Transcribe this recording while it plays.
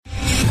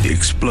The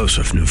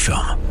explosive new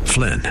film,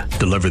 Flynn,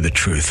 deliver the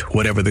truth,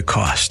 whatever the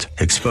cost,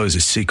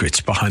 exposes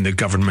secrets behind the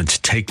government's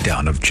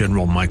takedown of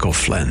General Michael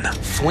Flynn.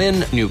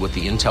 Flynn knew what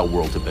the intel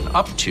world had been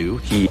up to.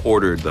 He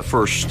ordered the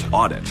first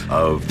audit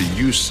of the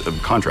use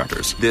of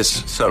contractors.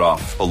 This set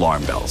off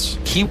alarm bells.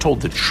 He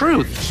told the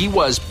truth. He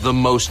was the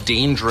most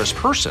dangerous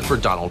person for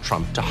Donald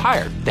Trump to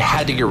hire. They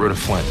had to get rid of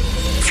Flynn.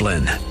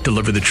 Flynn,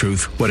 deliver the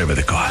truth, whatever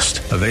the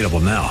cost. Available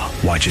now.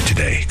 Watch it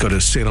today. Go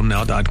to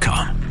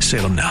salemnow.com.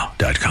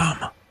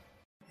 salemnow.com.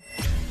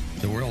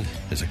 The world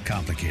is a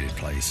complicated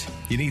place.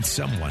 You need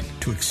someone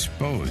to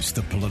expose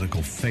the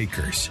political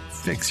fakers,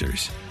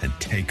 fixers, and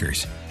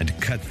takers, and to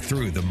cut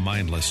through the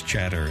mindless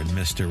chatter and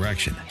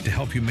misdirection to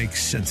help you make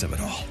sense of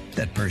it all.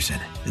 That person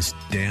is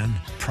Dan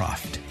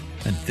Proft,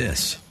 and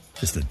this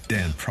is the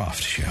Dan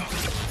Proft Show.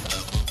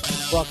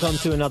 Welcome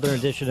to another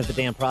edition of the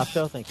Dan Proft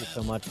Show. Thank you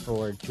so much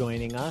for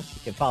joining us.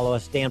 You can follow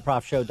us,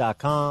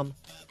 danproftshow.com.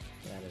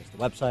 That is the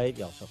website.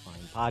 You also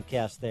find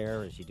podcasts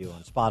there, as you do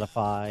on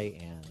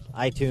Spotify and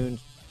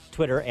iTunes.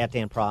 Twitter, at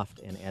Dan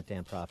Proft and at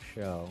Dan Proft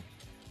Show.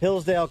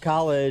 Hillsdale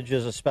College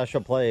is a special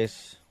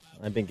place.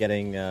 I've been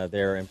getting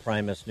their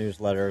Imprimis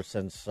newsletter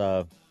since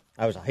I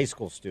was a high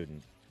school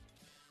student.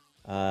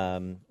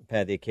 I've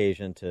had the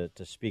occasion to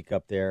speak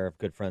up there. I have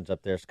good friends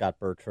up there. Scott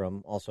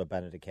Bertram, also a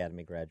Bennett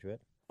Academy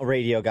graduate. A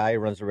radio guy who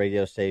runs a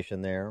radio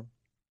station there.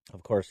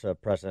 Of course,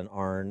 President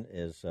Arnn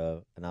is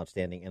an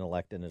outstanding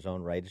intellect in his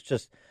own right.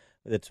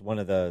 It's one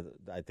of the,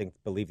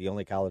 believe the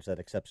only college that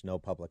accepts no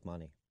public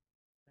money.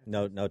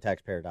 No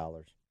taxpayer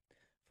dollars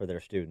for their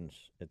students.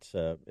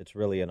 It's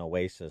really an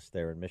oasis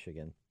there in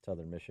Michigan,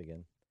 southern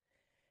Michigan.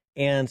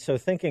 And so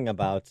thinking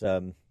about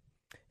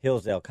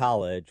Hillsdale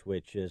College,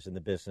 which is in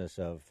the business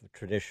of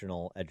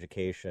traditional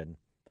education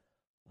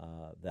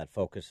that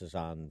focuses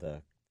on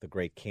the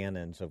great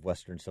canons of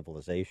Western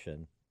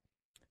civilization,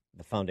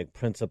 the founding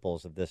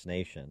principles of this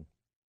nation,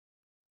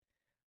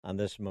 on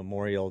this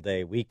Memorial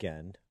Day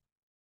weekend,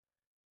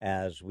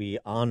 as we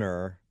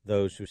honor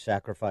those who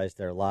sacrificed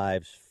their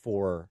lives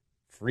for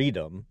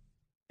freedom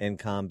in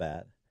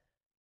combat.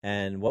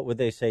 And what would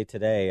they say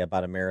today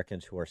about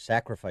Americans who are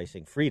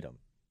sacrificing freedom?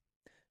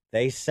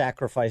 They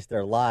sacrificed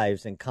their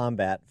lives in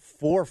combat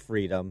for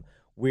freedom.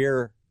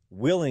 We're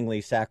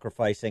willingly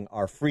sacrificing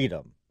our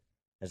freedom.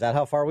 Is that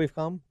how far we've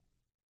come?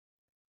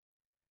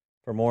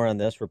 For more on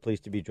this, we're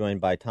pleased to be joined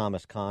by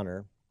Thomas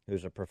Connor,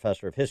 who's a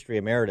professor of history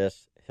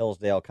emeritus at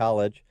Hillsdale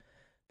College.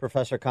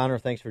 Professor Connor,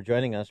 thanks for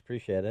joining us.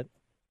 Appreciate it.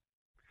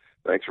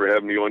 Thanks for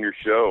having me on your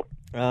show.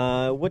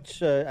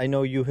 I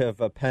know you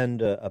have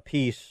penned a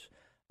piece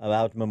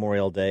about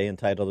Memorial Day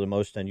entitled "The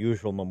Most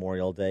Unusual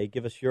Memorial Day."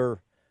 Give us your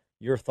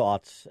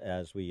thoughts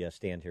as we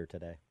stand here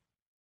today.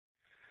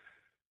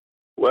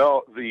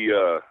 Well,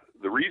 the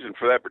reason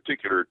for that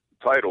particular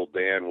title,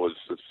 Dan, was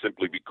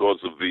simply because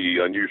of the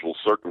unusual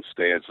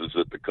circumstances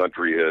that the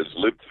country has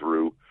lived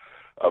through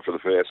for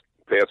the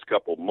past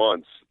couple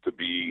months, to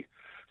be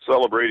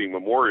celebrating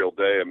Memorial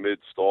Day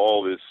amidst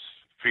all this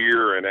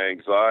fear and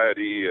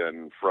anxiety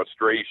and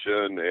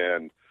frustration,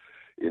 and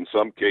in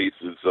some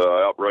cases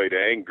outright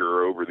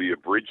anger over the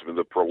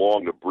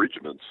prolonged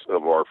abridgments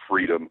of our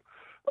freedom.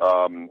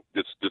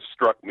 This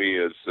struck me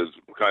as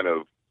kind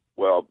of,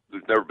 well,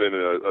 there's never been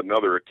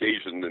another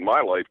occasion in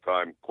my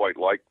lifetime quite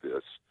like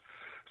this.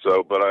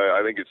 So, but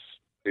I think it's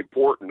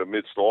important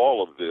amidst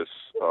all of this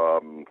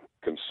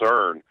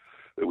concern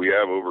that we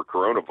have over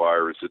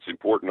coronavirus, it's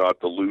important not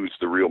to lose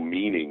the real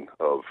meaning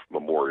of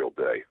Memorial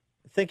Day.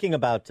 Thinking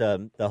about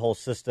the whole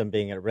system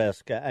being at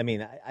risk, I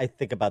mean, I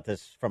think about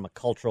this from a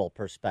cultural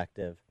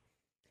perspective.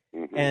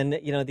 Mm-hmm. And,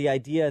 you know, the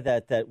idea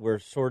that we're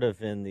sort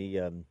of in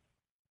the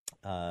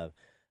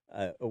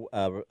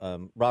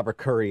Robert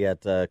Curry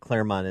at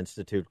Claremont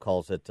Institute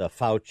calls it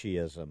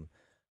Fauciism.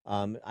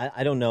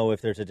 I don't know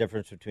if there's a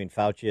difference between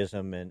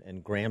Fauciism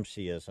and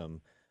Gramsciism.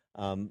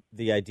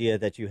 The idea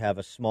that you have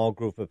a small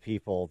group of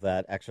people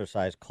that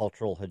exercise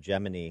cultural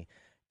hegemony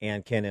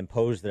and can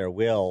impose their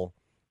will,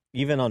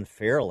 even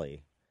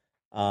unfairly,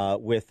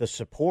 with the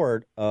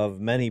support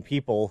of many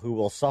people who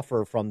will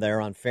suffer from their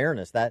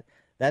unfairness. That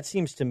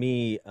seems to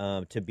me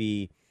to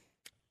be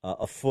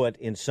afoot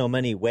in so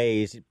many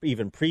ways,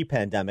 even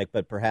pre-pandemic,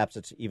 but perhaps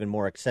it's even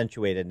more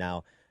accentuated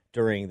now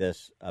during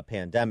this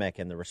pandemic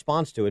and the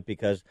response to it,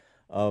 because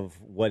of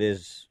what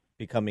is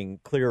becoming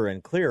clearer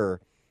and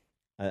clearer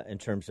in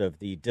terms of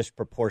the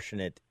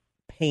disproportionate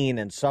pain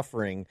and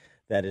suffering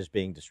that is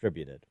being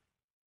distributed.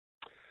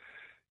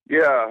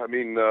 Yeah, I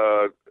mean,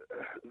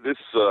 this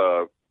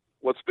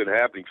what's been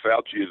happening,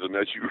 Fauciism,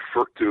 as you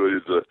refer to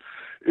it,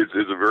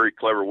 is a very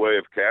clever way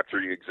of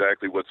capturing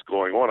exactly what's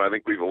going on. I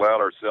think we've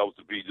allowed ourselves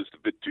to be just a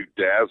bit too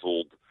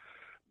dazzled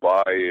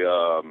by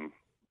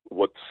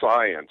what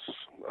science,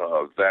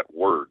 that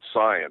word,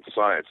 science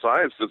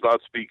does not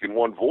speak in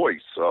one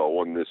voice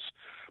on this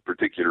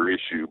particular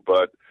issue,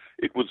 but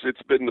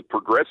it's been the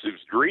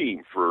progressives'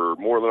 dream for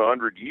more than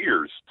 100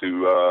 years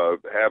to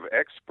have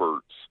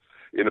experts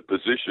in a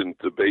position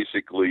to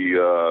basically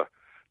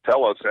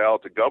tell us how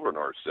to govern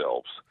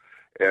ourselves.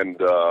 And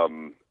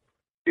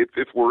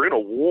if we're in a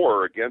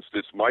war against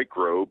this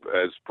microbe,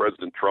 as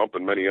President Trump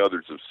and many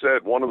others have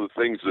said, one of the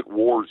things that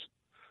wars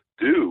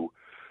do,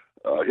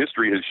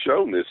 history has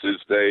shown this, is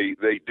they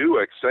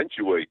do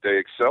accentuate, they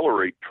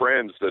accelerate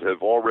trends that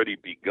have already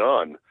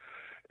begun.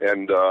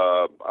 And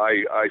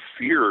I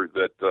fear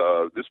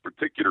that this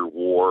particular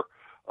war,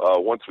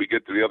 once we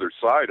get to the other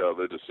side of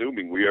it,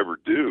 assuming we ever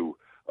do,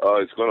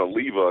 is going to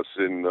leave us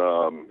in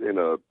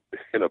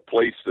a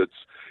place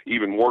that's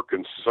even more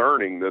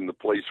concerning than the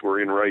place we're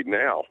in right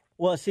now.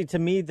 Well, see, to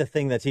me, the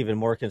thing that's even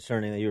more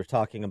concerning that you were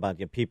talking about,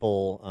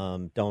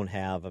 people don't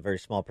have, a very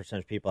small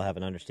percentage of people have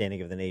an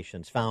understanding of the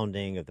nation's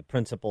founding, of the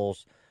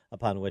principles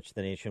upon which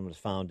the nation was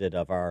founded,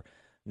 of our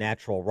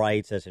natural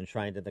rights as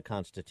enshrined in the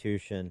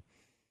Constitution.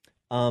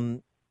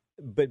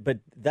 But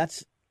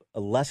that's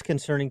less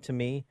concerning to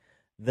me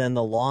than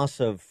the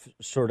loss of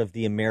sort of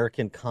the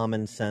American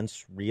common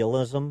sense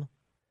realism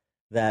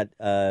that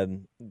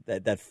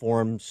that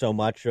formed so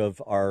much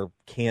of our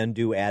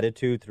can-do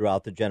attitude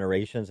throughout the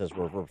generations as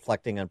we're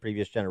reflecting on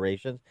previous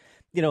generations.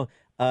 It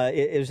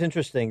was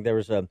interesting. There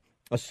was a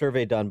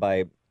survey done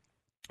by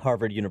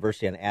Harvard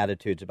University on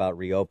attitudes about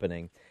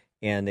reopening,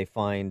 and they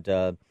find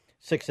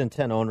 6 in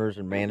 10 owners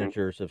and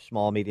managers of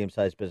small,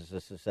 medium-sized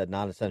businesses said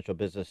non-essential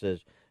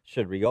businesses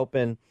should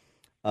reopen.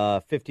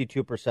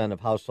 52%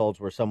 of households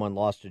where someone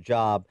lost a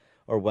job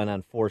or went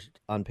on forced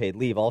unpaid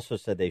leave also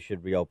said they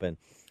should reopen.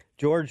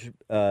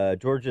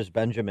 Georges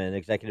Benjamin,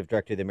 executive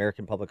director of the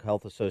American Public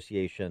Health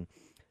Association,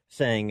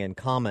 saying in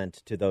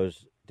comment to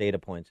those data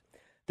points,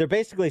 they're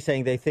basically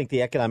saying they think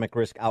the economic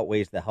risk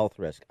outweighs the health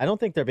risk. I don't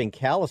think they're being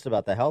callous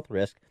about the health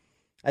risk.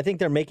 I think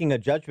they're making a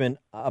judgment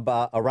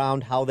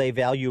around how they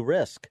value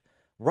risk.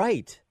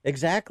 Right,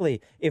 exactly.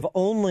 If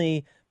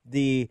only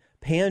the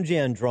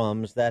Panjan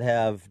drums that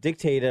have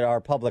dictated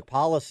our public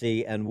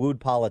policy and wooed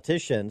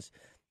politicians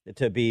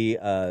to be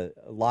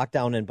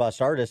lockdown and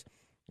bust artists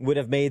would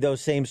have made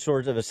those same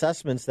sorts of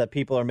assessments that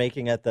people are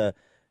making at the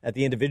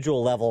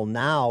individual level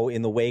now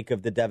in the wake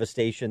of the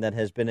devastation that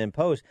has been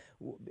imposed.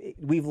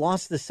 We've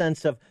lost the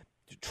sense of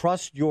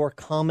trust your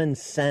common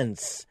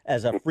sense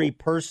as a free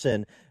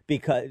person,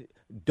 because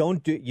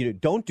don't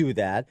do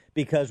that,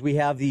 because we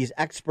have these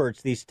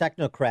experts, these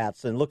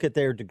technocrats, and look at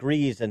their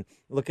degrees and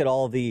look at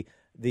all the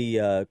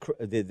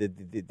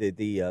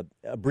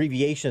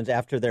abbreviations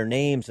after their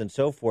names and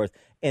so forth.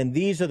 And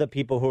these are the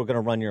people who are going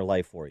to run your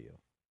life for you.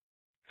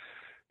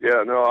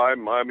 Yeah, no,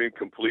 I'm in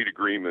complete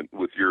agreement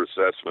with your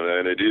assessment,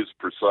 and it is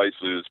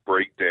precisely this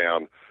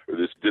breakdown or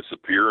this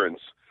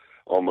disappearance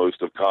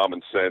almost of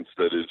common sense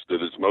that is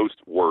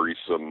most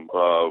worrisome.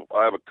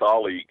 I have a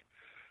colleague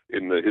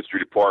in the history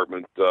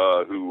department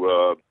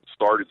who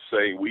started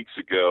saying weeks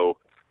ago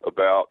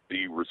about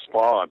the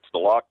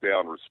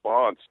lockdown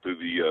response to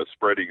the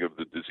spreading of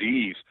the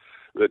disease,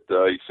 that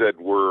he said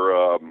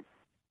we're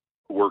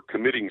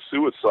committing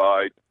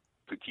suicide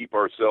to keep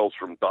ourselves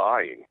from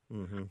dying.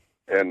 Mm-hmm.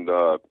 And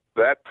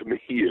that, to me,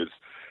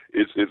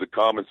 is a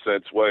common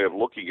sense way of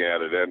looking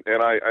at it.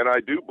 And I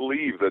do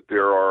believe that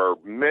there are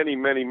many,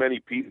 many,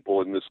 many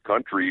people in this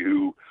country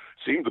who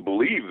seem to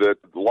believe that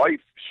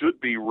life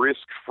should be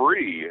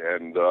risk-free,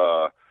 and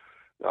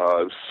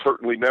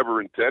certainly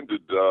never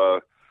intended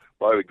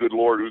by the good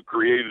Lord who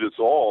created us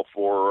all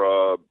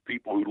for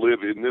people who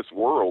live in this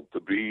world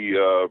to be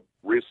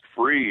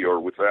risk-free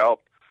or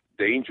without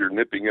danger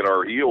nipping at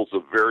our heels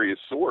of various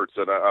sorts.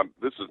 And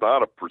this is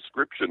not a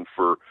prescription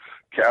for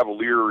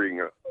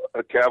cavalier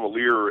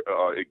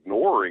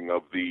ignoring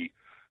of the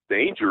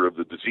danger of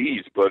the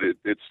disease, but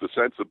it's the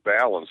sense of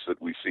balance that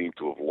we seem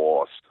to have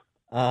lost.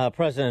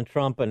 President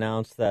Trump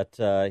announced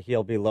that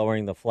he'll be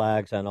lowering the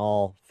flags on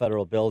all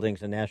federal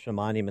buildings and national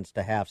monuments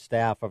to half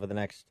staff over the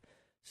next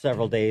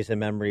several days in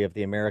memory of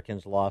the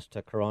Americans lost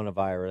to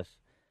coronavirus.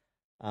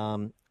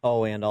 And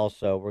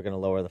also we're going to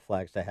lower the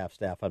flags to half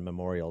staff on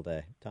Memorial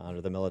Day to honor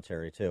the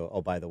military, too.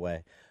 Oh, by the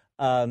way,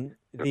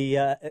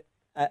 the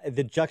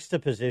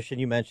juxtaposition,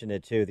 you mentioned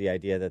it, too, the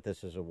idea that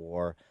this is a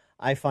war.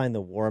 I find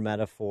the war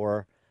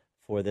metaphor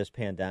for this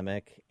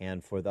pandemic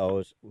and for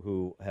those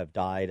who have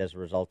died as a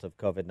result of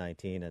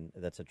COVID-19, and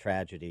that's a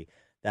tragedy.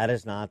 That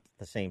is not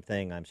the same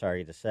thing, I'm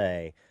sorry to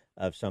say,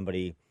 of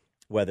somebody,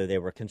 whether they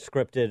were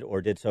conscripted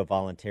or did so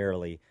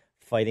voluntarily,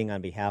 fighting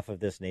on behalf of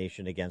this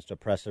nation against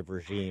oppressive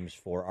regimes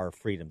for our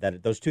freedom.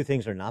 Those two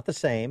things are not the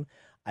same.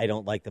 I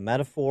don't like the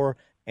metaphor,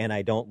 and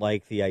I don't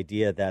like the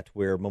idea that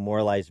we're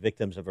memorialized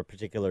victims of a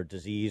particular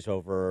disease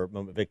over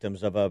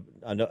victims of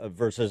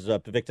versus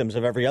victims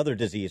of every other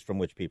disease from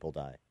which people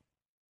die.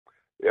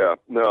 Yeah,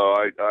 no,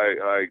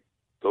 I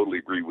totally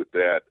agree with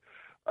that.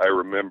 I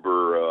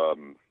remember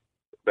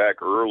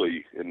back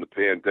early in the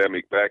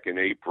pandemic, back in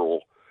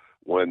April,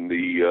 when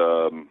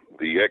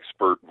the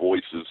expert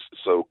voices,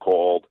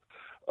 so-called,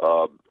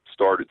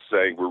 started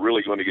saying, we're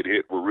really going to get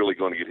hit, we're really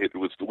going to get hit. It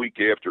was the week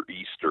after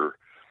Easter.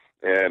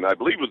 And I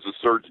believe it was the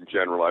Surgeon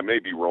General. I may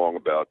be wrong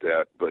about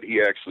that, but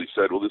he actually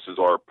said, well, this is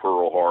our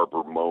Pearl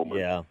Harbor moment.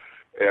 Yeah.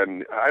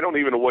 And I don't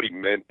even know what he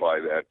meant by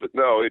that, but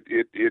no,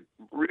 it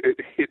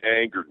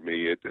angered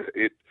me.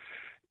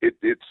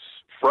 It's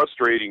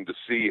frustrating to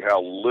see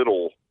how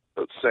little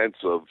sense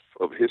of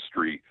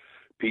history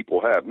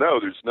people have. No,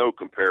 there's no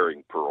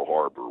comparing Pearl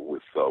Harbor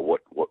with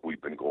what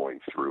we've been going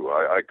through.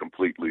 I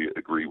completely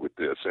agree with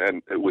this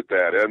and with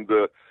that. And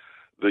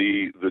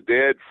the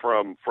dead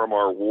from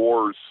our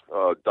wars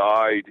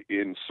died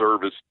in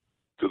service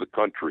to the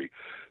country.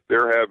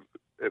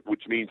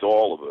 Which means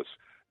all of us.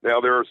 Now,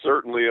 there are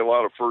certainly a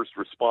lot of first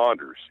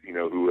responders,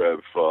 who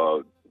have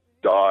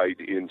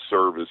died in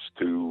service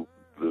to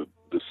the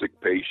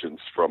sick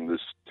patients from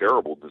this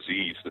terrible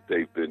disease that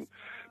they've been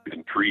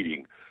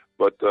treating.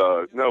 But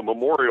no,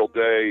 Memorial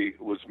Day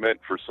was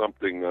meant for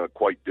something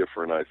quite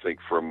different, I think,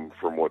 from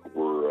what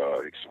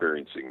we're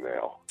experiencing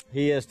now.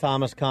 He is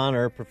Thomas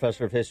Connor,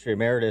 Professor of History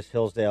Emeritus,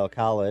 Hillsdale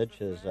College.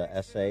 His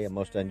essay, A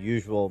Most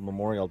Unusual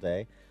Memorial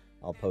Day,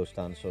 I'll post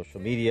on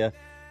social media.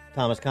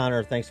 Thomas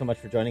Connor, thanks so much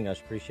for joining us.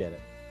 Appreciate it.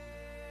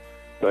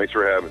 Thanks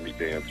for having me,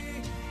 Dan.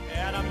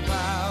 And I'm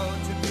proud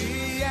to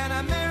be an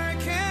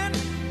American,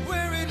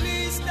 where at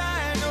least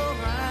I know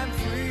I'm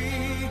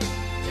free.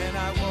 And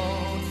I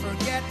won't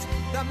forget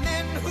the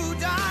men who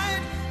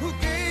died, who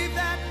gave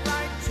that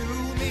right to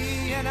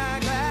me. And I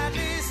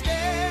gladly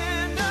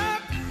stand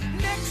up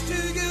next to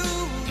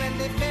you and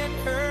defend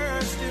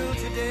her still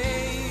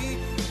today.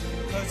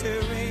 'Cause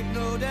there ain't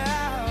no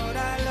doubt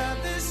I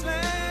love this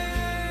land.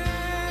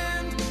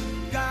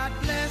 God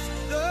bless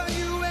the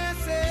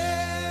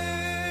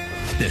USA.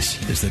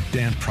 This is the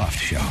Dan Proft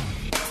Show.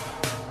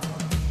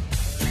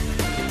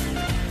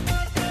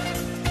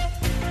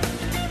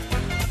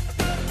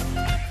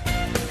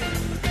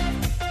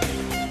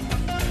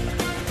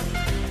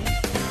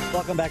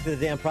 Welcome back to the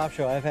Dan Proft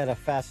Show. I've had a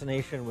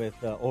fascination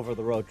with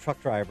over-the-road truck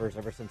drivers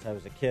ever since I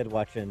was a kid,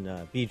 watching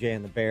BJ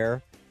and the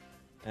Bear,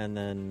 and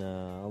then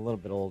a little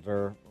bit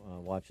older,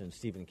 watching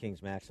Stephen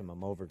King's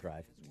Maximum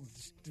Overdrive.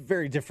 It's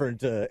very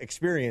different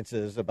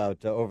experiences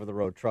about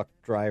over-the-road truck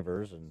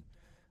drivers and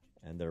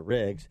their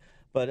rigs.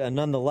 But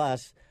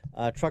nonetheless,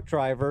 truck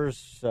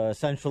drivers,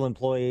 essential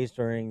employees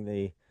during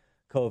the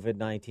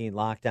COVID-19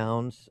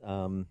 lockdowns,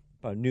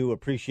 a new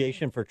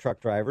appreciation for truck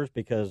drivers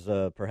because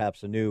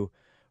perhaps a new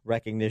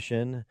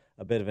recognition,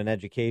 a bit of an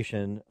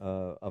education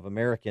of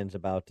Americans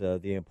about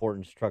the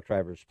importance truck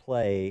drivers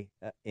play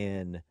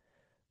in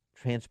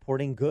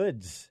transporting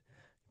goods,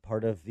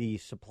 part of the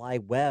supply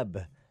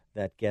web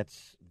that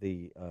gets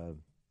the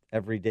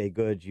everyday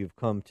goods you've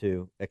come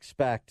to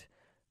expect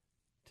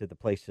to the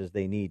places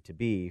they need to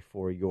be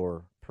for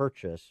your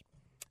purchase.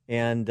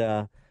 And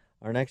our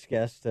next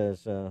guest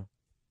is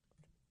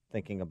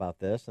thinking about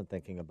this and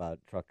thinking about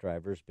truck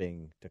drivers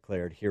being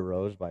declared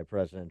heroes by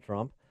President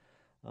Trump.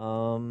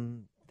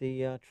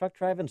 The truck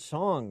driving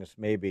songs,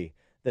 maybe,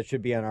 that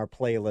should be on our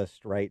playlist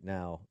right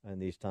now in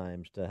these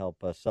times to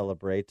help us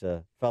celebrate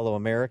fellow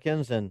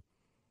Americans and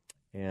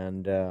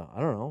I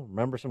don't know,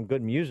 remember some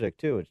good music,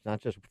 too. It's not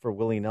just for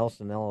Willie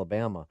Nelson,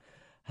 Alabama.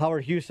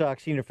 Howard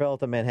Husock, Senior Fellow at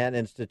the Manhattan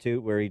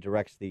Institute, where he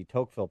directs the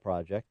Tocqueville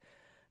Project,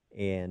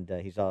 and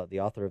he's the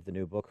author of the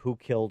new book, Who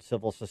Killed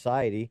Civil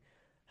Society.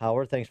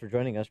 Howard, thanks for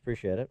joining us.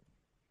 Appreciate it.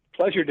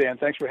 Pleasure, Dan.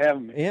 Thanks for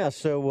having me. Yeah,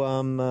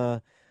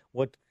 so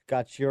what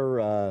got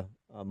your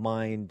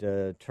mind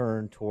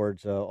turned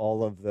towards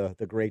all of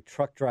the great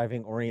truck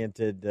driving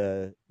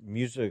oriented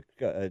music,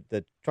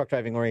 the truck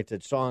driving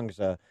oriented songs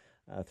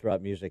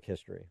throughout music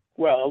history?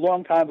 Well, a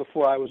long time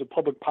before I was a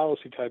public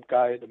policy type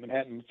guy at the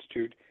Manhattan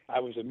Institute, I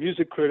was a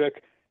music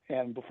critic,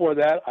 and before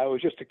that, I was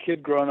just a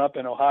kid growing up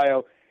in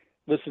Ohio,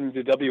 listening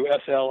to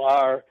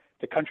WSLR,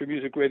 the country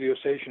music radio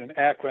station in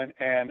Akron,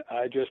 and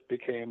I just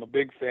became a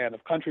big fan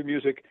of country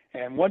music.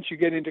 And once you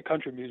get into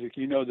country music,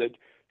 you know that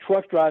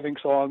truck driving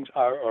songs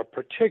are a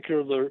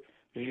particular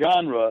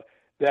genre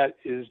that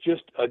is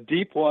just a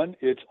deep one.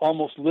 It's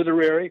almost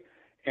literary.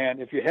 And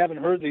if you haven't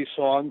heard these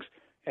songs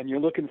and you're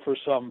looking for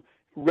some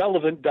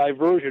relevant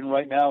diversion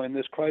right now in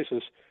this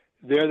crisis,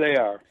 there they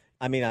are.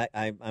 I mean,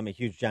 I'm a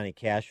huge Johnny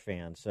Cash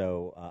fan,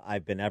 so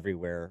I've been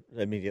everywhere.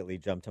 Immediately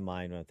jumped to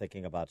mind when I'm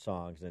thinking about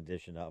songs, in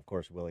addition to, of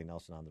course, Willie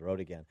Nelson on the Road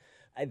Again.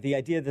 The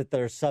idea that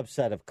they're a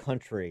subset of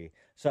country,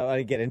 so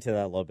I get into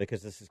that a little bit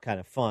because this is kind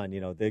of fun.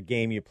 You know, the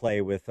game you play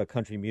with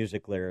country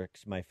music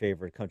lyrics, my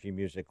favorite country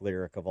music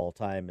lyric of all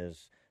time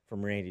is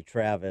from Randy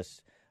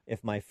Travis,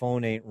 "If my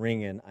phone ain't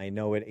ringing, I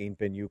know it ain't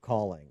been you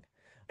calling."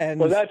 And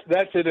well,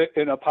 that's it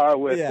in a par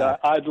with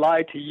I'd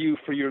lie to you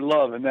for your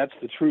love, and that's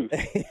the truth.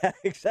 Yeah,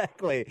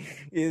 exactly.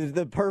 It's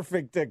the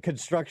perfect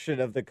construction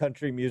of the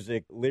country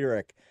music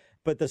lyric.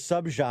 But the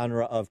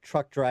subgenre of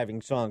truck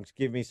driving songs,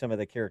 give me some of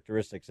the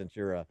characteristics since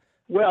you're a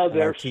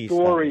they're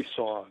story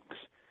songs.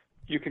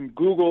 You can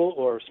Google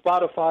or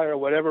Spotify or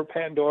whatever,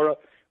 Pandora,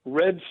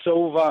 Red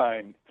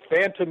Sovine,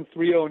 Phantom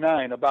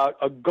 309, about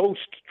a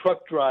ghost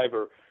truck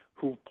driver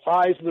who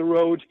plies the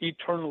roads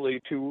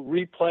eternally to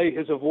replay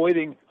his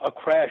avoiding a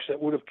crash that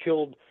would have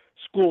killed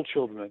school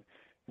children.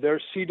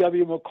 There's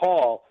C.W.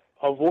 McCall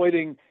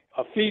avoiding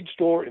a feed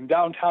store in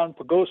downtown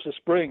Pagosa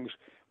Springs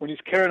when he's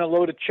carrying a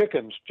load of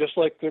chickens, just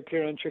like they're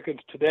carrying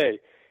chickens today.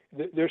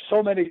 There's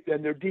so many,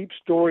 and they're deep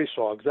story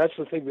songs. That's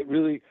the thing that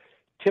really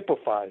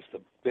typifies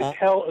them. They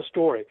tell a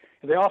story.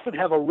 And they often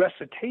have a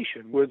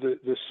recitation where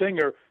the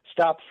singer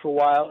stops for a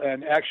while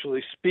and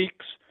actually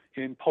speaks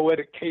in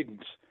poetic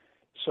cadence.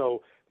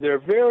 So they're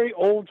very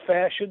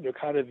old-fashioned. They're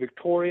kind of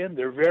Victorian.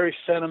 They're very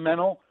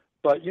sentimental.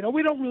 But,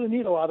 we don't really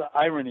need a lot of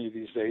irony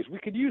these days. We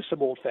could use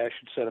some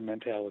old-fashioned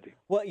sentimentality.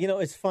 Well,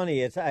 it's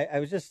funny. I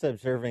was just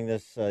observing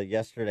this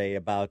yesterday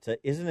about,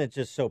 isn't it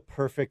just so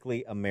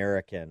perfectly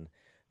American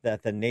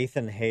that the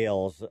Nathan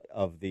Hales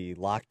of the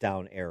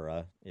lockdown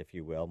era, if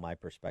you will, my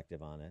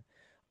perspective on it,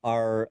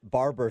 are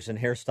barbers and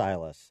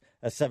hairstylists.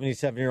 A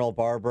 77-year-old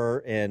barber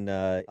in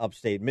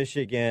upstate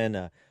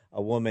Michigan,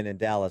 a woman in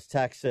Dallas,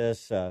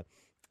 Texas,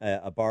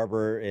 a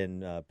barber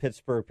in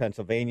Pittsburgh,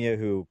 Pennsylvania,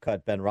 who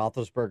cut Ben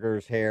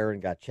Roethlisberger's hair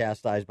and got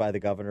chastised by the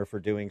governor for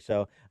doing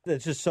so.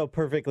 It's just so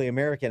perfectly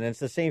American. And it's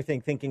the same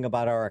thing thinking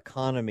about our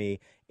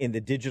economy in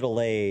the digital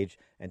age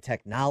and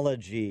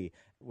technology.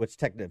 What's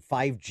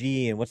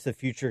 5G and what's the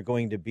future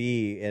going to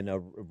be in a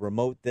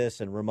remote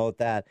this and remote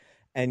that.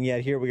 And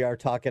yet here we are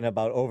talking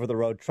about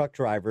over-the-road truck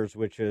drivers,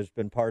 which has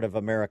been part of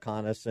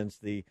Americana since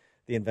the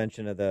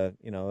invention of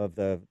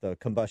the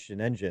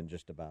combustion engine,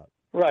 just about.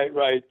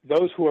 Right.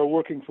 Those who are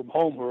working from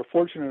home, who are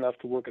fortunate enough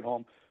to work at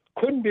home,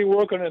 couldn't be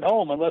working at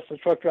home unless the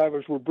truck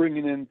drivers were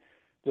bringing in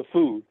the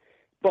food.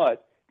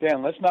 But,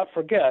 Dan, let's not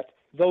forget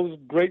those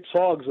great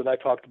songs that I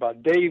talked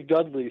about. Dave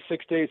Dudley,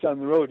 6 Days on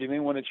the Road. You may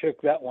want to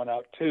check that one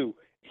out, too.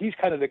 He's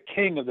kind of the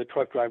king of the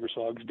truck driver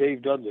songs,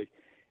 Dave Dudley.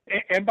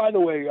 And by the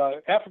way,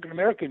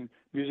 African-American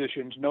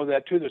musicians know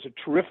that, too. There's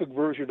a terrific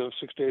version of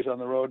 6 Days on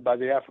the Road by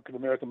the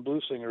African-American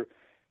blues singer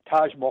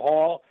Taj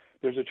Mahal.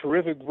 There's a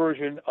terrific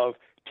version of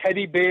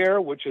Teddy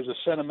Bear, which is a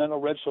sentimental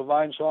Red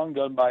Sylvain song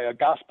done by a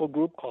gospel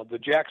group called the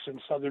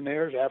Jackson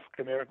Southerners,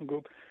 African-American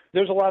group.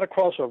 There's a lot of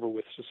crossover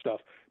with this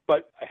stuff.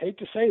 But I hate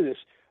to say this,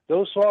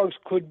 those songs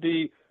could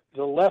be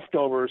the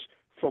leftovers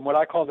from what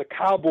I call the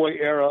cowboy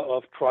era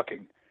of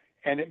trucking.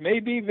 And it may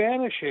be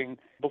vanishing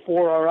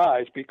before our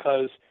eyes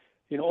because,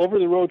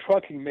 over-the-road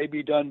trucking may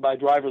be done by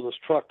driverless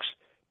trucks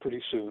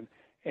pretty soon.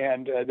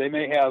 And they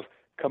may have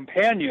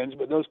companions,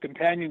 but those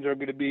companions are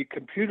going to be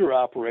computer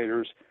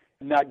operators,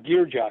 not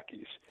gear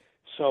jockeys.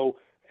 So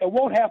it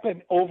won't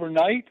happen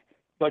overnight,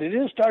 but it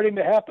is starting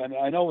to happen.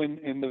 I know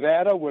in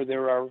Nevada, where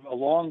there are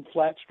long,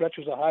 flat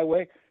stretches of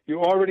highway, you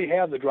already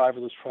have the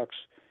driverless trucks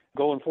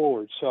going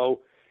forward.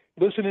 So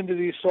listening to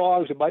these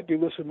songs, it might be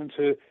listening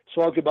to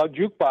songs about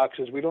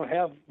jukeboxes. We don't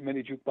have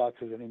many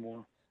jukeboxes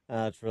anymore.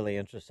 It's really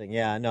interesting.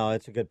 Yeah, no,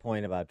 it's a good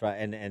point about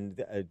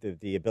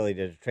the ability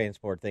to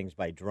transport things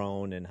by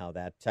drone and how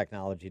that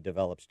technology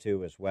develops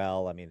too as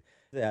well. I mean,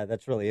 yeah,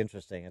 that's really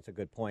interesting. It's a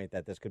good point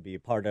that this could be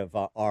part of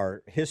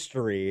our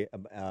history,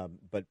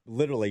 but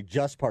literally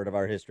just part of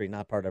our history,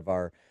 not part of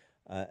our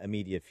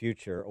immediate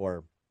future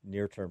or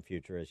near-term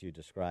future, as you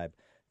describe.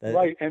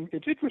 Right, and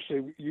it's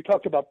interesting. You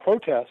talked about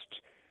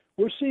protests.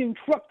 We're seeing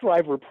truck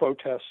driver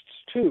protests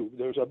too.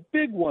 There's a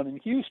big one in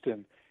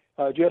Houston.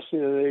 Just the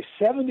other day,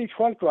 70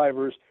 truck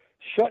drivers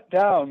shut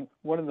down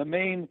one of the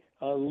main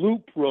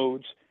loop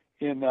roads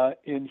in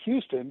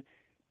Houston.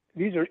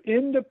 These are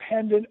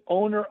independent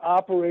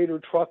owner-operator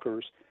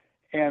truckers,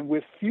 and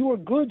with fewer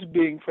goods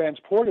being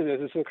transported as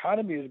this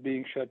economy is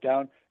being shut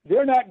down,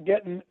 they're not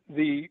getting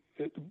the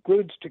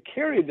goods to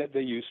carry that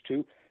they used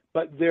to,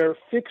 but their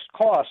fixed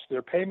costs,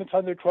 their payments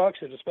on their trucks,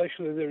 and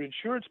especially their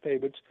insurance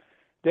payments,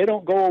 they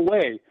don't go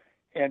away.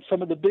 And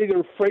some of the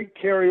bigger freight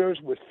carriers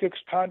with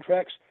fixed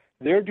contracts,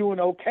 they're doing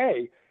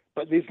okay,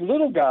 but these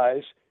little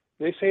guys,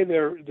 they say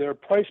their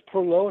price per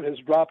load has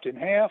dropped in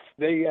half.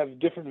 They have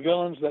different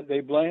villains that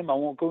they blame. I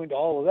won't go into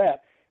all of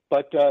that,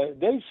 but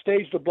they've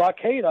staged a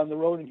blockade on the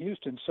road in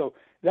Houston. So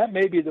that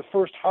may be the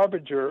first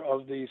harbinger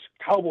of these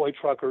cowboy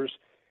truckers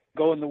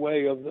going the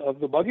way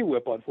of the buggy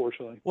whip,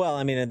 unfortunately. Well,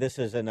 I mean, and this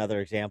is another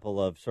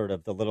example of sort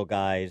of the little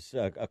guys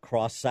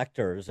across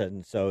sectors,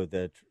 and so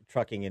the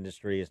trucking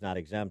industry is not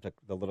exempt.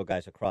 The little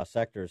guys across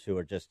sectors who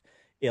are just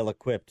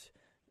ill-equipped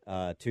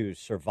to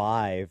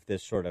survive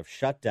this sort of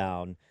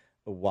shutdown,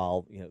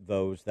 while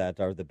those that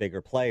are the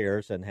bigger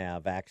players and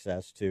have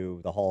access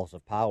to the halls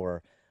of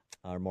power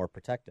are more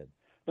protected.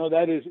 No,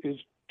 that is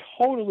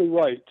totally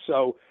right.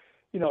 So,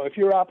 if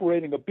you're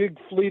operating a big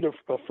fleet of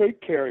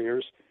freight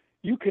carriers,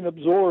 you can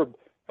absorb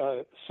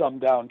some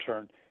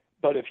downturn.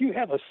 But if you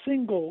have a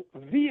single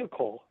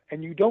vehicle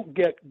and you don't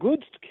get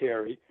goods to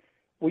carry,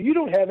 well, you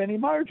don't have any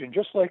margin,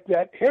 just like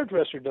that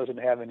hairdresser doesn't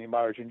have any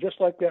margin, just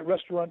like that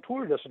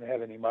restaurateur doesn't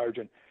have any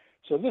margin.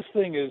 So this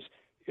thing is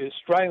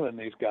strangling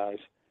these guys.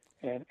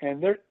 And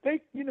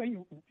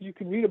you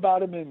can read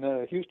about them in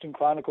the Houston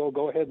Chronicle.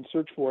 Go ahead and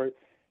search for it.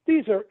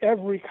 These are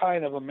every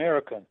kind of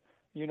American,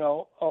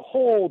 a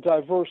whole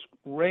diverse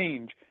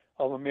range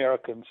of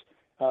Americans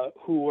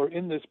who are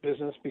in this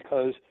business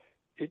because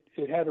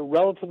it had a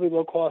relatively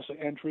low cost of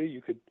entry.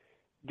 You could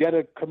get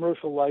a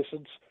commercial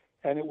license,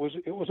 and it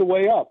was a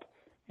way up.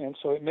 And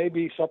so it may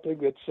be something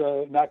that's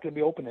not going to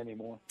be open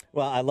anymore.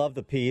 Well, I love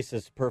the piece.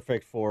 It's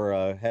perfect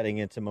for heading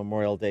into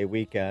Memorial Day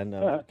weekend.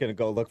 I'm going to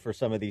go look for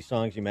some of these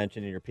songs you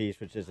mentioned in your piece,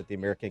 which is at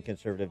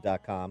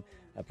theamericanconservative.com.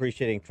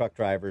 Appreciating truck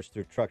drivers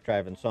through truck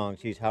driving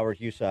songs. He's Howard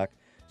Husak,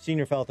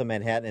 senior fellow at the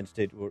Manhattan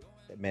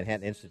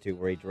Institute,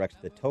 where he directs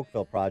the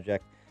Tocqueville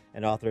Project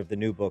and author of the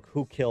new book,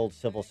 Who Killed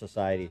Civil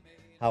Society.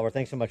 Howard,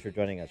 thanks so much for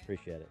joining us.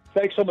 Appreciate it.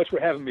 Thanks so much for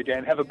having me,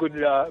 Dan. Have a good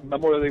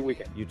Memorial Day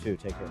weekend. You too.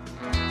 Take care.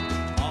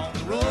 On the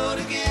road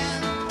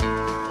again,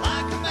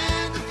 like a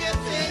band of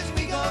gypsies,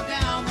 we go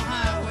down the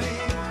highway.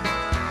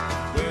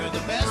 We're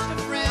the best of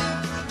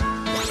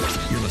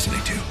friends. You're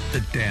listening to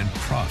The Dan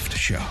Proft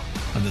Show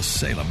on the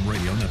Salem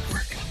Radio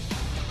Network.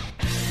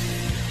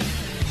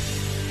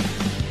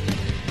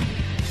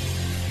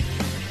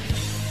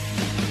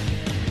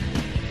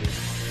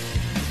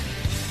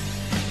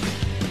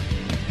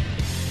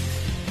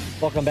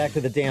 Welcome back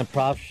to the Dan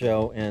Proft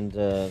Show, and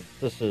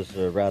this is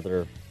a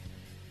rather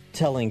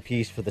telling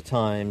piece for the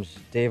Times.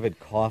 David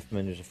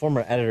Kaufman, who's a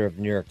former editor of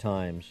the New York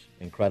Times,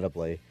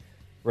 incredibly,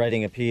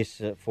 writing a piece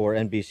for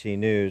NBC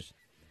News.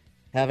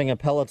 Having a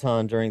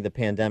Peloton during the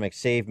pandemic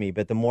saved me,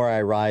 but the more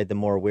I ride, the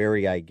more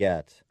weary I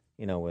get.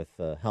 You know, with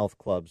health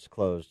clubs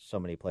closed so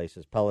many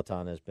places,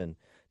 Peloton has been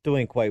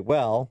doing quite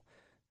well.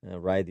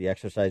 Ride the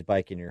exercise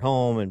bike in your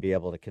home and be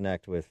able to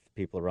connect with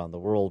people around the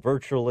world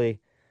virtually.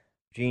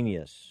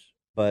 Genius.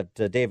 But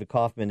David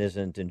Kaufman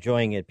isn't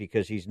enjoying it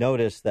because he's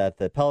noticed that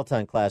the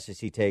Peloton classes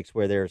he takes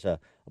where there's a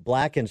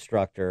black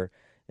instructor,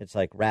 it's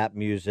like rap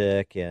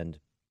music and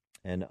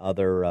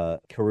other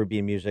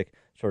Caribbean music,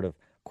 sort of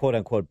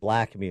quote-unquote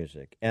black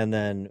music. And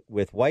then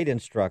with white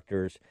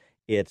instructors,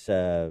 it's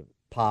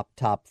pop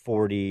top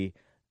 40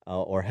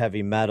 or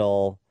heavy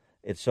metal.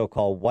 It's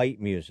so-called white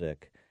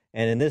music.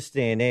 And in this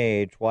day and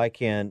age, why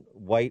can't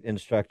white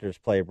instructors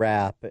play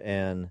rap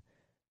and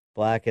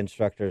black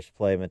instructors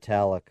play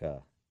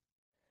Metallica?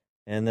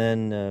 And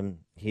then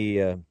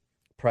he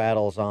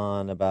prattles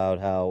on about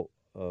how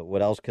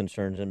what else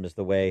concerns him is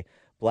the way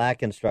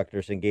black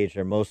instructors engage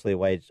their mostly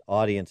white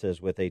audiences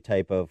with a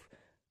type of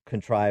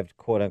contrived,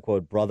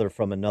 quote-unquote, brother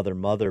from another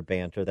mother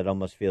banter that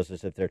almost feels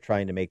as if they're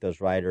trying to make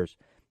those riders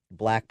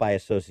black by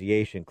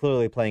association,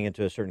 clearly playing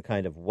into a certain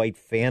kind of white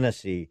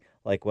fantasy,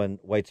 like when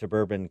white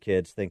suburban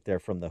kids think they're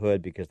from the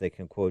hood because they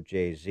can quote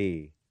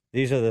Jay-Z.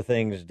 These are the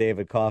things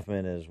David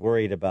Kaufman is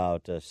worried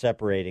about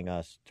separating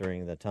us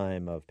during the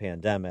time of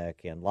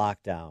pandemic and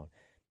lockdown.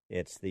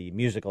 It's the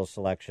musical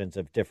selections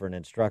of different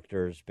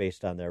instructors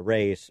based on their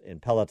race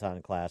in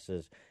Peloton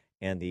classes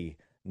and the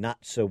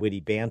not-so-witty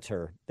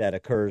banter that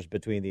occurs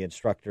between the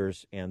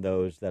instructors and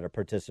those that are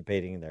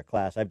participating in their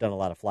class. I've done a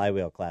lot of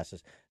flywheel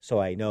classes, so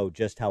I know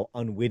just how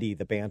unwitty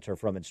the banter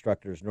from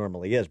instructors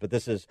normally is. But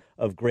this is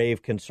of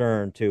grave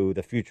concern to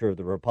the future of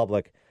the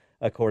Republic,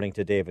 according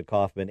to David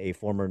Kaufman, a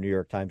former New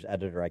York Times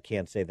editor. I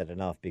can't say that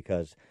enough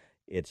because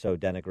it so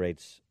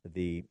denigrates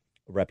the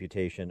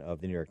reputation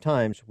of the New York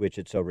Times, which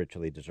it so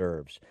richly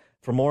deserves.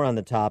 For more on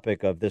the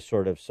topic of this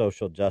sort of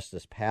social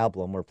justice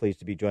pablum, we're pleased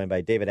to be joined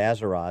by David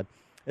Azerrad,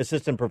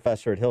 assistant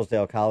professor at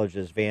Hillsdale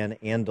College's Van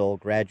Andel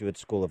Graduate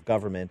School of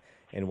Government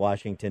in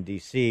Washington,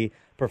 D.C.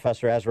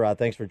 Professor Azerrad,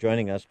 thanks for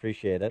joining us.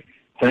 Appreciate it.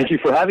 Thank you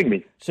for having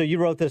me. So you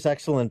wrote this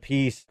excellent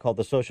piece called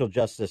The Social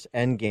Justice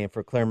Endgame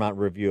for Claremont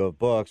Review of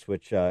Books,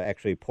 which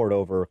actually poured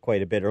over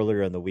quite a bit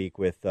earlier in the week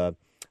with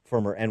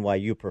former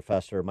NYU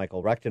professor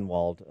Michael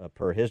Rechtenwald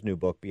per his new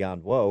book,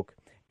 Beyond Woke.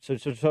 So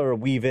to sort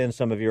of weave in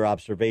some of your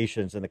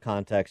observations in the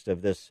context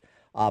of this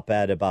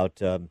op-ed about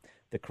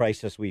the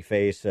crisis we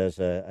face as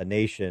a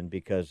nation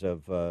because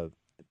of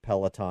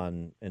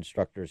Peloton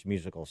instructors'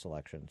 musical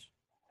selections.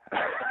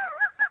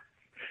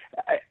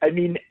 I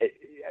mean,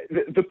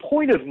 the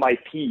point of my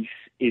piece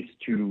is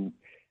to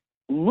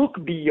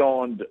look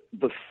beyond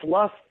the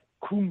fluff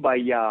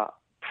kumbaya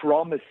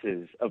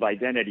promises of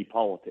identity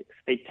politics.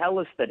 They tell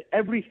us that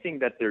everything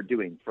that they're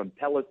doing, from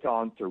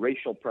Peloton to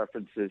racial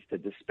preferences to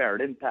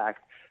disparate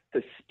impact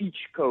to speech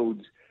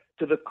codes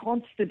to the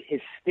constant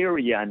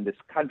hysteria in this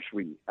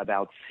country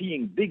about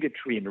seeing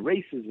bigotry and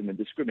racism and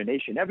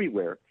discrimination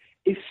everywhere,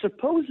 is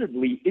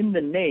supposedly in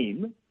the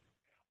name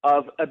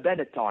of a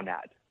Benetton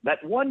ad.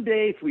 That one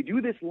day, if we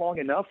do this long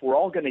enough, we're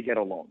all going to get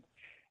along.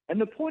 And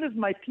the point of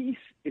my piece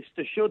is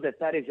to show that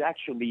that is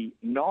actually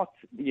not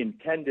the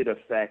intended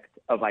effect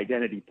of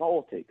identity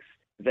politics,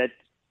 that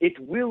it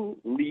will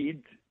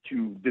lead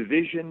to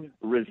division,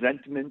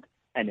 resentment,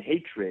 and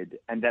hatred,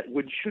 and that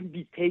should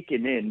be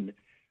taken in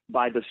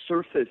by the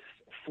surface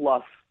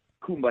fluff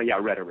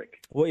kumbaya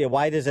rhetoric. Well, yeah,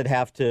 why does it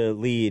have to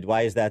lead?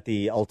 Why is that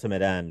the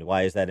ultimate end?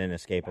 Why is that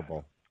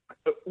inescapable?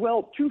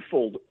 Well,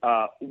 twofold.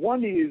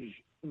 One is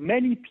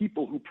many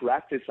people who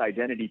practice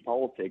identity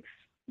politics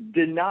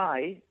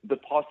deny the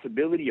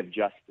possibility of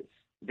justice.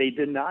 They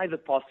deny the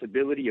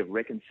possibility of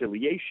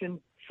reconciliation,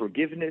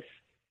 forgiveness,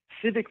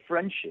 civic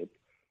friendship,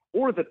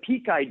 or the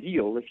peak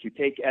ideal, if you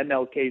take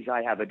MLK's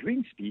I Have a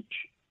Dream speech,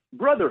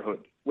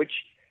 brotherhood, which,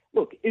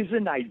 look, is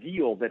an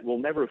ideal that will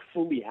never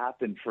fully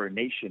happen for a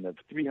nation of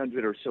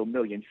 300 or so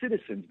million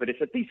citizens, but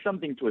it's at least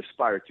something to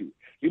aspire to.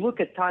 You look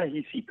at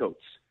Ta-Nehisi Coates,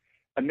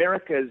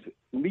 America's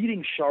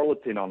leading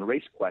charlatan on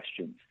race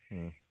questions.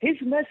 His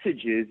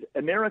message is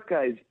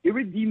America is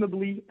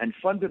irredeemably and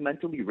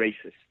fundamentally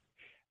racist.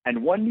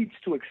 And one needs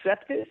to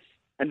accept this,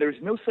 and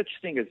there's no such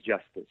thing as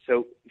justice.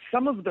 So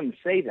some of them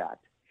say that.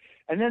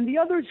 And then the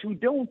others who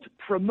don't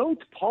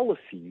promote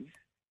policies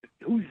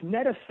whose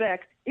net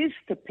effect is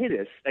to pit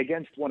us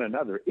against one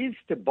another, is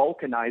to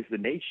balkanize the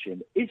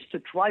nation, is to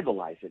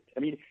tribalize it. I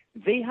mean,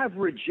 they have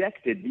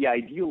rejected the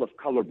ideal of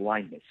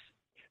colorblindness.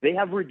 They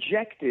have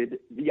rejected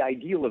the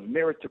ideal of a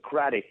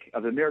meritocratic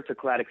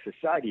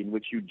society in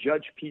which you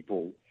judge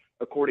people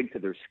according to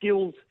their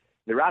skills,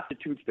 their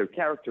aptitudes, their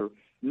character,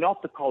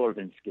 not the color of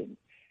their skin.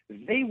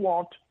 They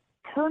want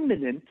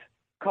permanent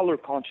color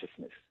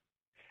consciousness.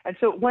 And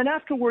so when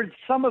afterwards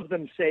some of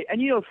them say,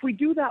 and if we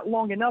do that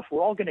long enough,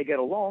 we're all going to get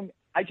along,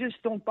 I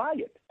just don't buy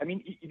it. I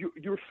mean,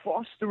 you're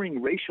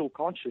fostering racial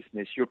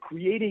consciousness. You're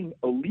creating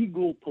a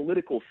legal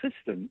political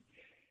system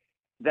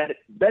that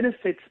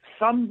benefits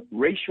some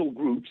racial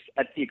groups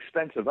at the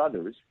expense of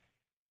others.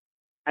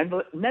 And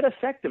the net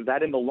effect of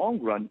that in the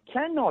long run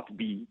cannot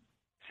be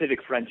civic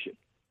friendship.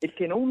 It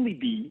can only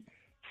be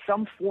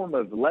some form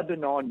of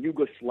Lebanon,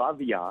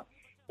 Yugoslavia,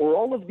 or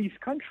all of these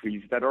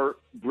countries that are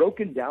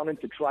broken down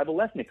into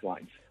tribal ethnic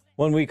lines.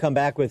 When we come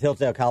back with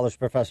Hillsdale College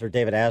professor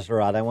David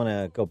Azerrad, I want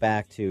to go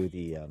back to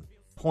the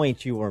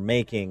point you were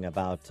making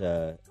about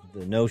the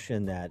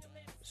notion that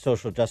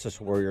social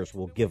justice warriors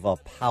will give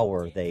up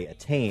power they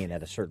attain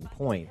at a certain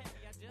point.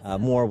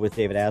 More with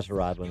David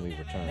Azerrad when we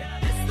return.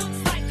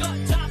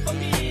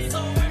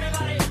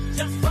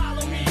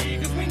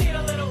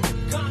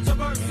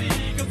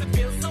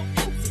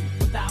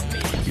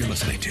 You're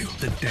listening to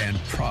The Dan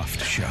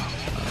Proft Show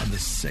on the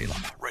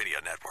Salem Radio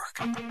Network.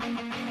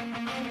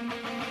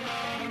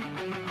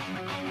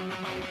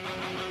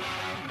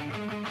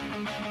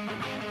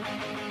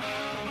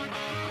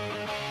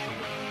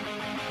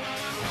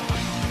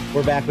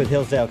 We're back with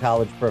Hillsdale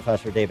College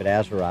professor David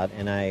Azerrad,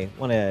 and I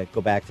want to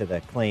go back to the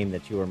claim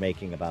that you were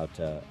making about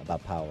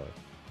power.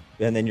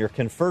 And then your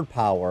conferred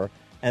power,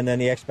 and then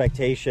the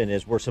expectation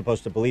is we're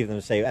supposed to believe them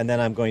and say, and then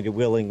I'm going to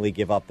willingly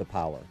give up the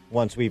power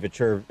once we've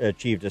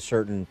achieved a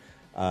certain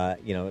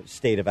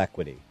state of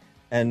equity.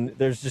 And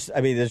this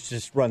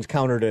just runs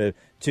counter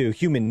to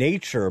human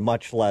nature,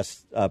 much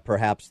less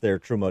perhaps their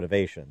true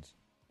motivations.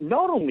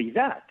 Not only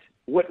that,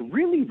 what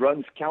really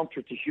runs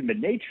counter to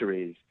human nature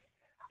is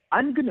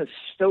I'm going to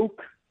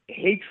stoke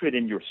hatred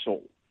in your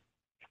soul.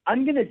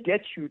 I'm going to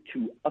get you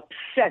to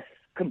obsess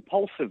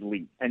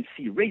compulsively and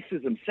see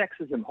racism,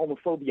 sexism,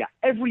 homophobia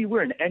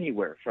everywhere and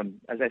anywhere from,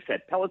 as I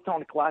said,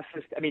 Peloton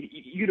classes. I mean,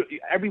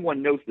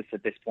 everyone knows this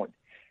at this point.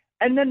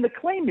 And then the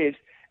claim is,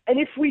 and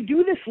if we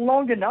do this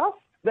long enough,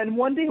 then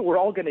one day we're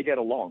all going to get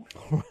along.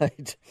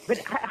 Right. But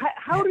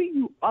how do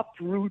you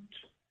uproot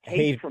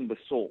hate from the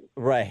soul?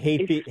 Right.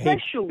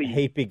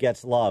 Hate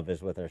begets love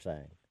is what they're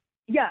saying.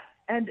 Yeah.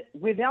 And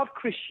without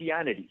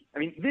Christianity, I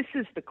mean, this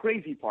is the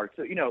crazy part.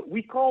 So,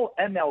 we call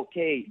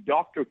MLK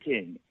Dr.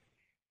 King.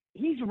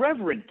 He's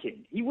Reverend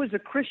King. He was a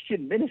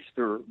Christian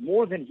minister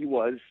more than he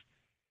was.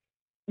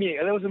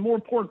 That was a more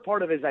important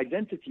part of his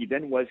identity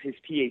than was his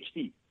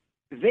PhD.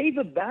 They've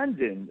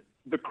abandoned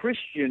the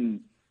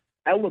Christian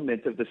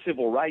element of the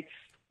civil rights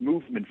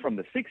movement from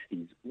the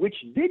 60s, which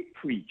did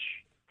preach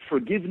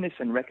forgiveness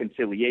and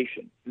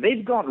reconciliation.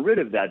 They've gotten rid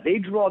of that. They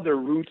draw their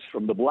roots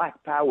from the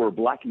Black Power,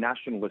 Black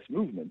nationalist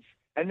movements.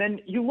 And then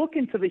you look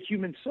into the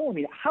human soul. I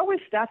mean, how is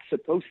that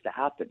supposed to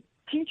happen?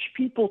 Teach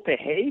people to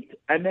hate,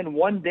 and then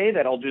one day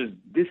that'll just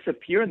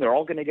disappear and they're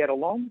all going to get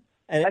along?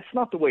 And that's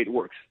not the way it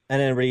works.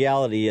 And in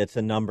reality, it's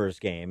a numbers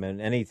game.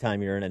 And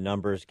anytime you're in a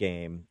numbers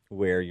game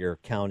where you're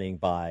counting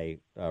by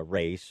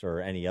race or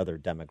any other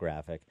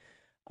demographic,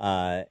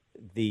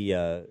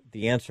 the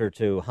answer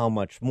to how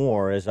much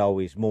more is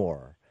always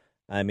more.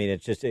 I mean,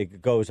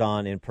 it goes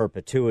on in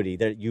perpetuity.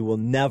 That you will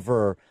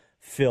never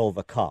fill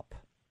the cup.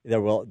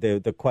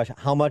 The question: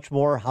 how much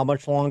more? How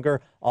much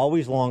longer?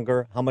 Always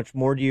longer. How much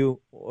more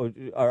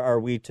are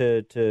we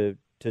to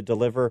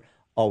deliver?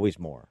 Always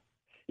more.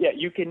 Yeah,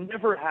 you can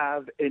never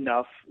have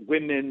enough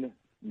women,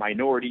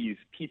 minorities,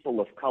 people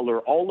of color,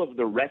 all of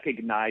the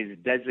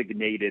recognized,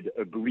 designated,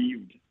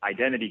 aggrieved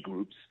identity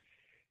groups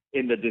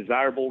in the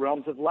desirable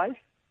realms of life,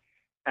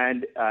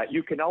 and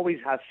you can always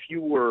have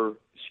fewer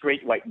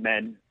straight white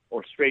men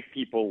or straight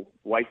people,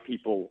 white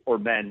people, or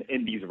men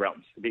in these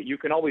realms. You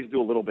can always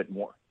do a little bit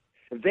more.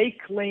 They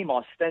claim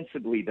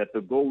ostensibly that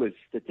the goal is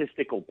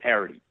statistical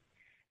parity,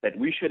 that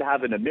we should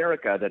have an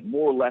America that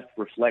more or less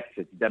reflects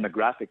its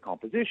demographic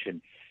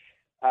composition.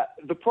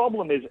 The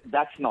problem is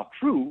that's not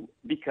true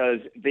because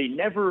they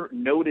never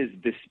notice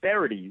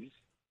disparities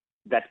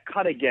that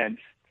cut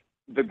against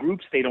the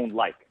groups they don't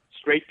like,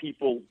 straight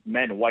people,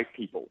 men, white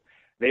people.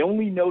 They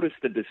only notice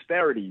the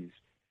disparities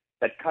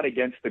that cut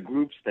against the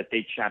groups that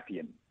they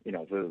champion,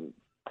 the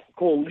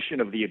coalition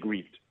of the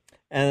aggrieved.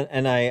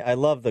 And I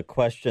love the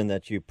question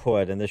that you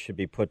put, and this should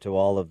be put to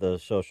all of the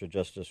social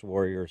justice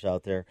warriors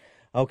out there.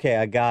 Okay,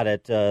 I got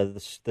it. The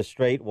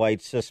straight,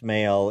 white, cis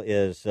male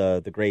is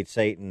the great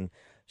Satan.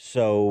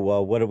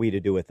 So what are we to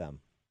do with them?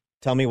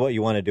 Tell me what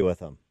you want to do with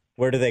them.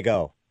 Where do they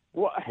go?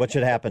 Well, what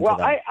should happen to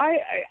them?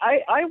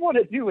 I want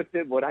to do with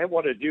them what I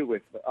want to do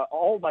with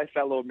all my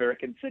fellow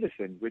American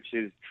citizens, which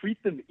is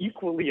treat them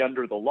equally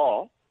under the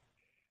law.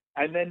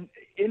 And then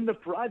in the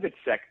private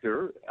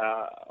sector,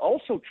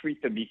 also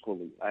treat them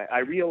equally. I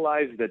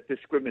realize that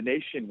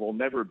discrimination will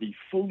never be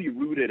fully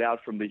rooted out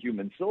from the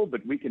human soul,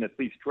 but we can at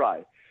least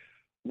try.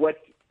 What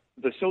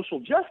the social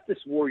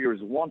justice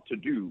warriors want to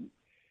do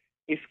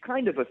is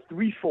kind of a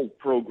threefold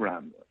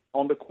program.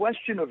 On the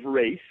question of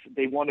race,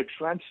 they want to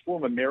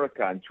transform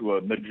America into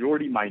a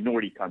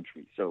majority-minority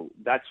country. So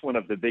that's one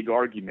of the big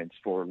arguments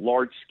for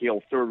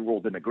large-scale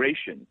third-world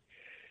immigration,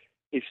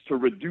 is to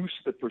reduce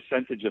the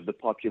percentage of the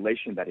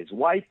population that is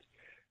white,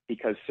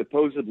 because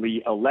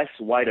supposedly a less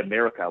white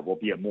America will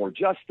be a more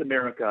just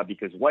America,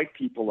 because white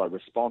people are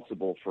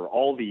responsible for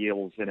all the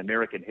ills in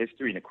American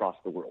history and across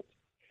the world.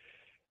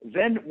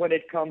 Then when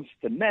it comes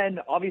to men,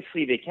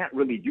 obviously they can't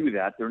really do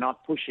that. They're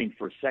not pushing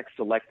for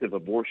sex-selective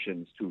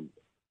abortions to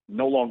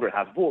no longer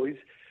have boys,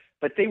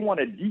 but they want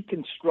to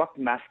deconstruct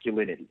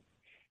masculinity.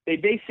 They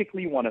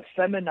basically want to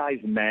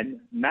feminize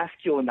men,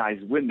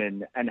 masculinize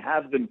women, and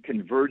have them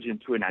converge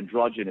into an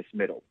androgynous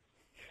middle.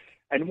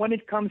 And when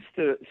it comes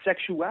to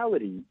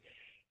sexuality,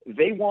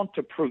 they want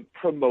to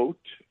promote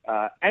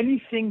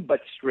anything but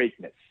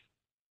straightness.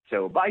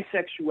 So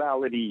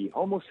bisexuality,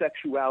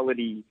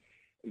 homosexuality,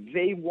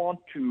 they want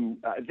to,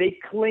 they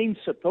claim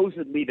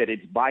supposedly that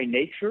it's by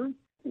nature,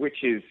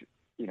 which is,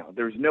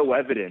 there's no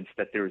evidence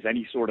that there's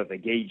any sort of a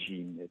gay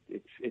gene.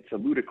 It's a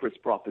ludicrous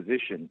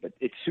proposition, but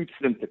it suits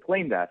them to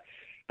claim that.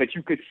 But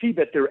you could see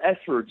that their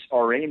efforts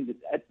are aimed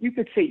at, you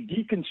could say,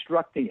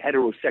 deconstructing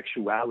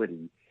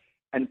heterosexuality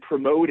and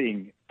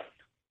promoting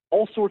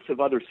all sorts of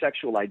other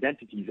sexual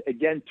identities,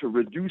 again, to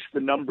reduce the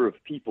number of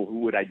people who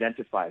would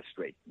identify as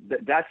straight.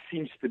 That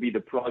seems to be the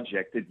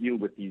project to deal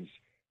with these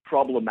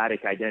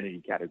problematic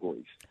identity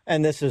categories.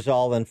 And this is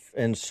all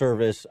in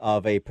service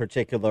of a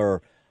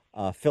particular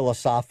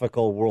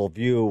philosophical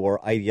worldview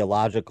or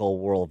ideological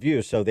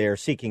worldview. So they are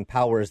seeking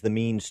power as the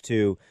means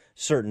to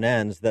certain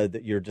ends.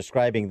 That you're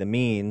describing the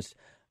means,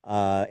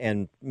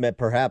 and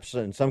perhaps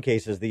in some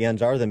cases the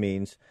ends are the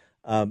means,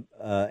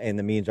 and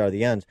the means are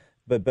the ends.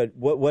 But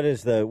what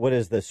is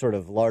the sort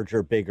of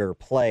larger, bigger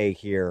play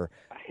here?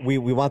 We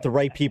want the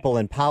right people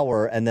in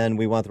power, and then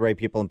we want the right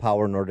people in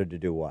power in order to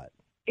do what?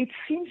 It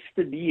seems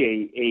to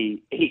be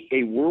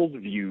a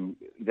worldview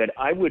that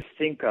I would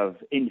think of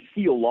in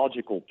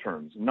theological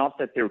terms, not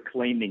that they're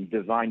claiming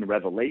divine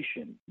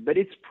revelation, but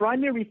its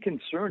primary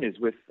concern is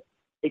with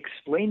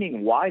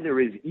explaining why there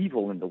is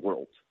evil in the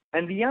world.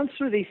 And the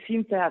answer they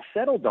seem to have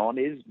settled on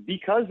is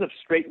because of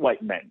straight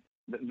white men.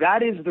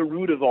 That is the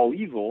root of all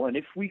evil, and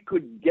if we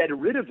could get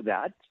rid of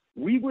that,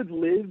 we would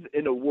live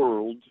in a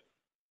world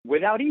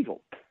without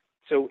evil.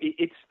 So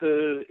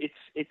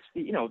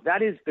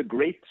that is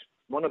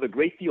one of the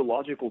great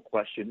theological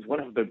questions,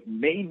 one of the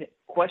main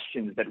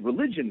questions that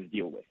religions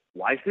deal with.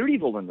 Why is there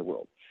evil in the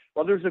world?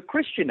 Well, there's a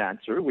Christian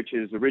answer, which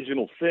is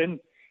original sin,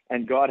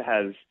 and God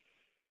has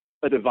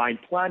a divine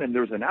plan, and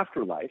there's an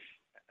afterlife.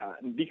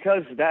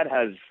 Because that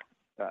has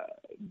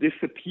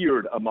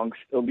disappeared amongst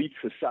elite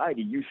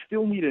society, you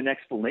still need an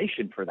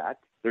explanation for that.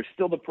 There's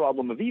still the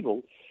problem of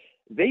evil.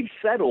 They've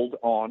settled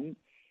on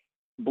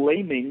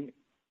blaming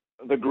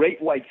the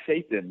great white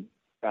Satan,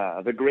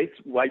 the great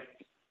white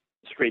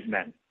straight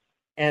men.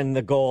 And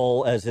the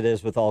goal, as it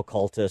is with all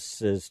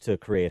cultists, is to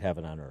create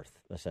heaven on earth,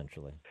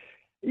 essentially.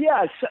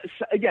 Yeah, so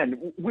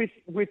again,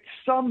 with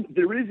some,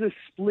 there is a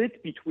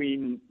split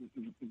between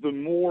the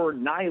more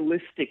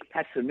nihilistic,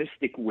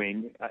 pessimistic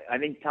wing. I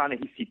think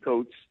Ta-Nehisi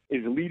Coates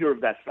is leader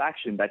of that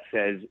faction that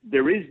says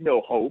there is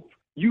no hope.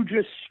 You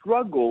just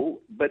struggle,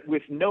 but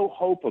with no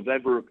hope of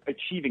ever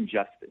achieving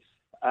justice.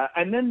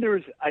 And then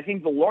there's, I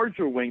think, the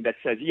larger wing that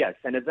says yes,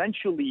 and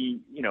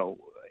eventually,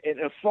 in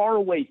a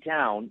faraway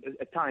time,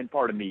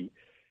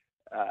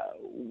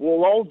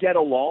 we'll all get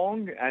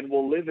along and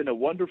we'll live in a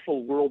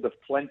wonderful world of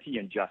plenty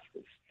and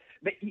justice.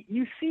 But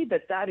you see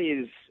that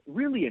is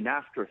really an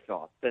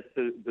afterthought, that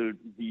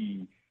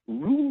the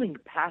ruling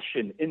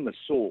passion in the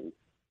soul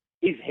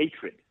is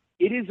hatred.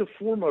 It is a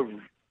form of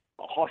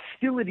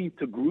hostility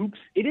to groups.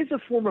 It is a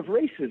form of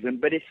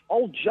racism, but it's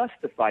all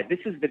justified. This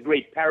is the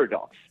great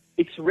paradox.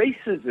 It's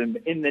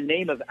racism in the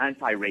name of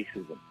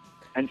anti-racism.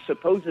 And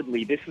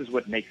supposedly this is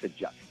what makes it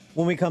just.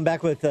 When we come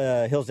back with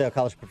Hillsdale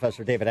College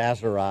professor David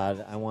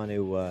Azerrad, I want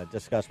to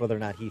discuss whether or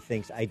not he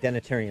thinks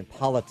identitarian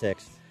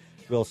politics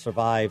will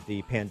survive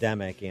the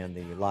pandemic and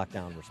the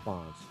lockdown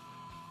response.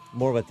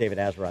 More with David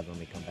Azerrad when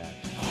we come back.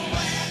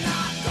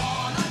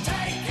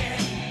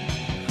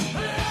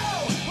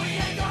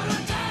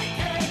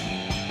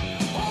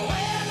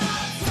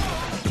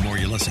 The more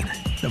you listen,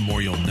 the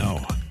more you'll know.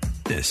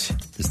 This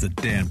is the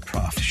Dan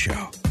Proft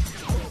Show.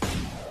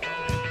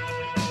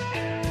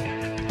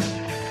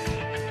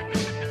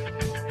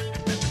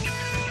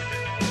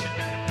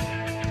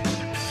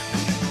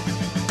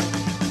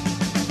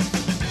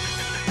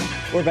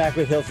 We're back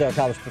with Hillsdale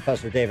College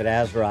professor David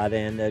Azerrad,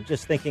 and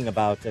just thinking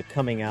about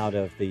coming out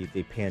of the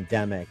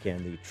pandemic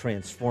and the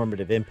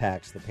transformative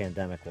impacts the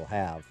pandemic will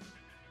have.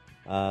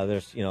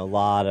 There's a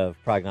lot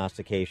of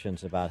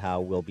prognostications about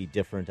how we'll be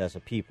different as a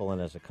people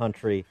and as a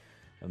country.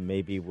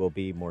 Maybe we'll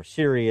be more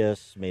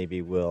serious.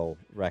 Maybe we'll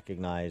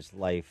recognize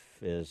life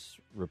is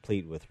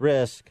replete with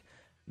risk.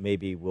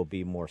 Maybe we'll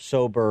be more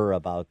sober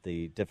about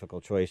the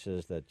difficult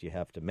choices that you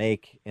have to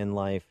make in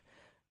life.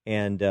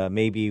 And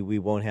maybe we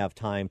won't have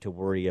time to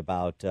worry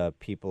about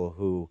people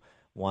who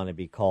want to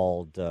be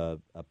called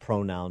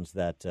pronouns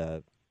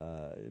that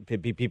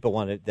people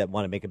want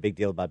to make a big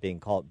deal about being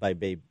called by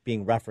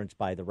being referenced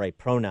by the right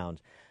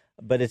pronouns.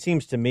 But it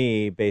seems to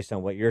me, based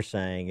on what you're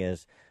saying,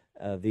 is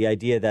the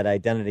idea that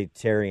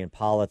identitarian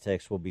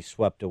politics will be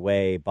swept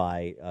away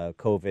by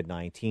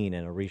COVID-19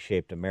 and a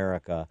reshaped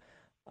America.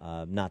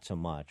 Not so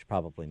much,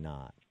 probably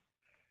not.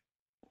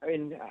 I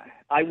mean,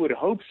 I would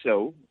hope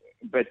so.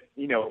 But,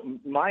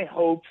 my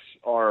hopes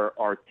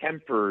are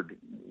tempered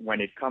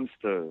when it comes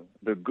to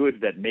the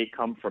good that may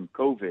come from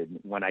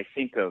COVID when I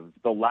think of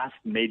the last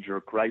major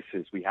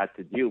crisis we had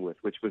to deal with,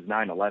 which was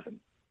 9/11.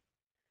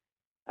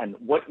 And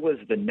what was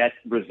the net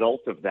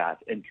result of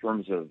that in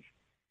terms of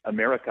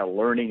America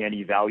learning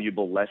any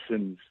valuable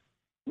lessons?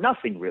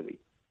 Nothing really.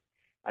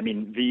 I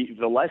mean,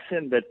 the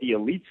lesson that the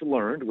elites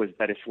learned was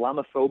that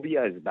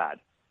Islamophobia is bad.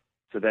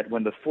 So that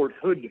when the Fort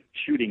Hood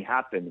shooting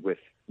happened with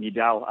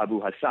Nidal Abu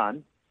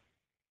Hassan,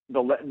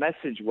 the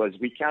message was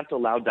we can't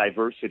allow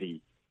diversity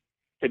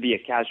to be a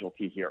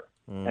casualty here.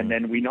 And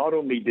then we not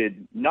only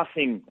did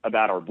nothing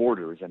about our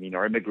borders, I mean,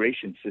 our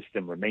immigration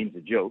system remains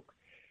a joke,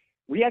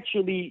 we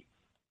actually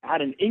had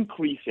an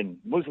increase in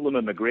Muslim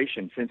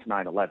immigration since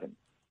 9/11.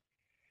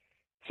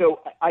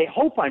 So I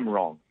hope I'm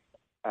wrong.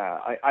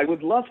 I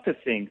would love to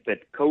think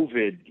that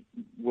COVID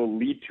will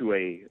lead to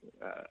a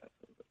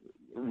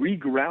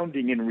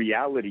regrounding in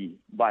reality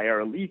by our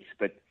elites,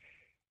 but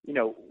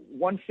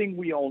one thing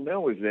we all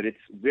know is that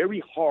it's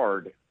very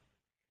hard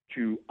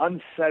to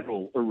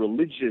unsettle a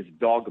religious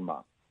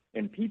dogma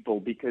in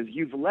people because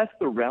you've left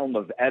the realm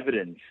of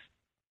evidence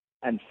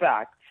and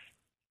facts.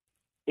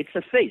 It's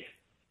a faith.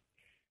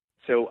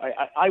 So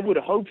I would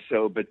hope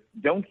so, but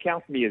don't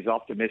count me as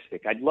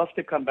optimistic. I'd love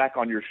to come back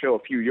on your show a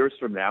few years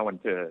from now and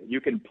you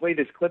can play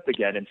this clip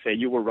again and say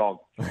you were wrong.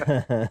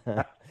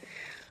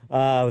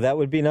 That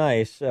would be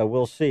nice.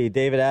 We'll see.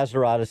 David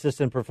Azerrad,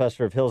 assistant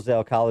professor of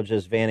Hillsdale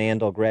College's Van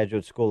Andel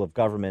Graduate School of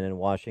Government in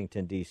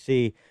Washington,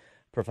 D.C.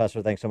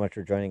 Professor, thanks so much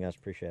for joining us.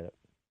 Appreciate it.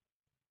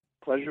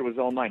 Pleasure was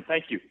all mine.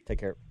 Thank you. Take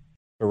care.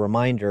 A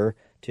reminder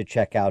to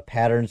check out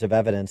Patterns of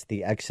Evidence,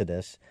 The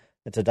Exodus.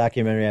 It's a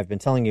documentary I've been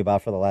telling you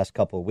about for the last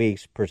couple of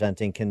weeks,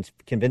 presenting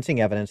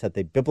convincing evidence that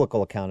the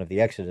biblical account of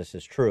the Exodus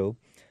is true.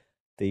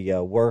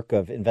 The work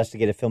of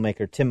investigative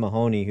filmmaker Tim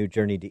Mahoney, who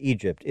journeyed to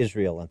Egypt,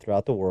 Israel, and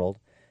throughout the world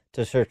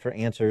to search for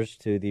answers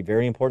to the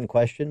very important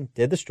question,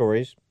 did the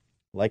stories,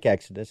 like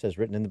Exodus, as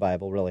written in the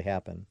Bible, really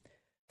happen?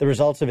 The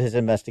results of his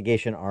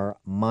investigation are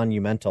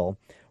monumental.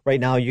 Right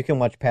now, you can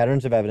watch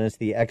Patterns of Evidence,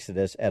 The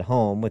Exodus, at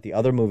home with the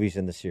other movies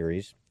in the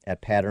series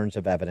at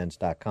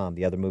patternsofevidence.com.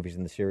 The other movies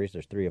in the series,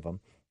 there's 3 of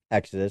them.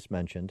 Exodus,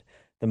 mentioned,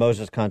 the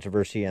Moses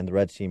Controversy, and the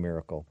Red Sea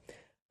Miracle.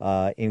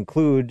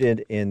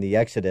 Included in The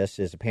Exodus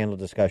is a panel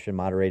discussion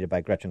moderated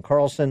by Gretchen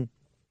Carlson,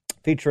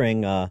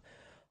 featuring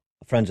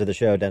friends of the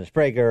show, Dennis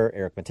Prager,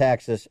 Eric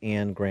Metaxas,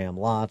 and Graham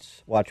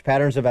Lotz. Watch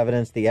Patterns of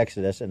Evidence, The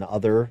Exodus, and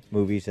other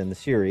movies in the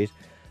series.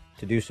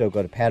 To do so,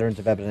 go to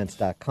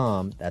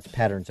patternsofevidence.com. That's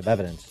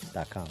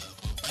patternsofevidence.com.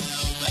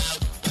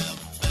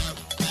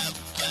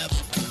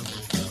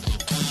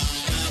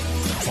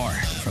 Far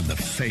from the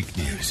fake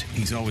news,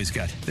 he's always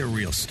got the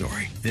real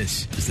story.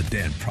 This is the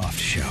Dan Proft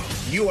Show.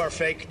 You are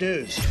fake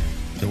news.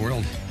 The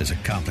world is a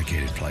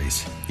complicated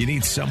place. You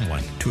need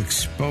someone to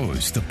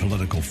expose the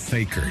political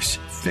fakers,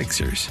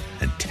 fixers,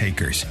 and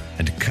takers,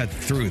 and to cut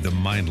through the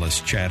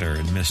mindless chatter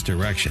and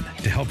misdirection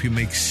to help you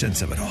make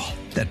sense of it all.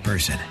 That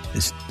person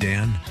is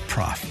Dan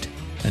Proft,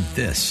 and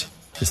this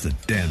is the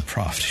Dan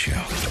Proft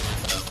Show.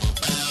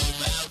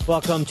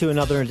 Welcome to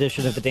another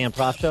edition of the Dan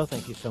Proft Show.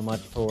 Thank you so much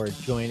for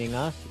joining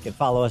us. You can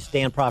follow us,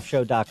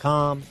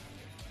 danproftshow.com.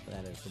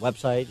 That is the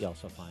website. You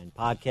also find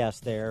podcasts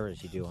there,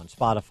 as you do on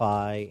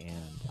Spotify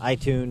and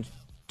iTunes,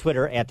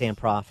 Twitter, at Dan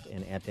Proft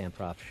and at Dan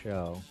Proft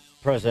Show.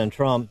 President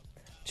Trump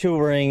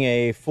touring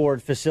a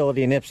Ford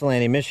facility in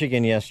Ypsilanti,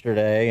 Michigan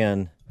yesterday,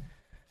 and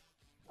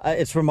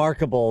it's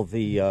remarkable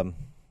the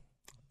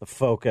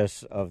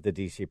focus of the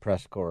D.C.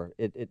 press corps.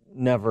 It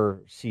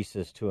never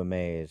ceases to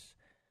amaze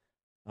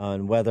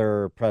on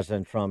whether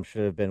President Trump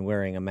should have been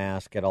wearing a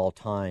mask at all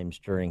times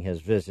during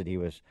his visit. He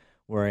was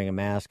wearing a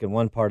mask in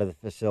one part of the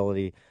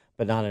facility,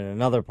 but not in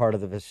another part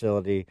of the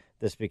facility.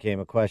 This became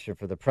a question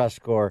for the press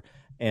corps,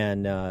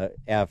 and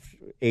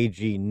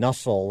A.G.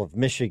 Nussel of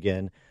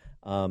Michigan,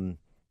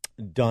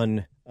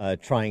 done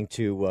trying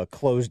to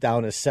close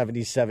down a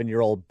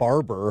 77-year-old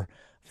barber,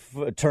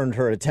 turned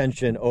her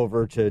attention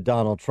over to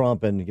Donald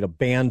Trump and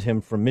banned him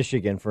from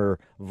Michigan for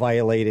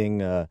violating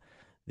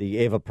the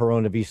Eva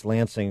Perón of East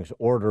Lansing's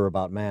order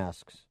about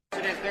masks.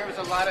 There was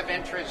a lot of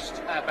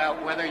interest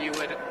about whether you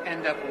would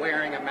end up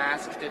wearing a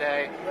mask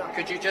today.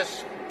 Could you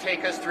just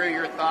take us through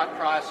your thought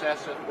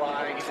process of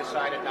why you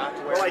decided not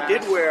to wear a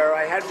mask? Well,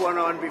 I had one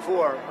on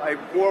before. I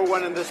wore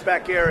one in this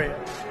back area,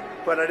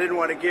 but I didn't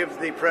want to give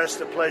the press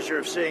the pleasure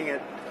of seeing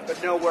it.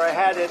 But no, where I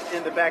had it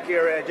in the back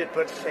area, I did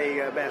put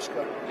a mask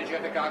on. Did you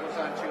have the goggles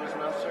on too as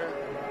well, sir?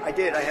 I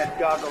did. I had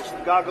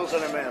goggles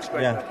and a mask.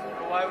 Right now.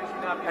 Why would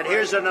you not be and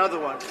here's another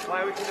one.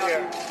 Why would you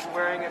not be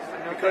wearing it?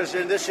 Because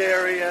in this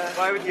area,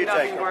 why would you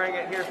not be wearing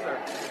it here,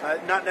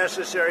 sir? Not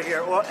necessary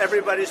here. Well,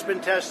 everybody's been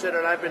tested,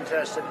 and I've been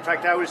tested. In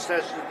fact, I was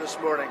tested this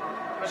morning,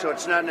 so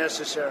it's not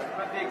necessary.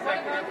 But the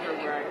executives are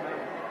wearing them.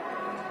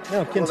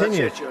 No,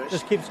 continue. Well,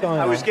 just keeps going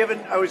on.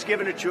 I was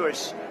given a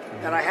choice,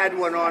 and I had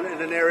one on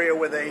in an area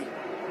where they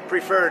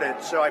preferred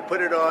it, so I put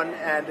it on,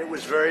 and it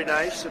was very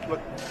nice. It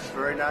looked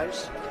very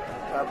nice,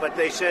 but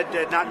they said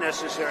not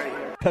necessary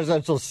here.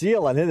 Presidential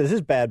seal on it. This is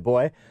bad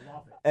boy.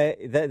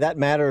 That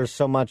matters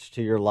so much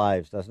to your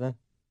lives, doesn't it?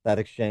 That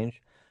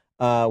exchange.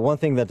 One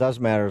thing that does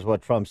matter is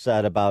what Trump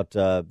said about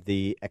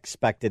the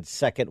expected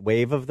second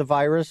wave of the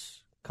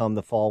virus come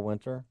the fall,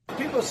 winter.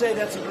 People say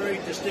that's a very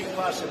distinct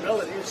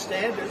possibility. It's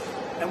standard,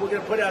 and we're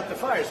going to put out the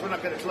fires. We're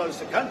not going to close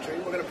the country.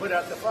 We're going to put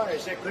out the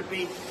fires. There could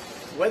be,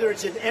 whether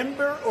it's an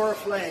ember or a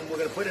flame, we're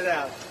going to put it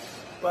out.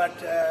 But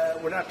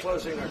we're not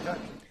closing our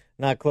country.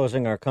 Not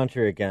closing our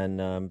country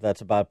again.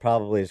 That's about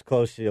probably as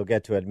close as you'll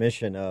get to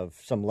admission of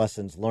some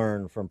lessons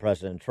learned from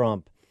President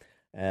Trump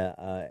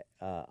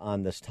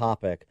on this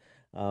topic.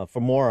 For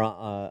more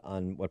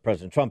on what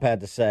President Trump had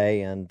to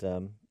say and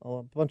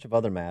a bunch of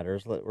other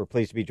matters, we're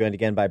pleased to be joined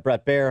again by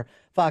Bret Baier,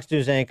 Fox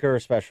News anchor,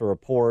 special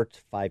report,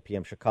 5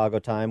 p.m. Chicago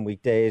time,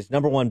 weekdays.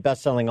 #1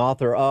 best-selling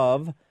author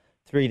of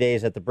 3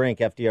 Days at the Brink,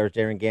 FDR's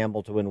Daring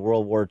Gamble to Win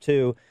World War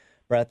II.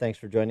 Brett, thanks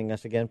for joining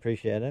us again.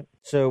 Appreciate it.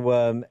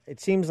 So it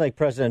seems like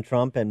President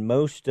Trump and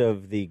most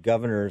of the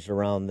governors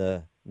around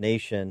the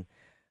nation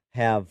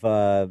have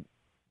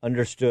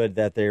understood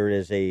that there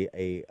is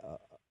a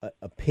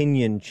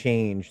opinion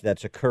change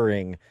that's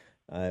occurring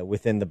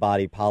within the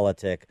body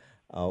politic,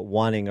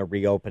 wanting a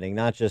reopening,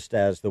 not just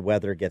as the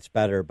weather gets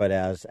better, but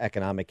as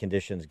economic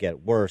conditions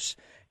get worse.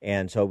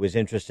 And so it was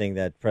interesting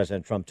that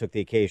President Trump took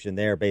the occasion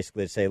there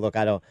basically to say, look,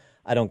 I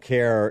don't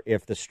care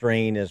if the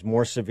strain is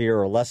more severe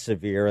or less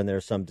severe, and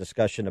there's some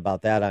discussion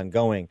about that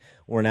ongoing.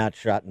 We're not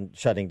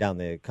shutting down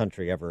the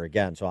country ever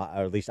again. So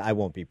or at least I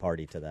won't be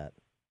party to that.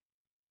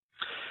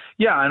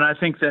 Yeah, and I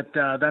think that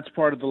that's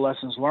part of the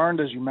lessons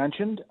learned, as you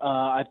mentioned.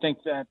 I think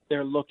that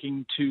they're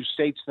looking to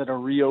states that are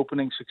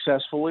reopening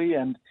successfully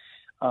and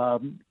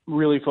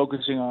really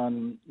focusing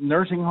on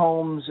nursing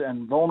homes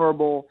and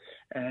vulnerable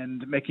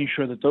and making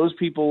sure that those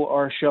people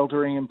are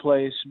sheltering in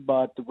place,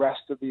 but the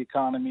rest of the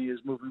economy is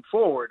moving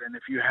forward. And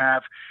if you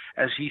have,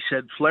 as he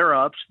said,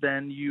 flare-ups,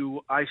 then you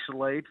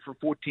isolate for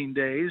 14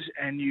 days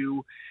and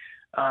you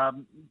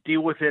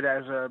deal with it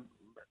as a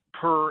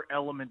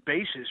per-element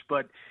basis.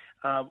 But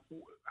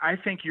I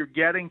think you're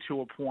getting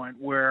to a point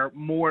where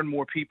more and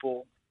more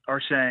people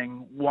are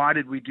saying, why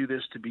did we do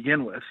this to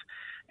begin with?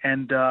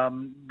 And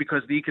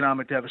because the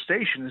economic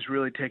devastation is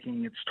really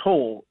taking its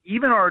toll.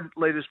 Even our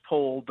latest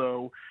poll,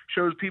 though,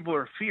 shows people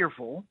are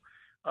fearful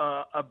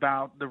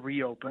about the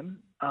reopen,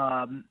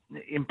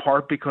 in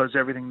part because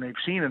everything they've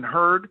seen and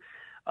heard.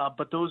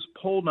 But those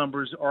poll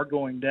numbers are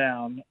going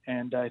down,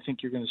 and I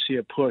think you're going to see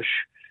a push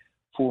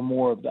for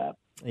more of that.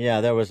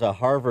 Yeah, there was a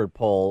Harvard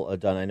poll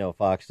done. I know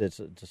Fox did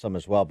to some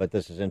as well, but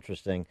this is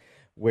interesting,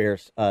 where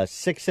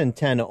 6 in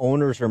 10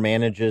 owners or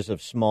managers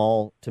of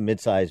small to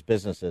mid-sized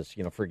businesses,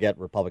 forget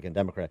Republican,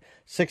 Democrat,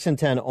 6 in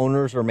 10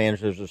 owners or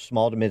managers of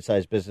small to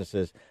mid-sized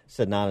businesses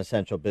said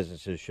non-essential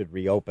businesses should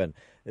reopen.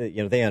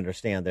 They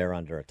understand they're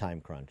under a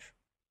time crunch.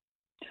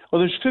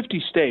 Well, there's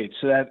 50 states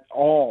that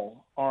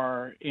all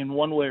are in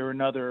one way or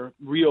another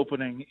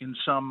reopening in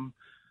some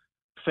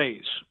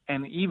phase.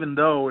 And even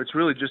though it's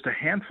really just a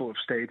handful of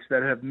states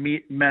that have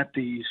met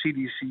the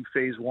CDC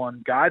phase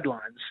 1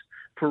 guidelines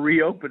for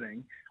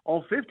reopening,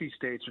 all 50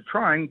 states are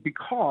trying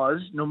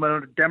because no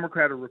matter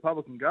Democrat or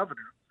Republican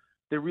governor,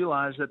 they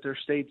realize that their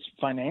states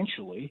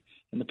financially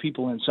and the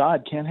people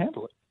inside can't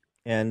handle it.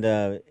 And,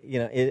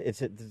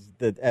 it's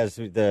as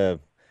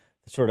the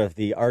sort of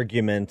the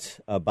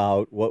argument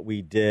about what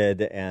we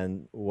did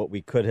and what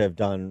we could have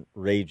done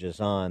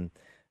rages on.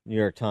 New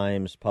York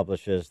Times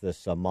publishes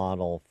this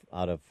model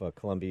out of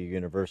Columbia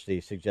University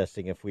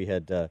suggesting if we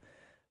had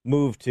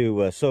moved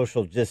to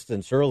social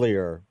distance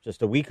earlier,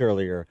 just a week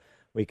earlier,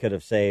 we could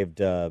have saved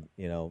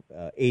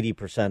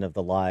 80% of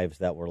the lives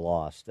that were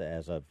lost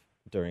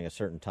during a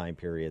certain time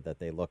period that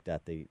they looked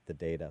at the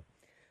data.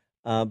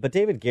 But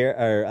Jim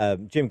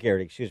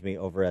Garrett,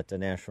 over at the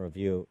National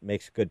Review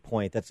makes a good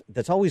point.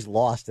 That's always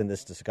lost in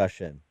this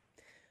discussion.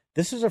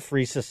 This is a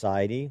free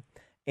society.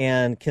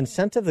 And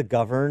consent of the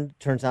governed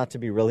turns out to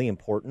be really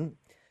important.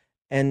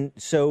 And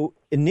so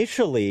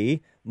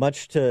initially,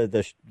 much to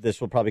this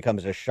will probably come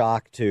as a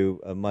shock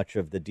to much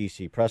of the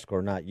D.C. press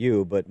corps, not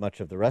you, but much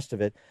of the rest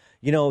of it.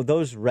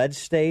 Those red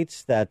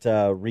states that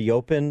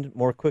reopened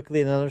more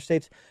quickly than other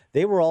states,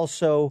 they were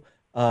also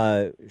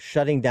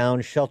shutting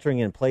down, sheltering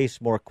in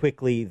place more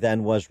quickly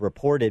than was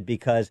reported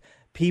because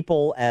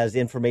people, as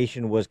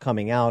information was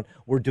coming out,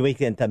 were doing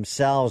it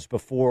themselves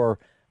before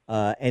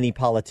any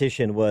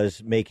politician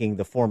was making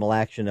the formal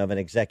action of an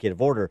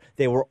executive order.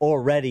 They were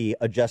already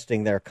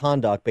adjusting their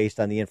conduct based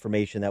on the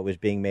information that was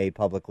being made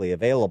publicly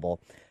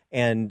available.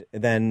 And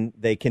then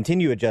they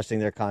continue adjusting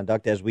their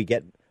conduct as we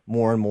get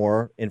more and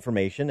more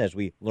information, as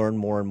we learn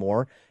more and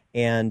more,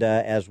 and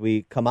as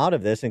we come out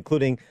of this,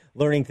 including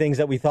learning things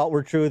that we thought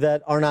were true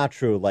that are not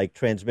true, like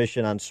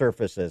transmission on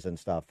surfaces and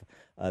stuff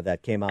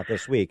that came out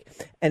this week.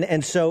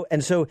 And so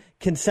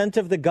consent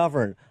of the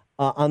governed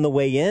on the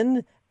way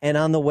in and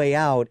on the way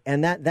out,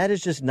 and that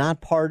is just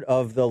not part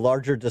of the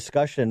larger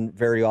discussion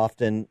very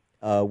often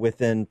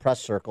within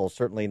press circles,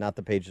 certainly not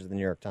the pages of the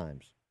New York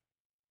Times.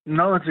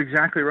 No, that's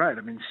exactly right.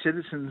 I mean,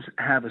 citizens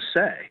have a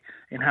say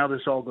in how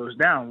this all goes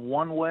down,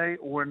 one way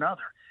or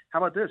another. How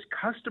about this?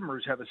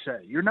 Customers have a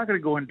say. You're not going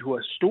to go into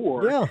a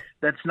store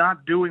that's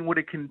not doing what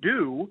it can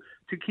do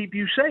to keep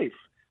you safe.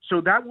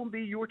 So that will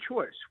be your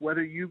choice,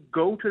 whether you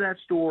go to that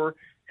store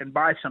and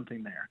buy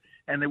something there.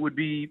 And it would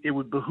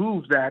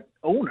behoove that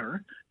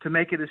owner to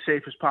make it as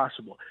safe as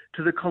possible.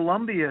 To the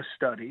Columbia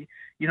study,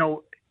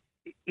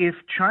 if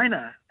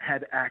China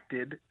had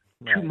acted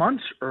 2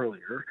 months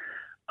earlier,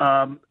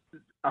 100%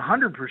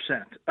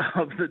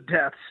 of the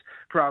deaths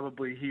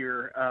probably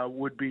here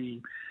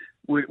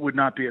would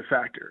not be a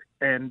factor.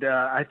 And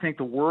I think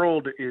the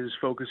world is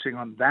focusing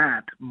on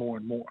that more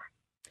and more.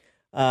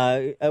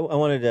 I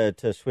wanted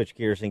to switch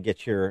gears and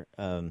get your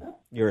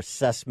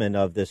assessment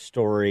of this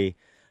story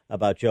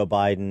about Joe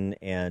Biden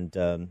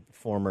and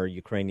former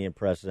Ukrainian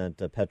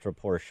President Petro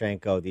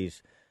Poroshenko,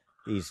 these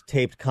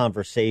taped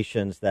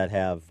conversations that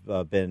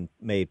have been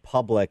made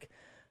public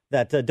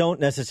that don't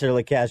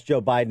necessarily cast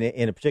Joe Biden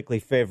in a particularly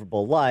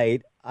favorable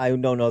light. I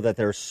don't know that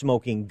they're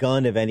smoking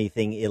gun of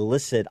anything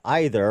illicit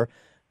either,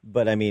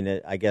 but I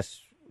mean, I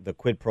guess the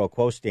quid pro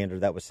quo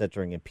standard that was set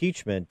during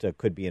impeachment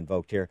could be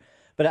invoked here.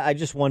 But I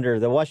just wonder,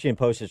 the Washington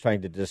Post is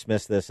trying to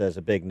dismiss this as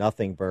a big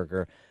nothing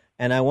burger.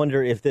 And I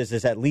wonder if this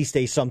is at least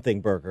a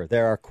something burger.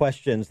 There are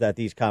questions that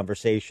these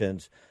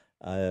conversations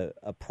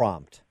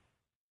prompt.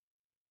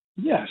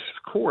 Yes,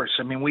 of course.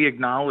 I mean, we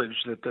acknowledge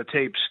that the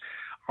tapes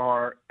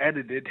are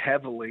edited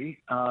heavily.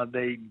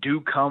 They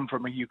do come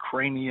from a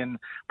Ukrainian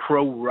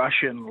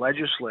pro-Russian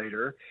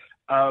legislator.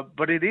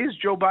 But it is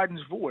Joe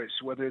Biden's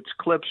voice, whether it's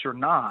clips or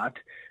not,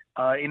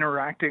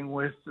 interacting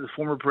with the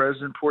former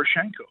President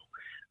Poroshenko,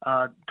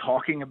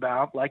 talking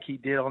about, like he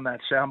did on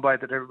that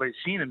soundbite that everybody's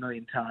seen a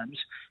million times,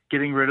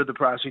 getting rid of the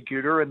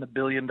prosecutor and the $1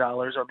 billion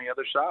on the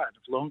other side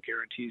of loan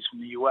guarantees from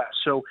the U.S.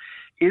 So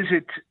is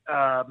it,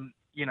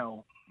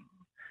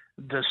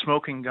 the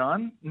smoking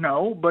gun?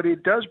 No, but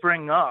it does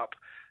bring up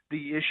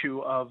the issue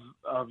of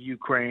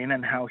Ukraine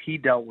and how he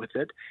dealt with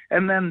it.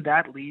 And then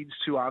that leads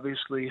to,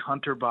 obviously,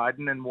 Hunter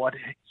Biden and what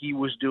he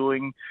was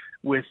doing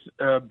with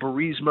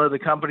Burisma, the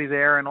company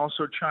there, and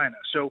also China.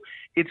 So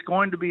it's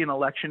going to be an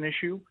election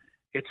issue.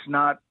 It's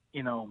not,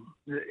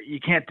 you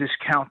can't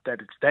discount that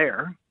it's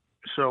there.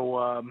 So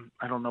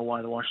I don't know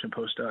why the Washington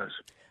Post does.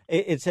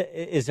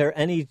 Is there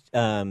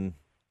anything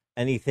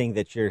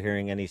that you're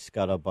hearing, any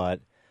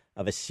scuttlebutt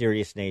of a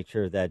serious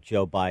nature that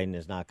Joe Biden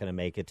is not going to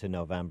make it to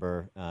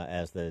November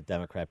as the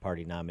Democrat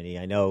Party nominee?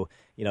 I know,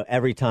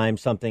 every time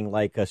something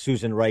like a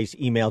Susan Rice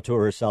email to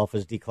herself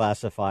is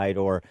declassified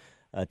or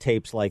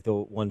tapes like the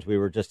ones we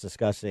were just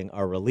discussing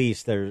are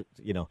released, the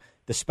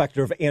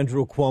specter of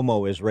Andrew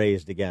Cuomo is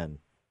raised again.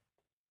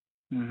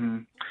 Mm-hmm.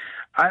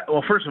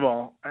 Well, first of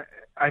all,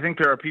 I think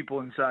there are people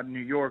inside New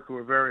York who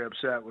are very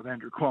upset with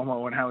Andrew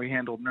Cuomo and how he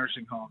handled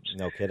nursing homes.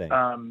 No kidding.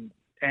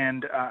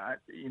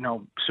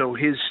 So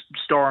his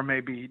star may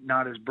be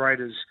not as bright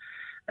as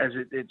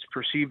it's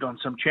perceived on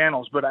some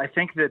channels, but I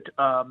think that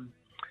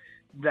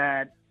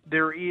that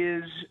there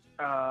is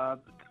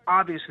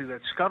obviously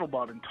that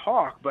scuttlebutt and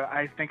talk, but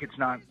I think it's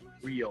not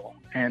real.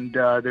 And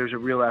there's a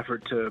real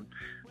effort to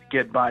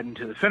get Biden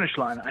to the finish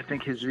line. I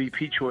think his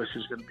VP choice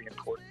is going to be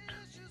important.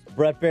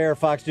 Bret Baier,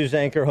 Fox News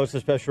anchor, hosts a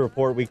special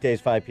report weekdays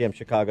 5 p.m.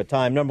 Chicago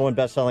time. #1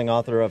 best-selling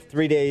author of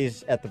 3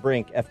 Days at the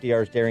Brink,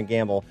 FDR's Daring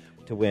Gamble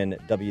to win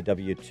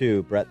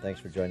WW2. Bret, thanks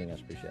for joining us.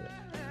 Appreciate it.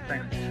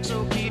 Thanks.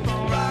 So keep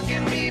on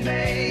rocking me,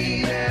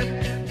 baby.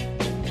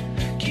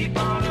 Keep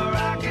on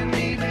rocking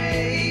me,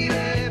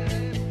 baby.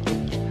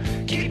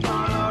 Keep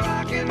on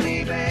rocking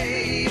me,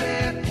 baby.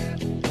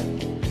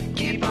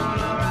 Keep on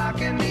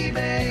rocking me,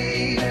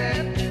 baby.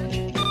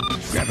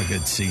 Grab a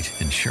good seat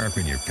and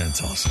sharpen your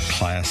pencils.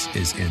 Class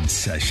is in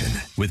session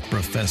with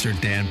Professor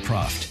Dan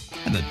Proft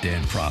and the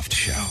Dan Proft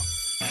Show.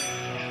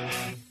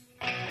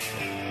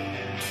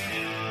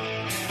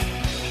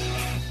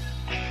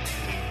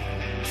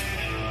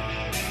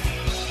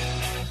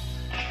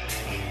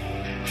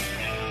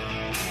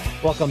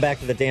 Welcome back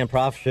to the Dan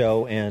Proft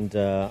Show, and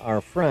our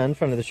friend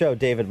of the show,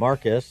 David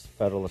Marcus,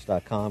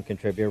 Federalist.com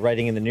contributor,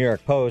 writing in the New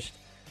York Post,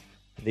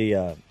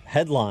 the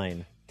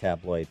headline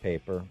tabloid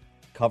paper,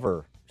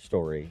 cover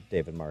story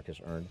David Marcus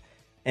earned,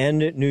 End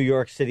New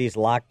York City's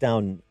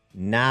Lockdown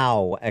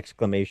now!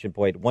 Exclamation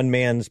point. One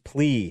man's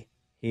plea.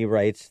 He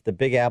writes, the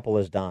Big Apple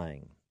is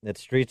dying.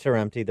 Its streets are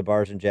empty. The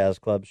bars and jazz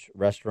clubs,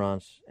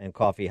 restaurants, and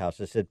coffee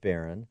houses sit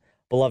barren.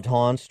 Beloved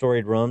haunts,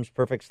 storied rooms,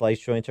 perfect slice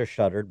joints are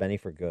shuttered, many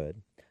for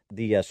good.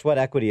 The sweat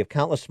equity of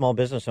countless small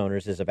business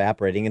owners is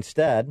evaporating.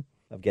 Instead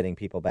of getting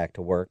people back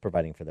to work,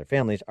 providing for their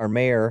families, our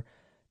mayor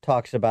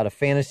talks about a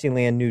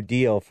Fantasyland New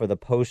Deal for the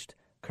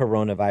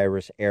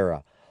post-coronavirus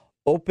era.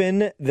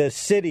 Open the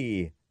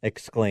city,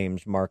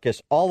 exclaims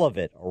Marcus. All of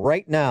it,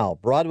 right now.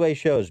 Broadway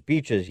shows,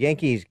 beaches,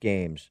 Yankees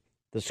games,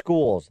 the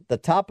schools, the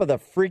top of the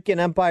freaking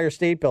Empire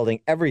State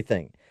Building,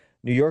 everything.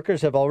 New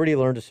Yorkers have already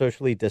learned to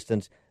socially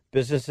distance.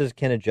 Businesses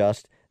can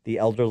adjust. The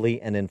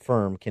elderly and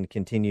infirm can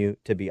continue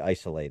to be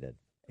isolated.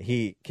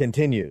 He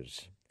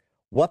continues.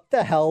 What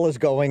the hell is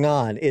going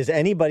on? Is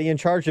anybody in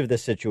charge of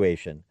this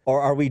situation?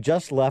 Or are we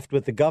just left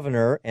with the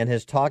governor and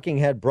his talking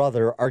head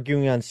brother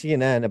arguing on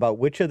CNN about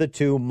which of the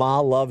two Ma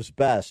loves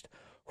best?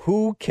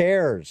 Who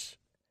cares?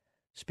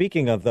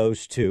 Speaking of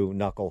those two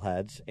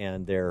knuckleheads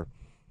and their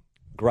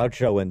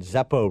Groucho and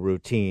Zeppo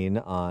routine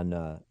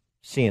on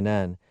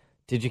CNN,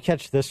 did you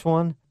catch this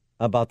one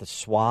about the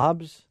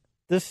swabs?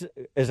 This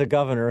is a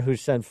governor who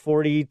sent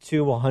 40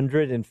 to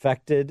 100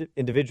 infected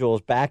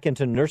individuals back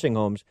into nursing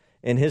homes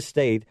in his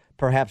state,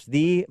 perhaps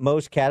the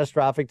most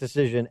catastrophic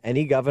decision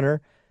any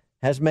governor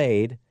has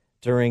made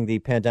during the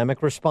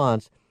pandemic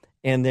response,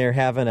 and they're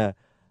having a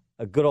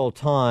good old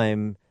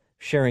time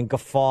sharing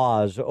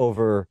guffaws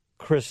over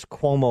Chris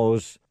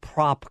Cuomo's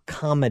prop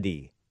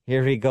comedy.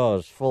 Here he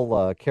goes,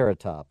 full Carrot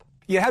Top.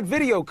 You had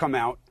video come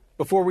out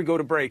before we go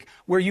to break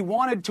where you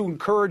wanted to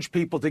encourage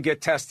people to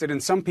get tested,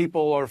 and some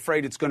people are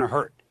afraid it's going to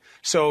hurt.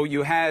 So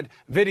you had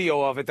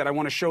video of it that I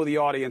want to show the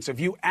audience of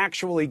you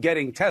actually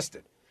getting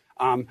tested.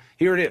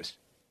 Here it is.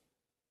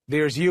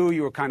 There's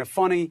you were kind of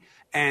funny,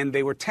 and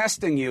they were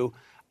testing you.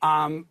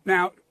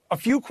 Now, a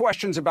few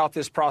questions about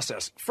this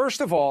process. First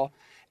of all,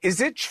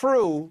 is it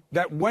true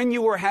that when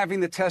you were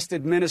having the test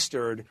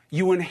administered,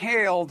 you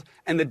inhaled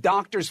and the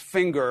doctor's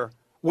finger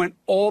went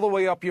all the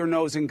way up your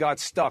nose and got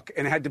stuck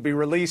and had to be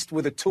released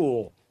with a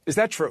tool? Is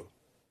that true?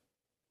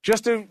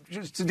 Just to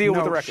deal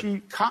with the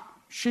record.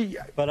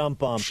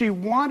 She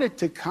wanted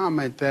to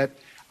comment that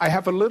I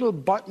have a little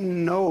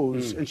button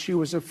nose, and she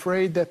was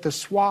afraid that the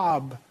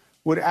swab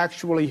would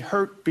actually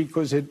hurt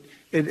because it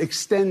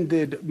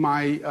extended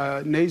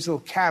my nasal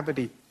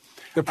cavity.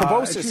 The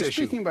proboscis issue.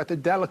 Speaking about the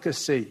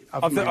delicacy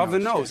of the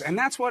nose. Yes. And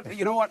that's what,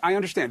 you know what, I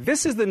understand.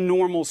 This is the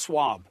normal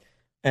swab.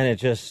 And it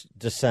just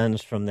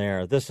descends from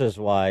there. This is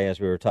why, as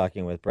we were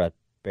talking with Brett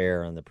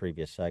Baer in the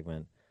previous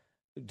segment,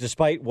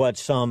 despite what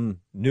some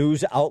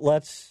news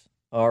outlets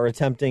are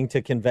attempting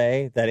to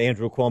convey, that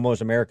Andrew Cuomo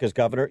is America's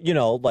governor, you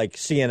know, like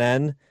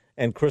CNN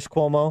and Chris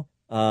Cuomo,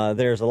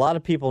 there's a lot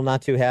of people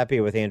not too happy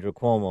with Andrew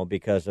Cuomo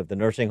because of the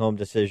nursing home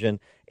decision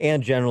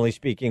and, generally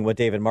speaking, what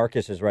David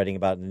Marcus is writing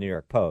about in the New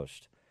York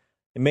Post.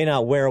 It may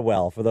not wear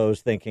well for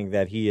those thinking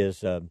that he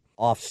is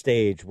off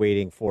stage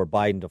waiting for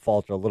Biden to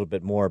falter a little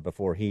bit more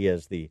before he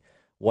is the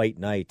white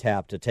knight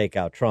tapped to take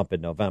out Trump in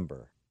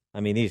November.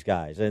 I mean, these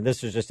guys. And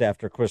this is just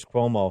after Chris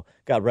Cuomo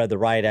got read the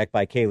riot act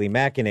by Kayleigh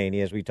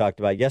McEnany, as we talked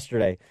about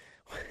yesterday,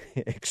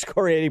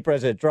 excoriating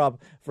President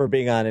Trump for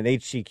being on an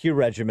HCQ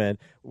regimen,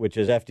 which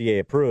is FDA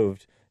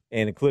approved,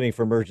 and including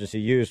for emergency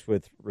use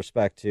with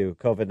respect to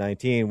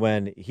COVID-19,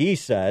 when he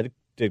said,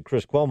 did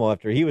Chris Cuomo,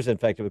 after he was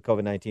infected with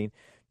COVID-19,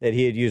 that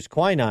he had used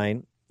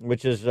quinine,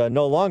 which is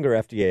no longer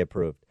FDA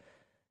approved.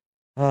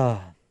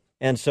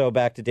 And so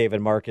back to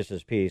David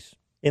Marcus's piece.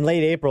 In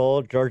late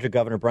April, Georgia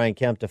Governor Brian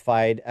Kemp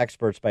defied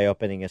experts by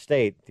opening a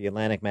state. The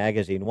Atlantic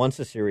magazine, once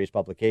a serious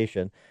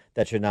publication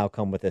that should now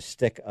come with a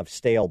stick of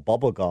stale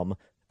bubblegum,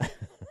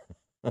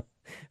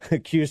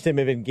 accused him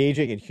of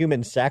engaging in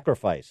human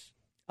sacrifice.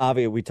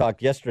 Obviously, we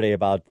talked yesterday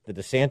about the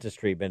DeSantis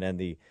treatment and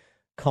the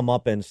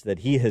comeuppance that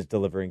he is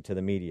delivering to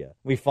the media.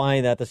 We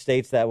find that the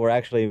states that were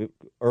actually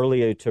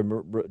earlier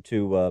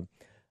to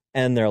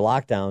end their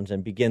lockdowns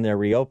and begin their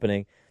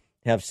reopening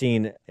have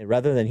seen,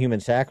 rather than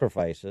human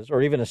sacrifices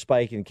or even a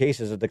spike in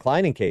cases, a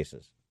decline in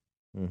cases.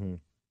 Mm-hmm.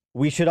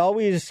 We should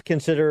always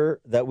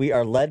consider that we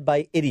are led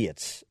by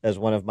idiots, as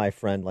one of my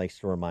friends likes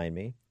to remind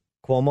me.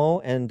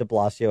 Cuomo and de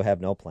Blasio have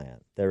no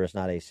plan. There is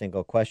not a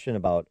single question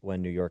about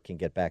when New York can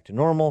get back to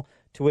normal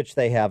to which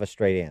they have a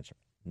straight answer.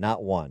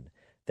 Not one.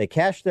 They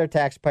cash their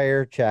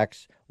taxpayer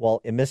checks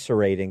while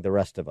immiserating the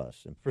rest of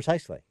us.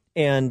 Precisely.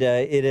 And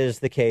it is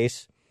the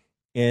case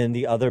in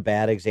the other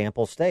bad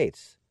example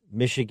states.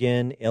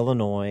 Michigan,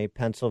 Illinois,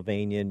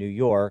 Pennsylvania, New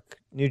York,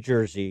 New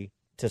Jersey,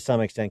 to some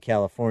extent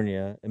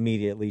California,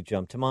 immediately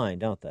jump to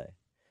mind, don't they?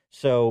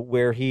 So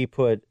where he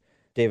put,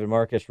 David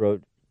Marcus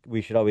wrote,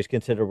 we should always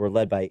consider we're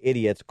led by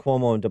idiots.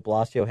 Cuomo and de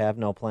Blasio have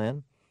no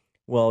plan.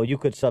 Well, you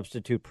could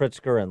substitute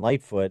Pritzker and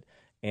Lightfoot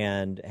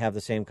and have the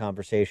same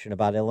conversation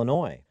about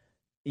Illinois.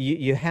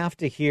 You have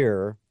to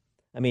hear,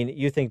 I mean,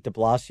 you think de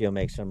Blasio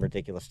makes some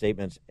ridiculous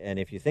statements, and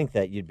if you think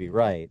that, you'd be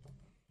right,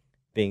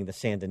 being the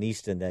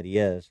Sandinistan that he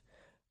is.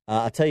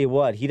 I'll tell you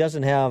what, he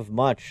doesn't have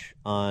much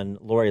on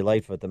Lori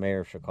Lightfoot, the mayor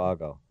of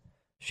Chicago.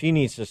 She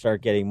needs to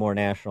start getting more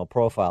national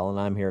profile, and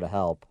I'm here to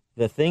help.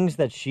 The things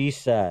that she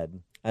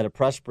said at a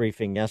press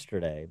briefing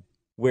yesterday,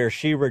 where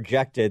she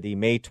rejected the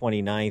May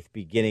 29th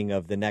beginning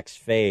of the next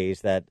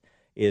phase that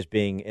is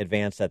being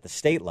advanced at the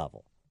state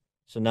level.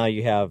 So now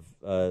you have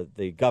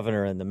the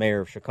governor and the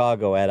mayor of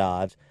Chicago at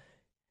odds,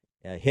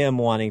 him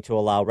wanting to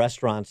allow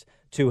restaurants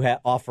to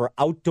offer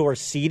outdoor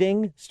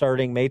seating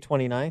starting May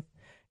 29th,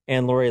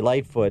 and Lori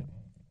Lightfoot,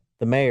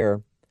 the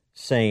mayor,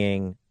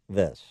 saying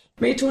this.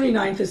 May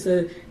 29th is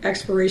the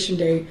expiration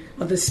date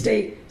of the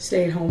state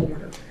stay-at-home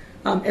order.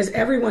 As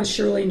everyone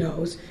surely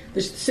knows,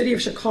 the city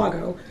of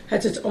Chicago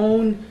has its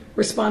own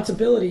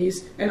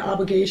responsibilities and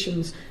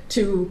obligations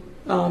to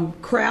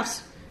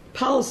craft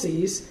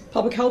policies,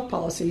 public health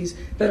policies,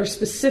 that are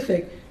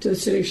specific to the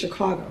city of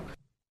Chicago.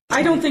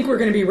 I don't think we're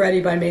going to be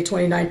ready by May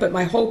 29th, but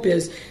my hope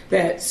is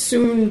that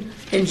soon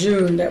in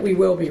June that we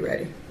will be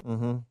ready.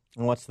 Mm-hmm.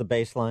 And what's the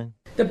baseline?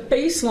 The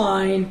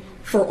baseline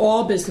for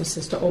all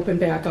businesses to open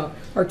back up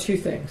are two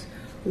things.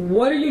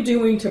 What are you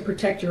doing to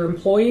protect your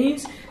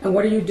employees, and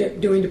what are you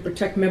doing to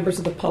protect members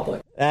of the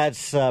public?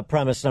 That's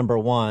premise number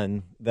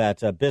one,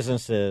 that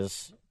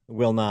businesses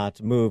will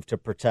not move to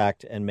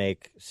protect and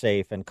make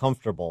safe and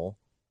comfortable,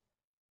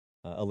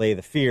 allay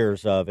the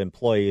fears of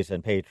employees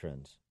and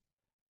patrons.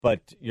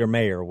 But your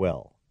mayor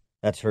will.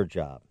 That's her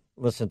job.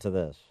 Listen to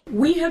this.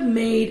 We have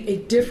made a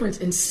difference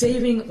in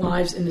saving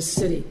lives in the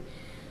city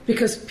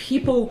because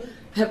people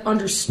have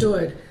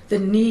understood the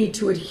need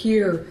to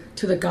adhere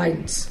to the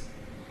guidance.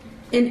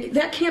 And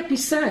that can't be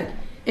said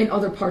in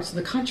other parts of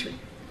the country,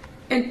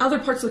 and other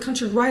parts of the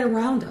country right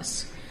around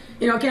us.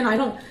 You know, again, I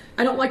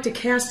don't like to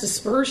cast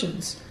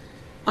aspersions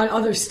on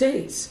other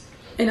states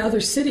and other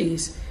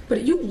cities,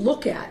 but you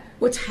look at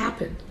what's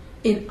happened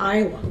in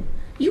Iowa,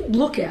 you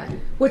look at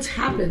what's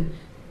happened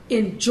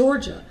in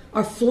Georgia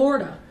or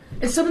Florida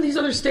and some of these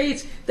other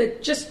states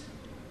that just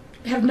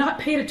have not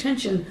paid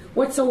attention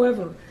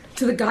whatsoever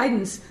to the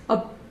guidance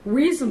of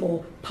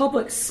reasonable,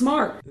 public,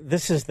 smart.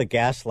 This is the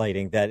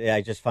gaslighting that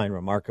I just find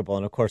remarkable.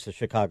 And, of course, the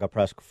Chicago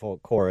Press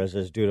Corps is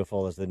as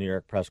dutiful as the New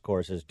York Press Corps,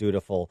 is as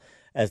dutiful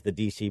as the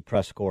D.C.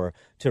 Press Corps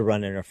to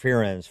run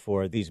interference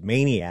for these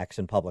maniacs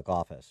in public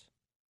office.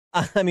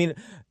 I mean,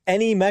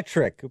 any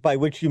metric by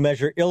which you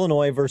measure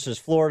Illinois versus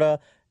Florida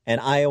and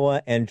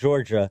Iowa and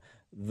Georgia,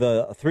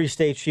 the three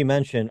states she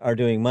mentioned are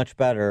doing much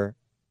better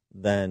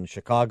than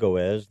Chicago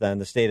is, than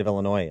the state of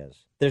Illinois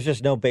is. There's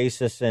just no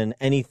basis in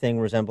anything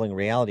resembling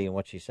reality in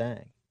what she's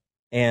saying.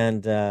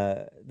 And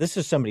this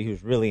is somebody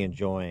who's really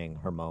enjoying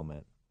her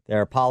moment. There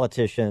are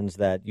politicians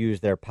that use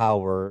their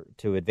power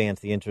to advance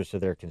the interests of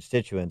their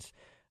constituents,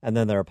 and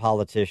then there are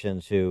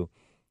politicians who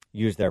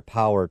use their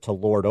power to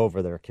lord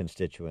over their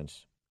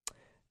constituents.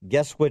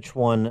 Guess which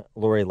one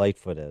Lori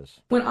Lightfoot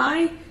is? When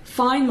I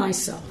find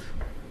myself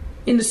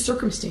in the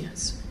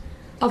circumstance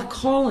of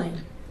calling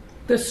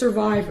the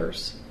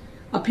survivors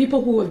of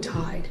people who have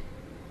died,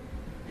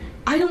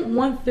 I don't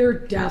want their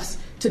deaths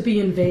to be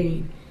in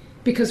vain,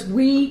 because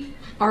we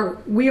are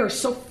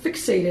so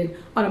fixated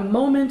on a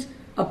moment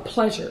of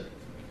pleasure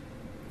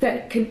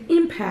that can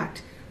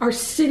impact our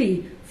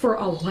city for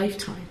a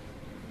lifetime.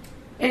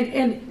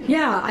 And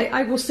yeah,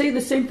 I will say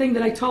the same thing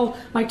that I tell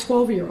my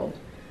 12-year-old.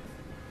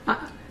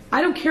 I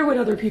don't care what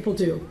other people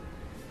do.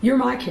 You're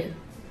my kid.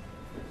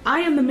 I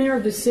am the mayor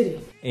of the city.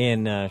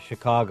 In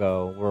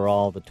Chicago, we're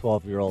all the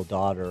 12-year-old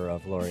daughter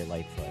of Lori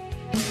Lightfoot.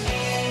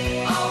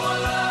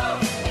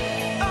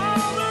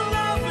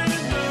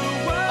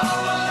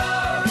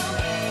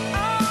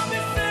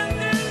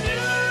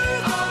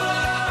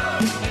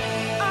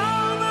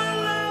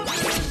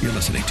 You're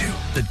listening to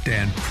The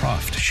Dan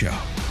Proft Show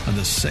on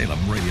the Salem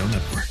Radio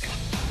Network.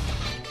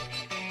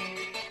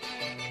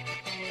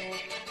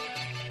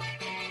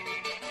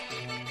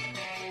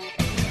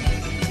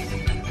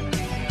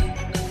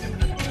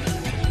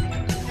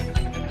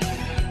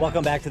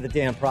 Welcome back to the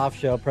Dan Proft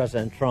Show.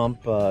 President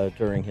Trump,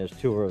 during his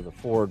tour of the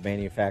Ford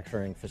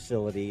manufacturing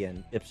facility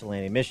in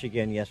Ypsilanti,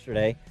 Michigan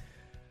yesterday,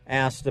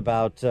 asked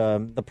about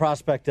the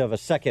prospect of a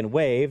second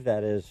wave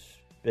that has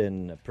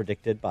been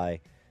predicted by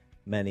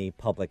many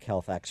public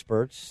health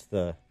experts.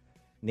 The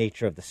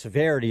nature of the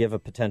severity of a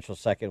potential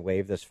second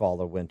wave this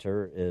fall or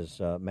winter is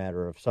a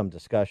matter of some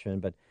discussion.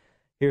 But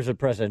here's what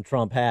President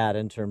Trump had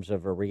in terms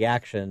of a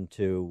reaction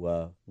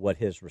to what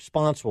his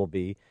response will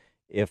be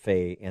if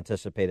a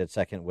anticipated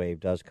second wave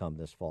does come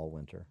this fall,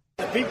 winter.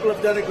 The people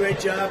have done a great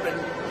job,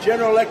 and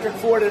General Electric,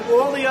 Ford, and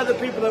all the other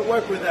people that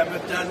work with them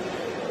have done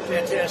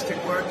fantastic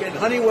work. And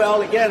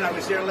Honeywell, again, I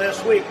was there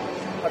last week,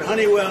 but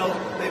Honeywell,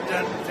 they've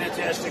done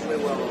fantastically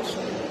well also.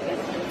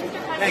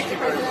 Thank you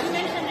very much. You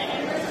mentioned the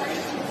Amber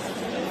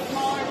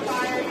smaller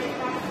fires, the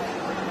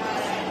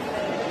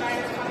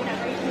fires coming up.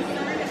 Are you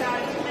concerned about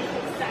a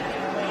potential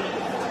second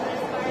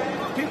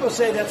wave? People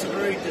say that's a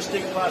very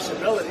distinct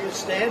possibility. It's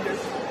standard.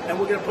 And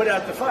we're going to put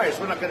out the fires.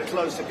 We're not going to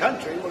close the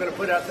country. We're going to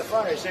put out the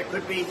fires. There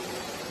could be,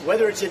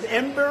 whether it's an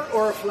ember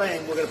or a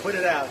flame, we're going to put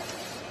it out.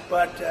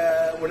 But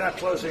we're not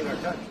closing our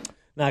country.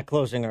 not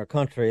closing our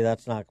country.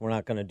 We're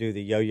not going to do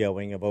the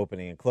yo-yoing of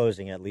opening and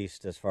closing, at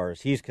least as far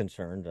as he's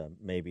concerned.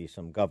 Maybe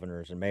some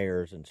governors and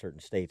mayors in certain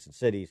states and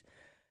cities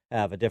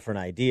have a different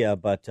idea,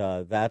 but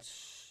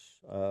that's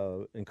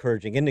an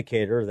encouraging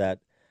indicator that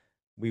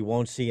we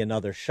won't see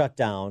another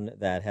shutdown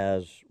that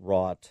has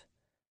wrought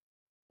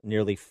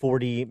nearly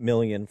 40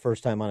 million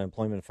first-time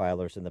unemployment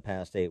filers in the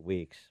past 8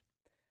 weeks.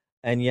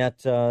 And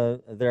yet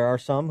there are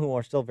some who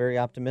are still very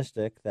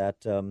optimistic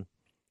that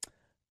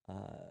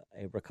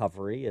a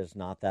recovery is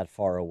not that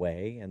far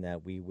away and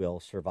that we will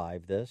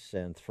survive this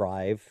and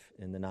thrive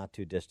in the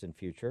not-too-distant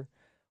future.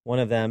 One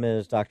of them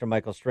is Dr.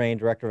 Michael Strain,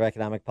 Director of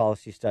Economic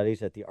Policy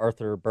Studies at the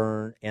Arthur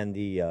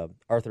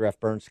F.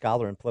 Burns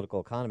Scholar in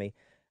Political Economy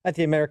at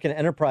the American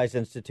Enterprise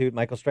Institute.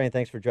 Michael Strain,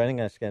 thanks for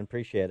joining us again.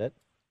 Appreciate it.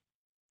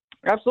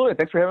 Absolutely.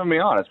 Thanks for having me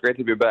on. It's great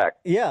to be back.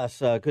 Yes,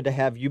 good to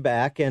have you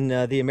back. And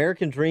the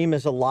American dream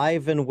is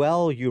alive and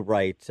well, you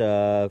write.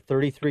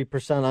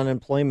 33%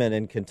 unemployment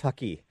in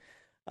Kentucky.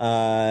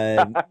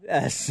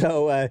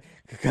 So,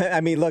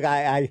 I mean, look,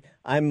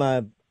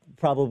 I'm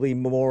probably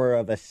more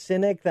of a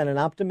cynic than an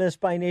optimist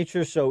by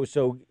nature.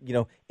 So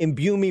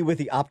imbue me with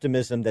the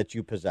optimism that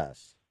you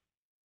possess.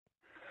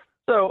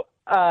 So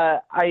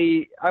I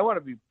want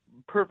to be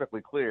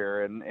perfectly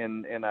clear,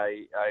 and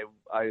I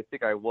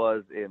think I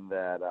was in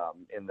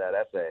that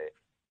essay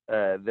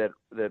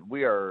that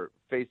we are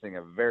facing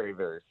a very,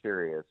 very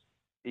serious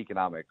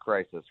economic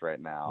crisis right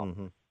now.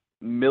 Mm-hmm.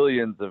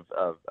 Millions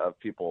of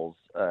people's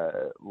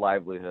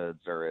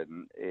livelihoods are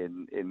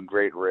in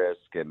great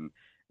risk, and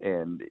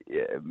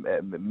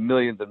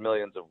millions and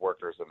millions of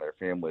workers and their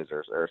families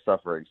are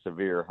suffering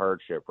severe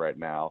hardship right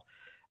now.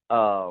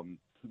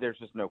 There's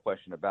just no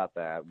question about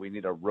that. We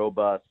need a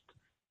robust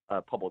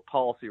public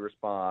policy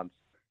response.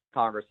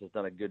 Congress has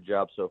done a good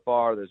job so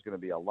far. There's going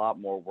to be a lot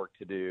more work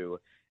to do,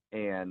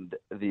 and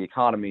the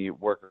economy,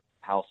 workers,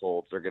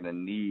 households are going to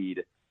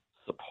need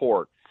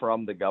support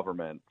from the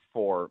government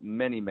for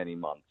many, many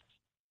months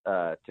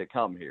to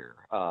come here.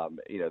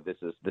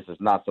 This is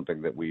not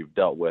something that we've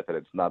dealt with, and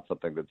it's not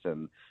something that's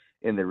in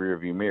the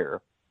rearview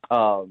mirror.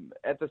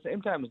 At the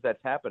same time as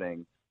that's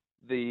happening,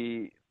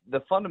 the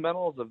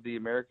fundamentals of the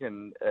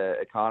American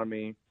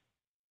economy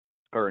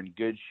are in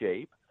good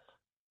shape.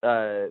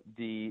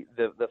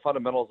 The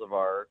fundamentals of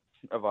our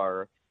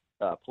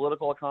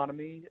political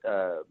economy,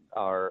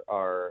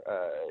 our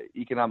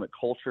economic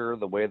culture,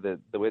 the way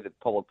that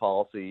public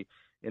policy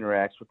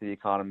interacts with the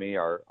economy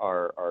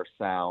are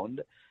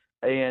sound.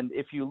 And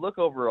if you look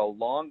over a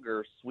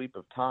longer sweep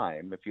of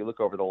time, if you look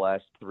over the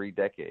last 3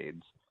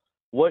 decades,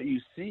 what you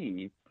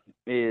see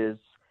is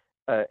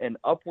an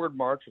upward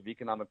march of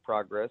economic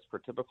progress for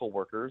typical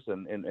workers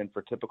and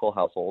for typical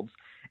households.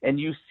 And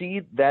you see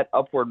that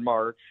upward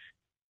march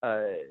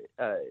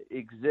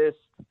exist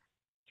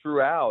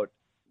throughout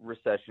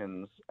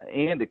recessions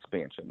and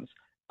expansions.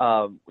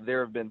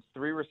 There have been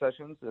 3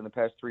 recessions in the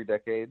past 3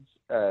 decades,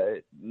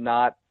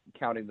 not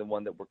counting the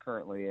one that we're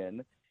currently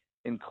in,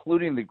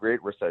 including the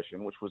Great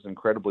Recession, which was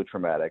incredibly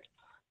traumatic.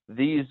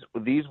 These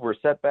were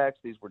setbacks,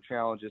 these were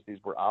challenges,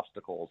 these were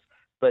obstacles.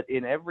 But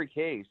in every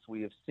case,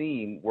 we have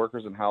seen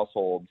workers and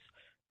households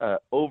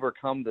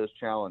overcome those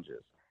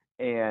challenges.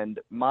 And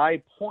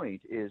my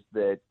point is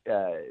that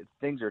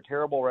things are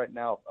terrible right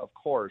now, of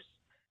course,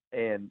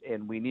 and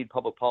we need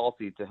public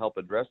policy to help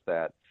address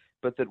that.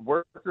 But that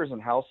workers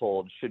and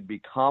households should be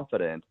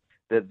confident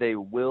that they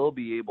will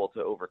be able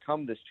to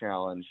overcome this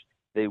challenge.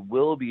 They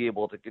will be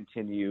able to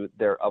continue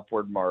their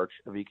upward march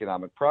of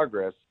economic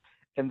progress.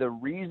 And the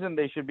reason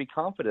they should be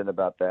confident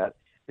about that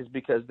is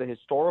because the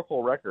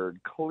historical record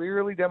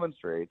clearly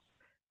demonstrates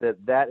that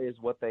that is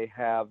what they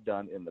have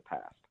done in the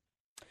past.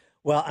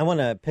 Well, I want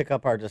to pick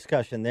up our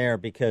discussion there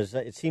because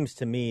it seems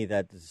to me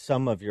that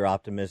some of your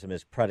optimism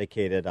is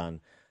predicated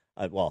on,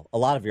 a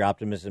lot of your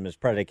optimism is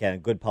predicated on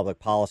good public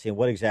policy. And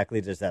what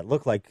exactly does that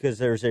look like? Because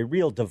there's a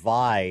real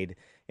divide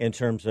in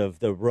terms of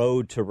the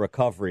road to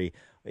recovery.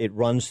 It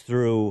runs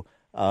through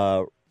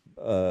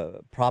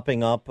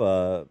propping up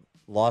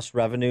lost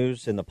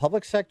revenues in the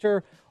public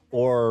sector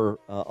or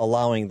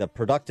allowing the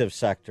productive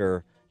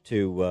sector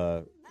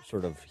to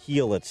sort of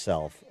heal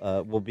itself.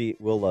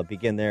 We'll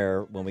begin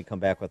there when we come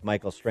back with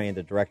Michael Strain,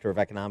 the Director of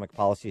Economic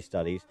Policy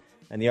Studies,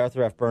 and the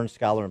Arthur F. Burns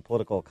Scholar in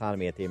Political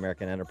Economy at the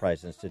American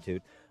Enterprise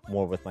Institute.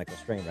 More with Michael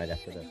Strain right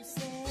after this.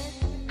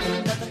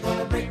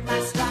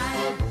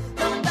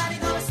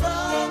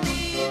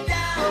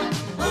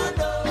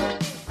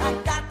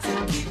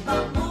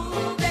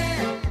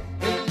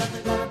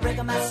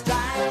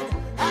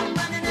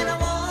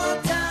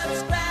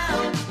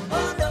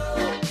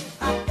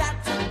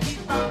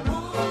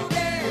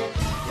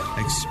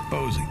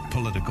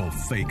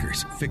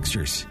 Fakers,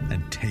 fixers,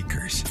 and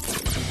takers.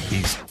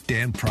 He's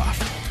Dan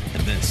Proft,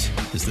 and this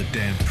is the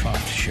Dan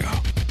Proft Show.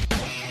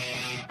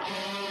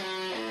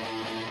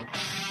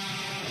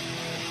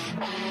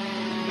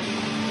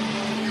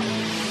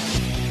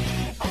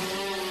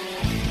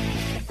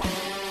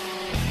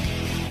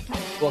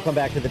 Welcome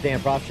back to the Dan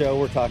Proft Show.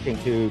 We're talking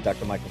to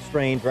Dr. Michael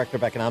Strain, Director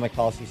of Economic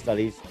Policy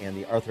Studies and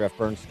the Arthur F.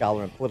 Burns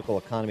Scholar in Political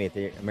Economy at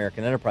the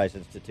American Enterprise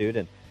Institute.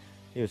 And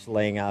he was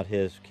laying out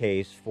his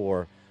case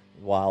for,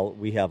 while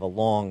we have a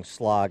long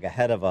slog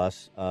ahead of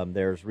us,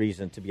 there's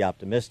reason to be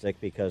optimistic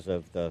because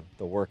of the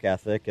work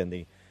ethic and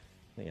the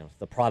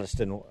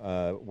Protestant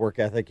work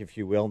ethic, if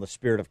you will, and the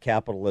spirit of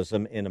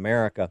capitalism in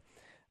America,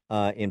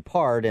 in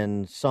part,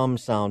 and some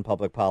sound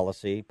public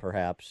policy,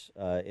 perhaps,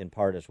 in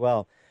part as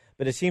well.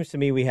 But it seems to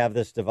me we have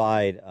this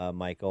divide,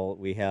 Michael.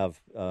 We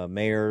have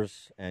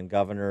mayors and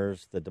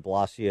governors, the de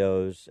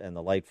Blasios and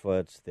the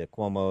Lightfoots, the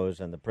Cuomos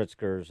and the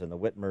Pritzkers and the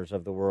Whitmers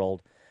of the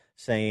world,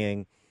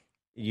 saying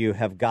you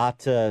have got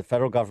to,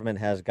 federal government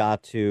has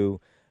got to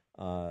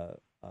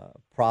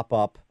prop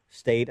up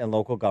state and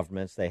local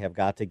governments. They have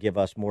got to give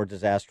us more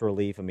disaster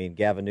relief. I mean,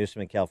 Gavin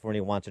Newsom in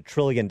California wants $1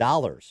 trillion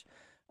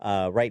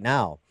right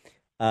now.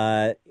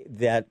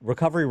 That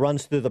recovery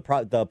runs through the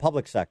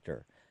public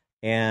sector.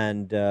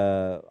 And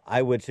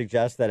I would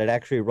suggest that it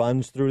actually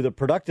runs through the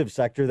productive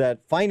sector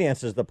that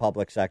finances the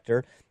public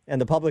sector. And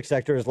the public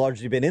sector has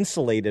largely been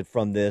insulated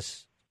from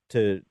this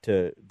to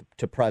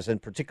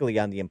present, particularly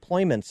on the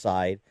employment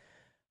side.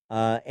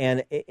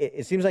 And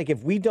it seems like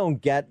if we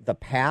don't get the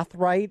path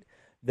right,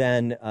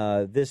 then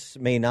this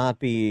may not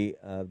be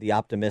the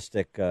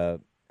optimistic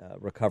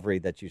recovery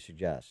that you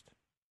suggest.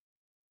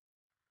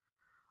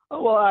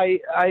 Well, I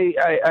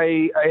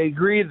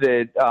agree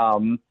that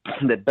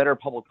that better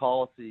public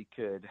policy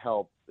could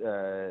help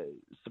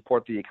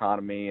support the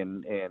economy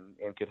and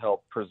could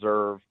help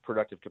preserve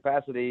productive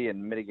capacity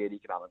and mitigate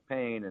economic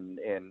pain and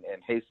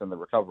hasten the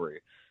recovery.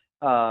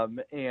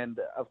 And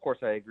of course,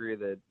 I agree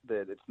that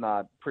it's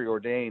not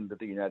preordained that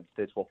the United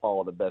States will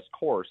follow the best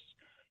course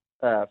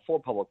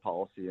for public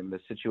policy in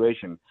this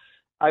situation.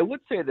 I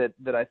would say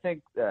that I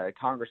think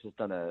Congress has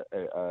done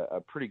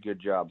a pretty good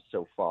job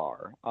so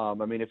far. I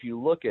mean, if you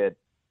look at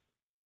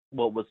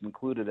what was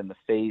included in the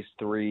Phase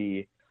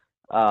 3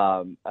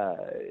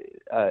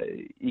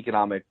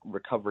 economic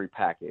recovery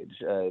package,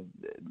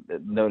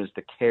 known as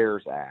the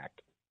CARES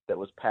Act, that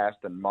was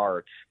passed in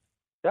March,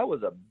 that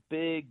was a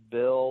big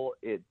bill.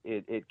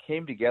 It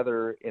came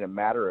together in a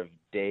matter of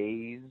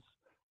days.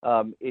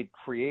 It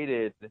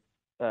created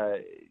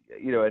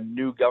a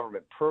new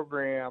government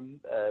program,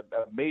 a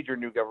major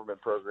new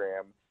government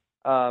program,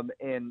 and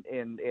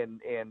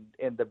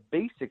the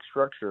basic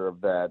structure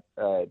of that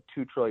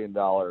 $2 trillion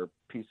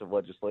piece of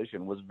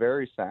legislation was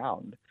very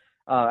sound.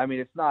 I mean,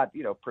 it's not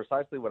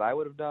precisely what I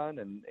would have done,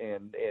 and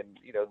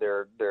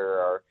there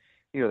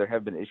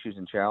have been issues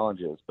and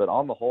challenges, but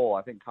on the whole,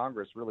 I think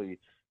Congress really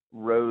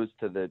rose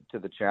to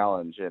the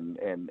challenge and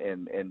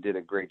did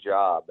a great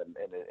job and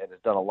has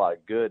done a lot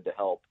of good to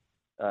help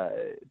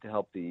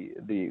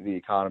the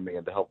economy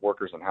and to help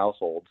workers and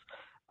households.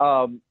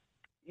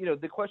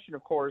 The question,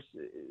 of course,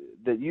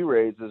 that you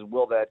raise is,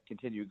 will that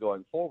continue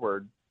going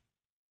forward?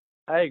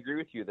 I agree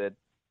with you that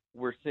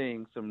we're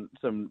seeing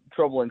some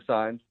troubling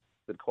signs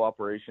that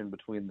cooperation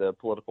between the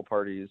political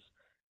parties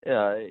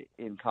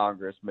in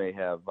Congress may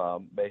have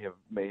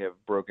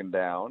broken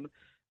down,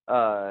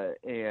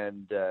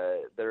 and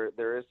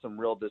there is some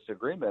real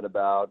disagreement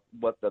about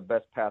what the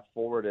best path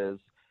forward is.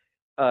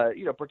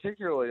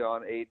 Particularly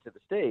on aid to the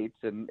states,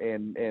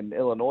 and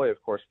Illinois,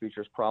 of course,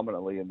 features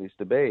prominently in these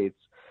debates.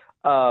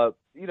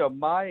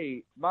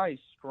 My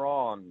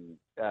strong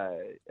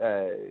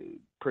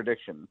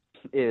prediction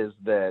is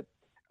that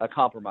a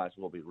compromise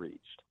will be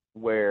reached,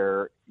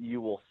 where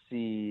you will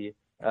see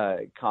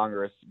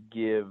Congress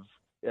give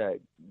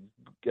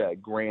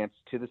grants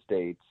to the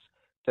states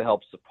to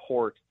help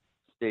support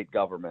state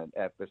government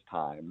at this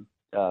time.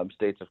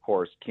 States, of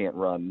course, can't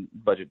run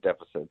budget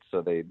deficits,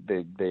 so they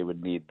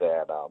would need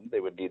that. They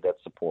would need that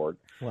support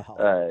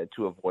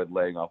to avoid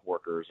laying off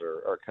workers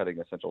or cutting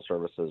essential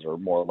services, or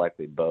more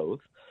likely both.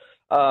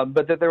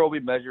 But that there will be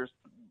measures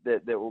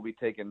that will be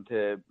taken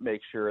to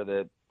make sure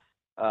that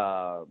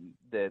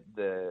that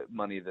the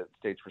money that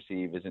states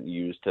receive isn't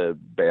used to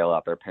bail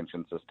out their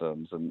pension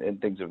systems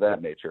and things of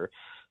that nature.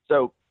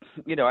 So,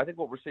 I think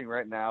what we're seeing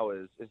right now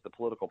is the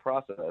political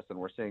process, and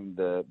we're seeing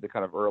the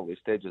kind of early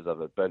stages of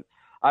it. But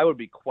I would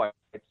be quite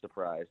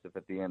surprised if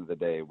at the end of the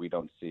day we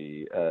don't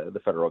see the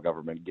federal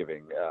government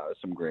giving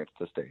some grants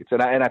to states.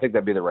 And I think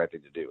that'd be the right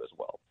thing to do as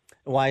well.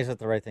 Why is it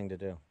the right thing to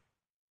do?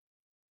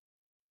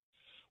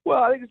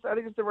 Well, I think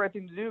it's the right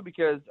thing to do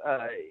because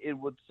it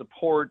would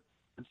support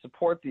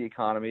the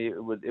economy.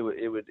 It would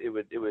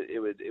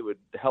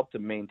help to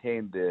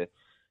maintain the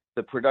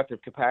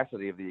productive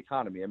capacity of the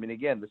economy. I mean,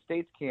 again, the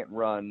states can't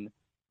run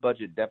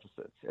budget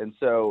deficits, and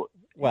so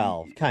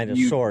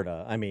sort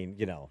of. I mean,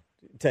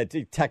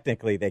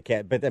 technically they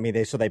can't, but I mean,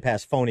 they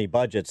pass phony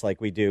budgets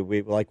like we've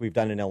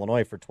done in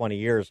Illinois for 20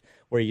 years,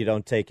 where you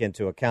don't take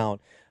into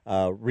account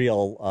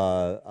real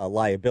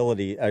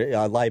liabilities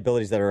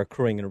that are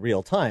accruing in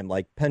real time,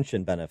 like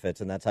pension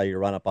benefits, and that's how you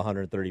run up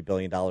 $130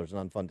 billion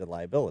in unfunded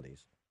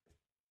liabilities.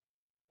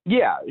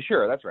 Yeah,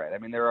 sure, that's right. I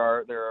mean, there are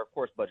of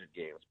course budget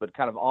games, but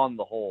kind of on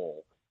the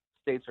whole,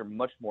 states are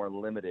much more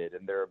limited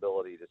in their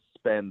ability to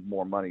spend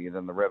more money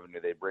than the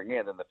revenue they bring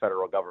in than the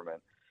federal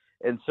government.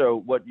 And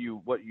so what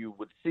you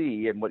would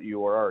see, and what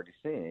you are already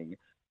seeing,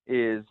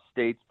 is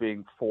states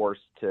being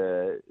forced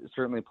to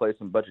certainly play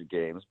some budget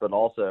games, but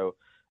also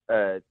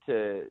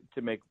to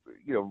make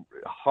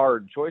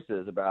hard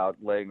choices about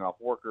laying off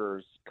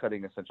workers,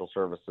 cutting essential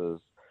services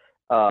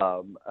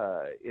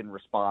in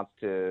response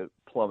to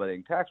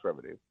plummeting tax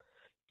revenue.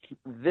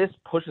 This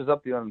pushes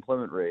up the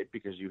unemployment rate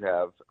because you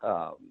have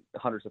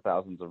hundreds of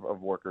thousands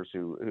of workers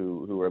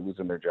who are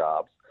losing their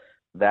jobs.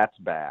 That's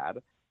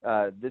bad.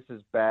 This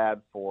is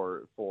bad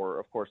for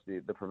of course,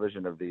 the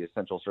provision of the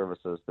essential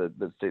services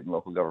that state and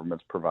local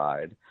governments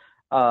provide.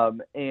 The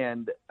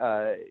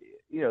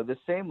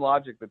same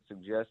logic that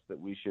suggests that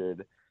we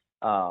should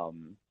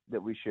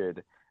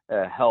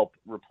help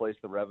replace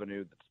the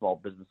revenue that small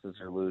businesses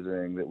are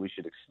losing, that we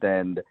should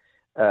extend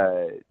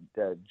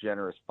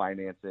generous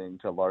financing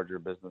to larger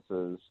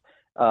businesses.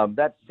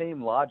 That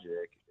same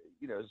logic,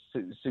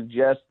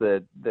 suggests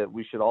that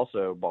we should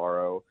also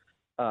borrow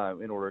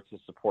in order to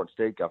support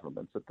state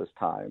governments at this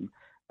time.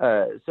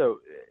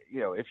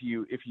 If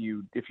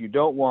you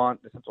don't want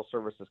essential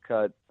services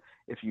cut,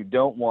 if you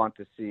don't want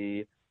to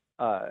see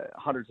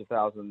hundreds of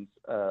thousands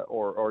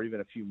or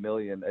even a few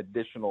million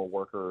additional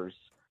workers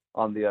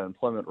on the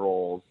unemployment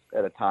rolls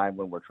at a time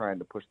when we're trying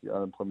to push the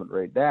unemployment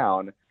rate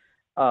down,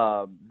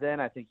 then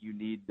I think you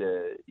need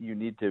to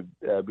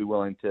be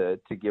willing to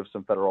give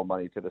some federal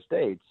money to the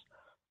states.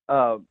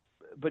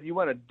 But you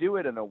want to do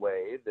it in a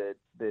way that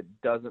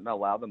doesn't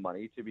allow the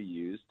money to be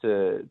used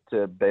to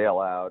bail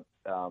out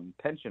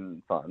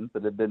pension funds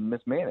that have been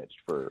mismanaged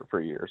for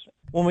years.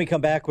 When we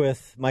come back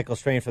with Michael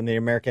Strain from the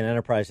American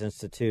Enterprise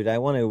Institute, I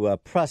want to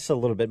press a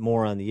little bit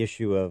more on the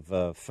issue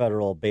of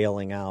federal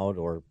bailing out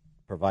or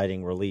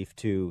providing relief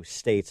to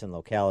states and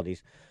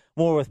localities.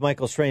 More with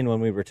Michael Strain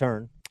when we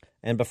return.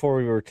 And before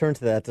we return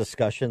to that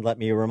discussion, let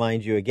me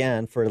remind you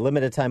again, for a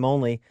limited time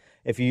only,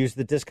 if you use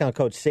the discount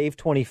code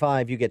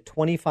SAVE25, you get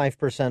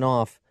 25%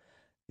 off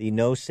the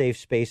No Safe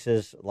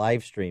Spaces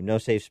live stream. No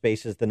Safe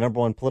Spaces, the number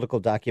one political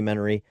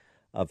documentary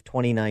of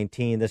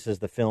 2019. This is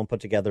the film put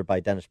together by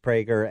Dennis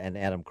Prager and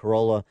Adam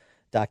Carolla,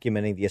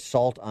 documenting the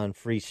assault on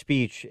free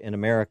speech in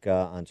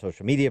America on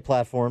social media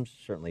platforms.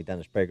 Certainly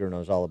Dennis Prager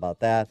knows all about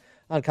that.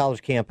 On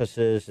college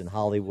campuses in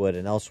Hollywood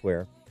and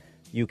elsewhere.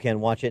 You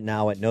can watch it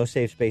now at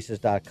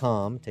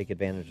nosafespaces.com. Take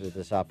advantage of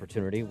this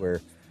opportunity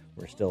where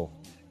we're still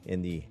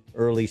in the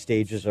early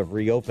stages of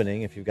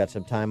reopening. If you've got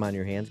some time on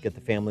your hands, get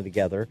the family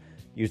together.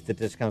 Use the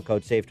discount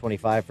code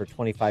SAVE25 for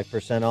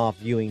 25% off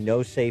viewing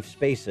No Safe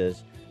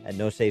Spaces at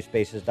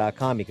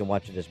nosafespaces.com. You can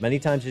watch it as many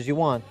times as you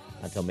want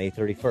until May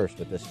 31st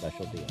with this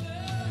special deal.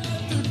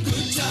 The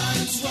good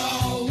times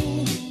roll.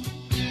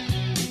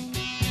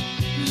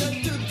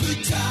 Let the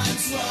good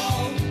times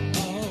roll.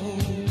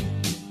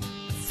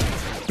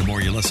 The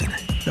more you listen,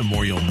 the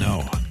more you'll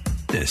know.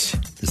 This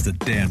is the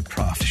Dan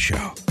Proft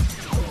Show.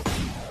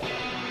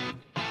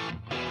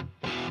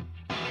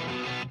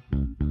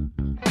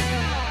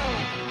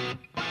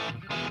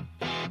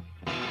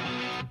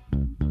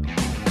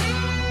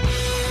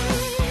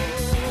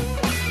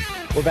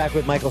 We're back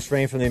with Michael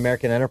Strain from the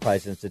American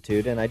Enterprise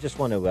Institute, and I just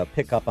want to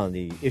pick up on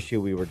the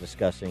issue we were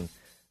discussing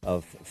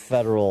of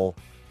federal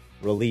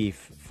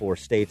relief for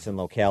states and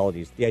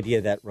localities, the idea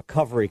that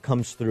recovery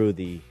comes through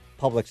the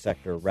public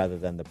sector rather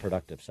than the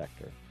productive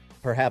sector.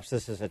 Perhaps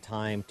this is a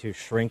time to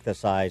shrink the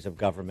size of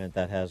government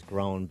that has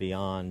grown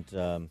beyond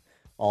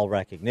all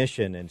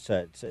recognition in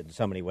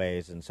so many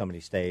ways in so many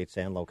states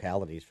and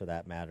localities, for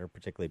that matter,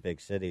 particularly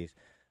big cities.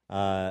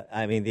 The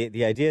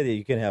idea that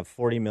you can have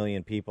 40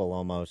 million people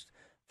almost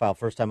file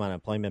first-time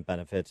unemployment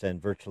benefits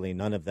and virtually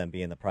none of them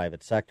be in the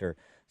private sector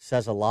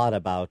says a lot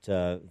about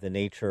the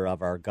nature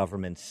of our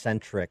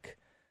government-centric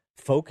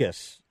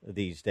focus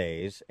these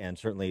days, and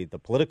certainly the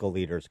political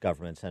leaders'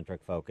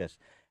 government-centric focus.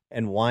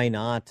 And why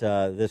not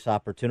this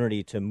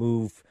opportunity to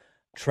move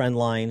trend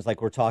lines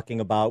like we're talking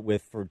about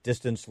for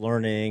distance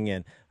learning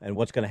and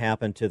what's going to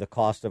happen to the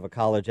cost of a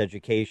college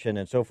education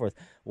and so forth.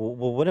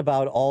 Well, what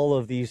about all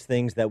of these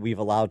things that we've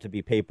allowed to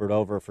be papered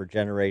over for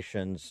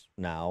generations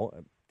now,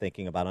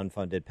 thinking about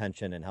unfunded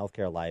pension and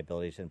healthcare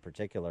liabilities in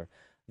particular?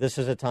 This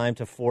is a time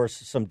to force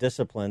some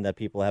discipline that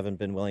people haven't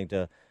been willing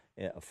to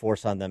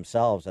force on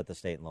themselves at the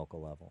state and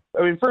local level.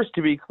 First,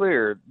 to be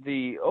clear,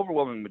 the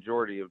overwhelming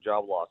majority of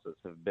job losses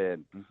have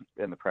been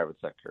in the private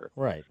sector.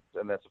 Right.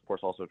 And that's, of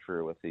course, also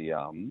true with the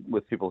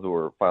with people who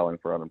are filing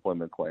for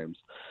unemployment claims.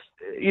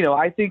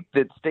 I think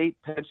that state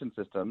pension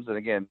systems, and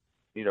again,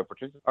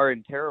 are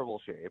in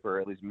terrible shape, or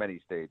at least many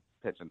state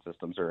pension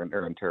systems are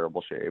in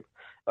terrible shape.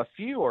 A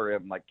few are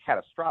in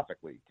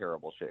catastrophically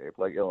terrible shape,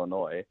 like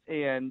Illinois,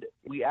 and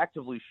we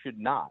actively should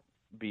not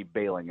be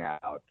bailing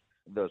out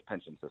those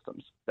pension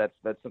systems. That's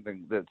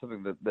something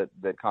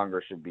that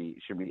Congress should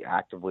be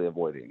actively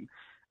avoiding.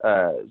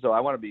 So I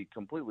want to be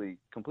completely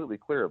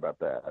clear about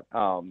that.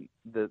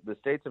 The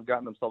states have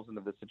gotten themselves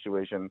into this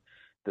situation.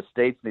 The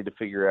states need to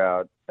figure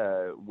out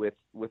with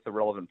the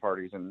relevant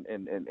parties and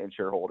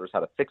shareholders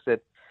how to fix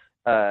it.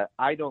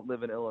 I don't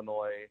live in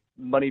Illinois.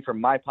 Money from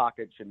my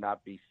pocket should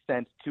not be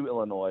sent to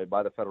Illinois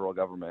by the federal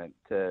government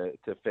to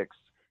fix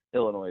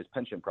Illinois'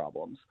 pension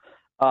problems.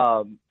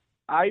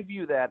 I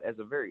view that as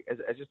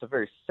just a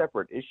very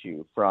separate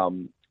issue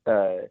from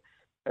a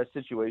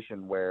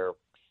situation where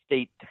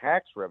state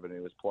tax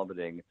revenue is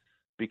plummeting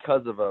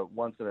because of a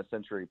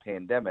once-in-a-century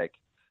pandemic,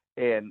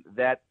 and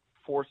that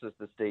forces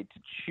the state to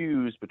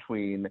choose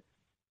between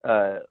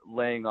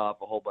laying off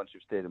a whole bunch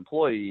of state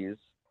employees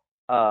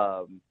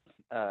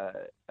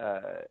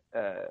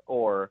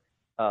or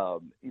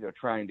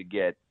trying to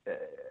get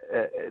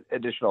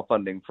additional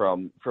funding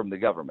from the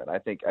government. I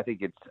think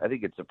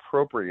it's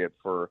appropriate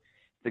for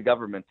the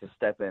government to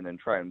step in and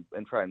try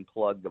and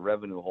plug the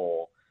revenue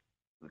hole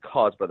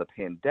caused by the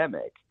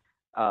pandemic.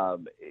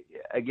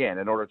 Again,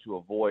 in order to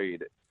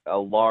avoid a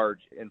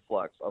large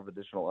influx of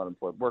additional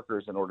unemployed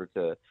workers, in order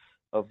to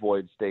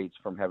avoid states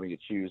from having to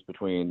choose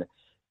between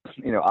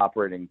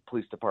operating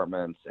police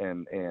departments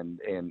and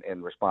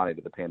responding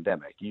to the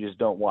pandemic. You just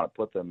don't want to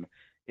put them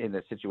in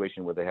a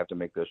situation where they have to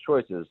make those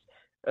choices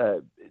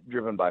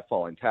driven by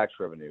falling tax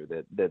revenue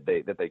that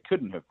they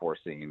couldn't have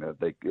foreseen, and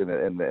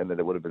that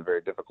it would have been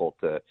very difficult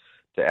to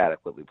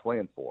adequately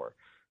plan for.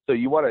 So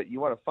you want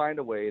to find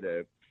a way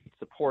to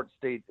support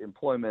state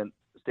employment,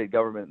 state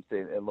government,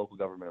 state and local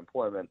government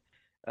employment,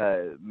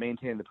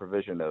 maintain the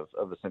provision of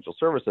essential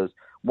services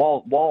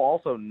while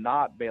also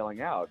not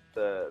bailing out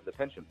the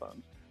pension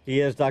funds. He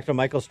is Dr.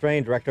 Michael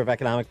Strain, Director of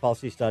Economic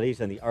Policy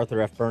Studies and the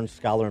Arthur F. Burns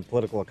Scholar in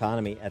Political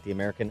Economy at the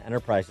American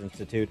Enterprise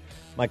Institute.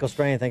 Michael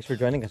Strain, thanks for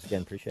joining us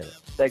again. Appreciate it.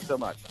 Thanks so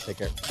much. Take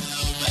care.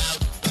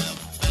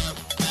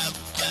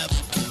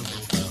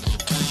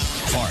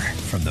 Far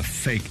from the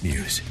fake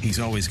news, he's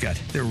always got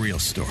the real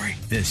story.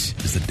 This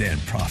is the Dan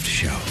Proft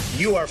Show.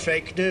 You are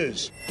fake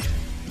news.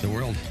 The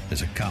world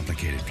is a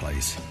complicated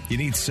place. You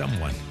need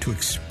someone to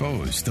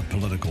expose the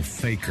political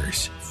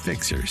fakers,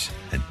 fixers,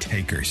 and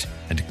takers,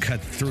 and to cut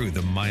through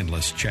the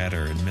mindless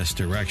chatter and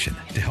misdirection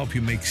to help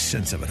you make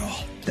sense of it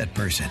all. That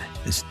person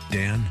is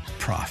Dan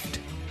Proft,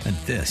 and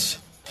this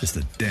is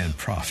the Dan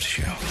Proft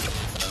Show.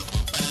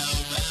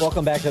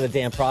 Welcome back to the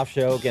Dan Proft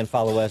Show. Again,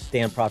 follow us,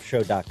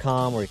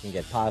 danproftshow.com, where you can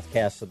get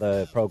podcasts of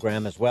the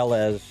program, as well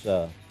as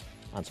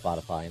on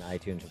Spotify and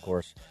iTunes, of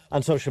course,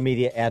 on social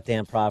media at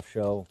Dan Proft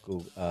Show,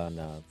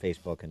 on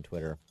Facebook and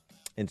Twitter,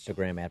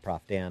 Instagram at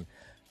Prof Dan.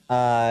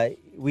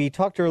 We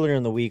talked earlier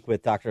in the week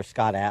with Dr.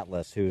 Scott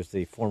Atlas, who's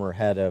the former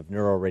head of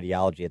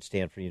neuroradiology at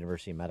Stanford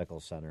University Medical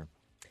Center.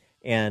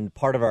 And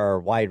part of our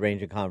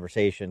wide-ranging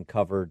conversation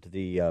covered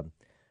the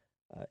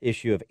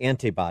issue of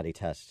antibody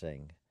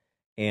testing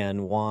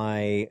and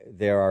why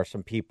there are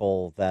some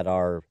people that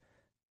are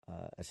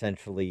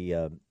essentially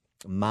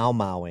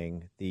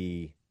mau-mauing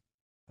the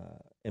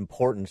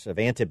importance of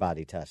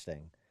antibody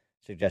testing,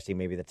 suggesting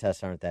maybe the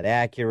tests aren't that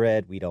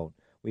accurate. We don't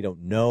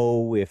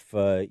know if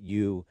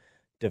you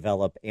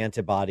develop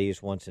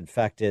antibodies once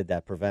infected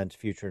that prevents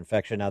future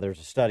infection. Now, there's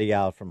a study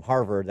out from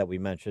Harvard that we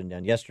mentioned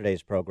on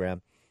yesterday's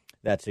program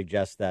that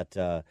suggests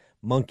that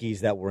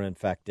monkeys that were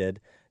infected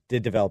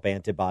did develop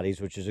antibodies,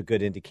 which is a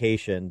good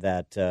indication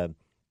that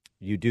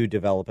you do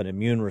develop an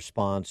immune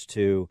response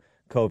to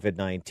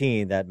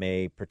COVID-19 that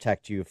may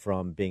protect you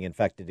from being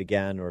infected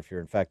again, or if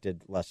you're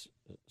infected less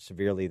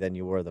severely than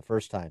you were the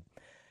first time.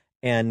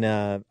 And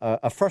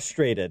a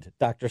frustrated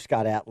Dr.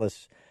 Scott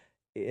Atlas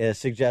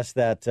suggests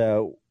that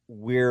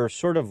we're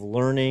sort of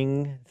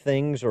learning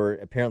things, or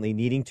apparently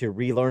needing to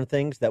relearn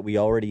things that we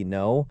already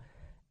know.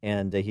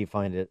 And he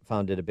found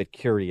it a bit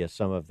curious,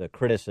 some of the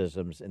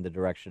criticisms in the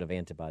direction of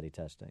antibody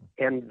testing.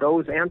 And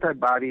those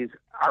antibodies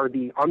are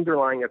the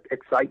underlying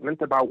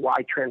excitement about why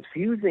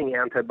transfusing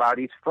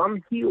antibodies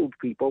from healed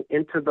people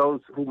into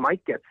those who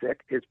might get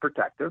sick is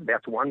protective.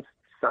 That's one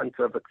sense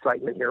of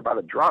excitement here about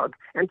a drug.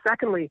 And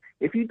secondly,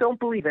 if you don't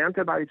believe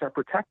antibodies are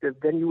protective,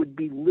 then you would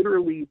be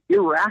literally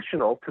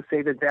irrational to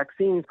say that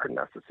vaccines are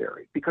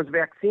necessary, because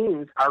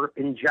vaccines are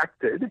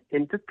injected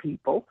into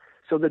people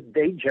so that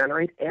they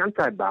generate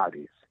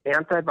antibodies.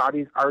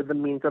 Antibodies are the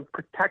means of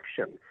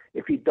protection.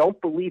 If you don't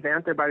believe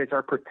antibodies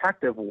are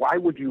protective, why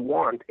would you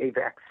want a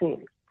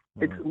vaccine?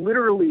 Mm-hmm. It's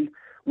literally,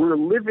 we're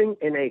living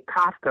in a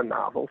Kafka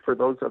novel, for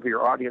those of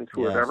your audience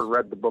who have ever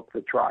read the book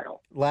The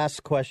Trial.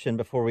 Last question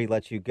before we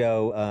let you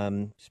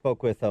go.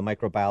 Spoke with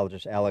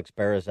microbiologist Alex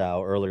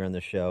Barazow earlier in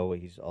the show.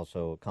 He's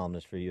also a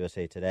columnist for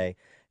USA Today.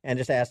 And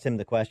just asked him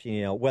the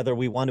question, whether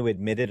we want to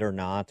admit it or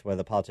not, whether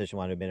the politician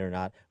want to admit it or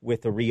not,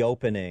 with the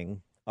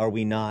reopening, are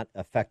we not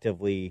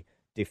effectively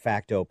de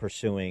facto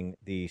pursuing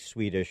the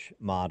Swedish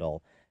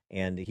model?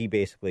 And he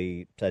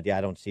basically said, I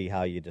don't see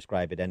how you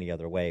describe it any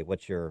other way.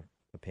 What's your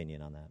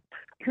opinion on that?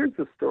 Here's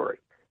the story.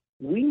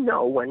 We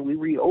know when we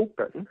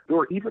reopen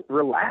or even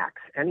relax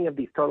any of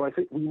these tolerance,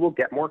 we will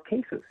get more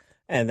cases.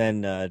 And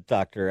then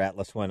Dr.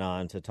 Atlas went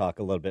on to talk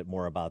a little bit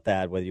more about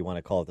that, whether you want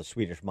to call it the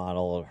Swedish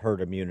model or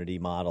herd immunity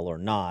model or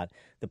not.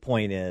 The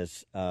point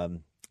is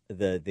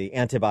the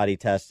antibody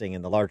testing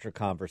and the larger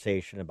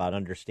conversation about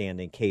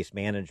understanding case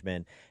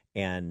management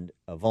and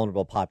a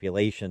vulnerable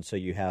population, so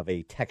you have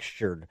a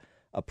textured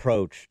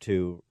approach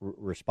to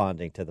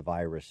responding to the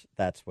virus.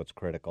 That's what's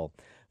critical.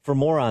 For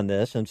more on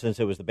this, and since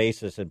it was the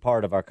basis and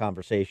part of our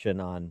conversation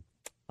on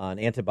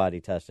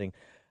antibody testing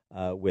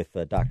with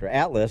Dr.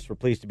 Atlas, we're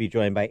pleased to be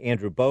joined by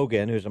Andrew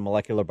Bogan, who's a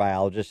molecular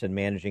biologist and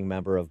managing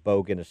member of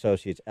Bogan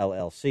Associates,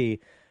 LLC,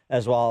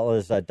 as well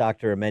as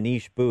Dr.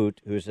 Manish Bhoot,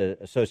 who's an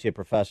associate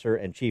professor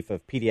and chief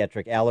of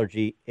pediatric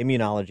allergy,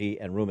 immunology,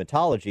 and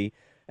rheumatology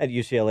at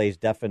UCLA's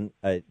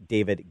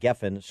David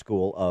Geffen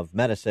School of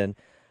Medicine.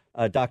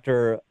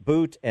 Dr.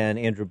 Bhoot and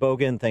Andrew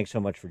Bogan, thanks so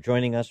much for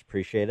joining us.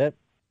 Appreciate it.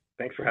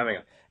 Thanks for having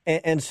us.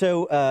 And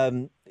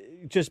so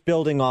just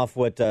building off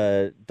what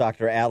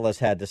Dr. Atlas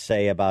had to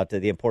say about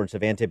the importance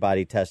of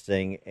antibody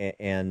testing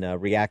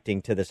and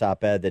reacting to this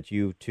op-ed that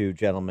you two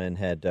gentlemen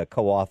had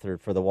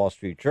co-authored for the Wall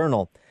Street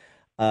Journal,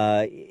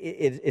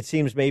 it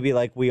seems maybe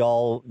like we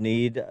all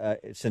need,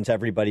 since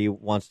everybody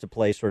wants to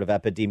play sort of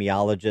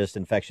epidemiologist,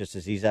 infectious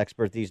disease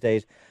expert these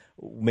days,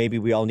 maybe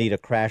we all need a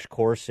crash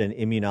course in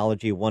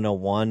Immunology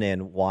 101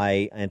 and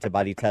why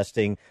antibody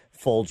testing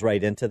folds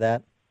right into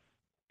that.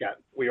 Yeah,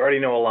 we already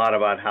know a lot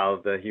about how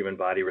the human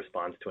body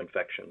responds to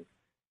infections,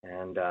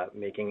 and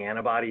making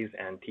antibodies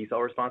and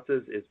T-cell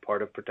responses is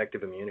part of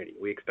protective immunity.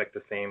 We expect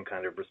the same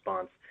kind of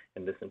response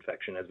in this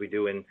infection as we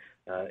do in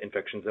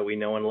infections that we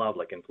know and love,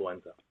 like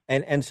influenza.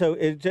 And so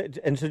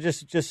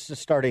just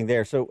starting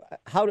there. So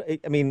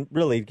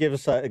really give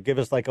us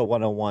like a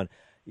 101.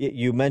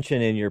 You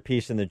mentioned in your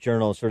piece in the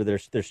journal sort of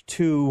there's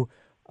two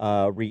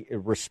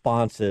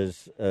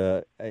responses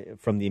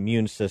from the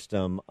immune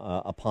system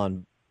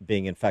upon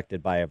being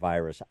infected by a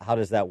virus. How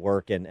does that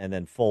work, and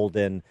then fold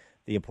in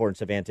the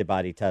importance of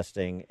antibody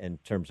testing in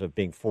terms of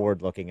being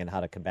forward-looking and how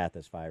to combat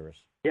this virus?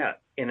 Yeah,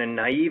 in a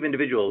naive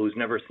individual who's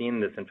never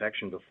seen this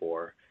infection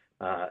before,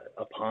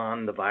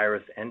 upon the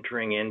virus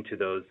entering into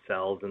those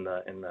cells in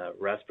the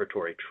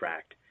respiratory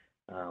tract,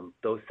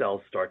 those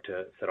cells start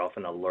to set off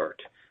an alert,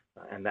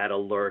 and that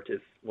alert is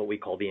what we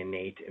call the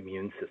innate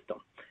immune system.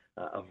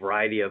 A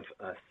variety of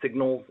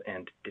signals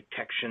and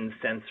detection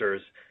sensors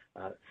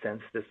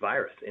sense this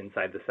virus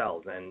inside the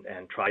cells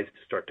and tries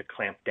to start to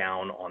clamp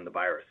down on the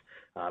virus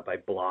by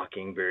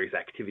blocking various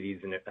activities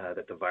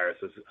that the virus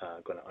is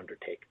going to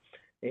undertake,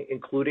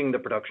 including the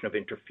production of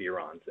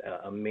interferons,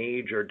 a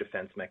major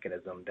defense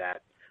mechanism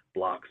that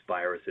blocks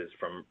viruses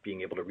from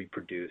being able to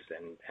reproduce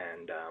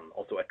and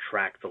also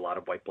attracts a lot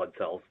of white blood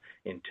cells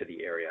into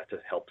the area to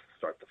help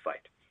start the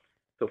fight.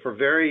 So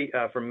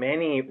for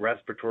many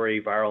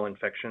respiratory viral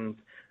infections,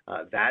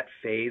 that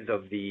phase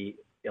of the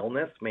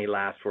illness may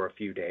last for a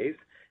few days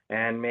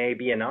and may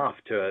be enough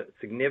to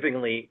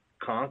significantly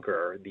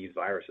conquer these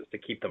viruses, to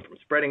keep them from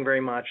spreading very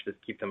much, to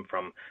keep them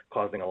from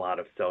causing a lot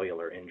of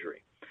cellular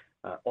injury.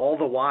 All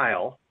the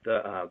while,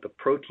 the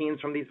proteins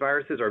from these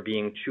viruses are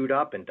being chewed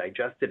up and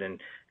digested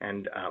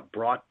and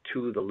brought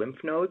to the lymph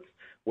nodes,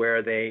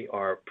 where they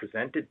are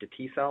presented to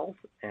T cells,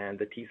 and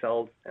the T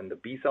cells and the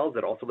B cells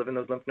that also live in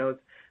those lymph nodes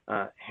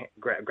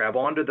grab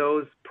onto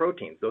those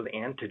proteins, those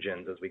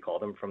antigens as we call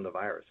them, from the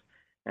virus,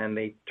 and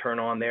they turn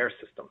on their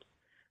systems.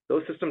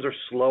 Those systems are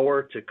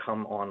slower to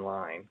come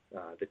online.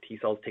 The T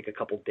cells take a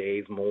couple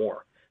days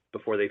more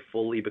before they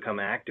fully become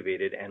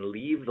activated and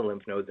leave the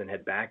lymph nodes and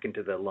head back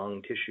into the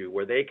lung tissue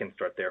where they can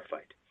start their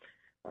fight.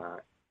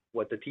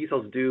 What the T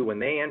cells do when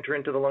they enter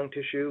into the lung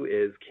tissue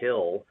is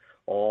kill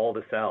all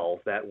the cells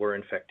that were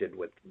infected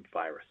with the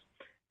virus.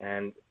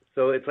 And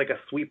so it's like a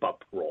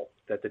sweep-up role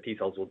that the T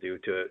cells will do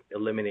to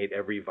eliminate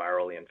every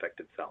virally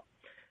infected cell.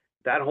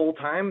 That whole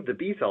time, the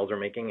B cells are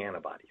making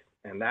antibodies.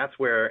 And that's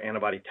where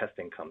antibody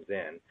testing comes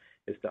in,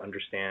 is to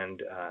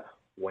understand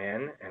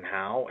when and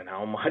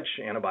how much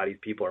antibodies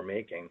people are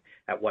making,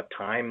 at what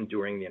time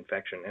during the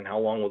infection, and how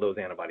long will those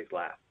antibodies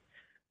last.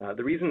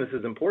 The reason this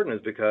is important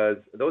is because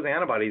those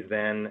antibodies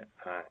then,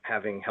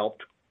 having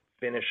helped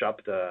finish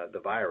up the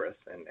virus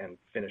and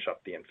finish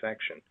up the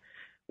infection,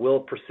 will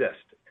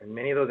persist. And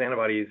many of those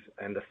antibodies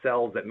and the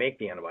cells that make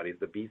the antibodies,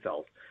 the B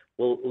cells,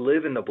 will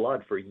live in the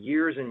blood for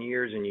years and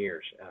years and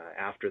years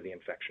after the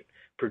infection,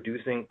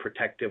 producing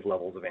protective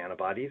levels of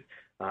antibodies,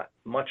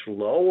 much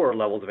lower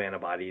levels of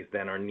antibodies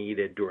than are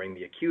needed during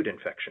the acute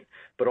infection,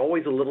 but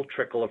always a little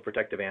trickle of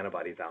protective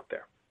antibodies out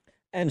there.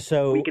 And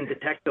so we can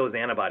detect those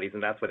antibodies,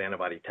 and that's what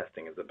antibody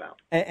testing is about.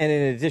 And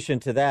in addition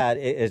to that,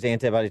 is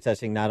antibody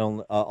testing not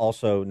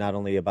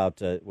only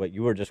about what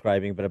you were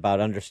describing, but about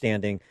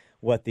understanding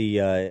what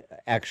the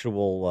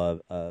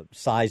actual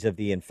size of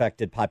the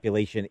infected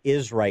population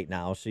is right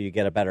now, so you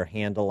get a better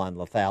handle on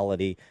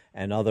lethality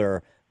and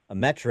other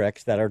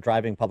metrics that are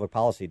driving public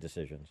policy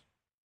decisions.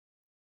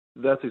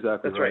 That's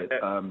exactly right.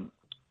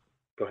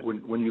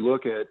 When you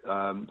look at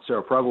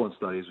seroprevalence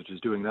studies, which is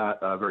doing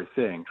that very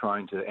thing,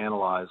 trying to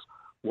analyze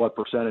what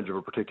percentage of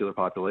a particular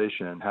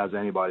population has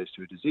antibodies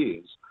to a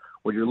disease,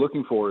 what you're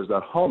looking for is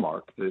that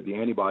hallmark, the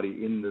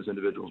antibody in those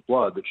individuals'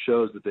 blood that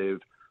shows that they've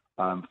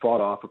fought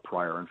off a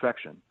prior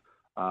infection.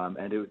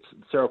 And it's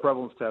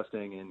seroprevalence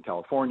testing in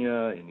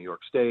California, in New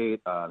York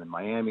State, in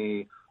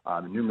Miami,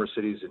 in numerous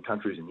cities and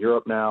countries in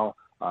Europe now,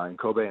 in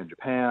Kobe in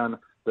Japan,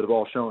 that have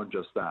all shown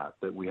just that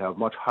we have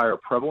much higher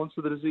prevalence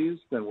of the disease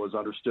than was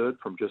understood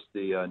from just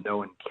the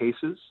known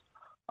cases,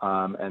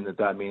 and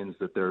that means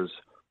that there's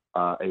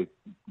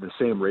the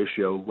same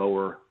ratio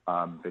lower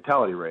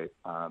fatality rate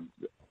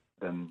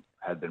than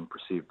had been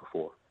perceived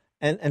before.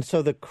 And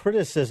so the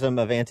criticism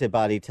of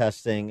antibody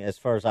testing, as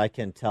far as I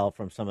can tell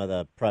from some of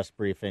the press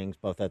briefings,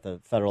 both at the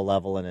federal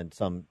level and in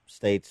some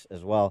states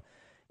as well,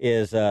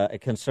 is a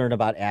concern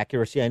about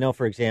accuracy. I know,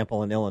 for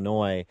example, in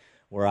Illinois,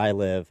 where I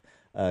live,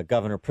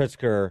 Governor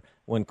Pritzker,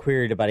 when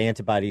queried about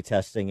antibody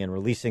testing and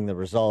releasing the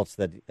results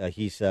that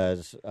he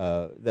says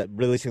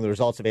releasing the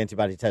results of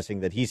antibody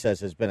testing that he says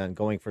has been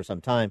ongoing for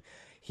some time,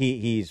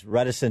 he's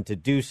reticent to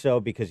do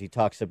so because he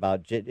talks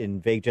about in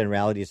vague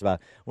generalities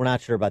about we're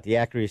not sure about the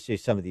accuracy of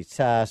some of these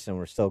tests and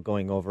we're still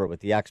going over it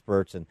with the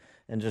experts and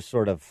just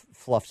sort of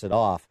fluffs it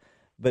off.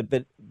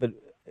 But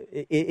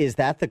is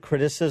that the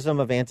criticism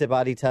of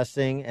antibody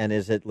testing, and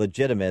is it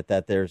legitimate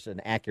that there's an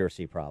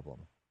accuracy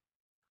problem?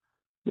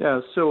 Yeah,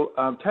 so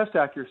test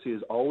accuracy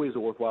is always a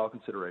worthwhile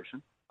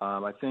consideration.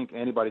 I think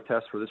antibody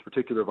tests for this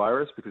particular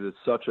virus, because it's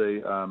such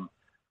a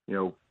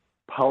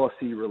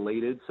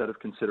policy-related set of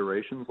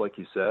considerations, like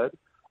you said,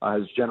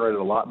 has generated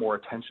a lot more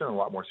attention and a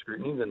lot more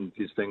scrutiny than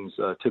these things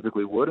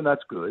typically would, and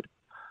that's good.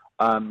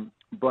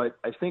 But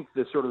I think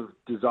the sort of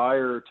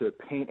desire to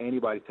paint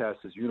antibody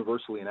tests as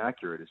universally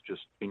inaccurate is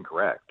just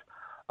incorrect.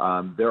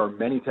 There are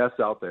many tests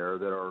out there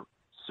that are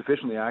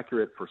sufficiently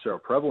accurate for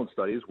seroprevalence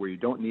studies where you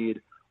don't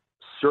need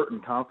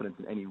certain confidence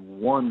in any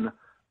one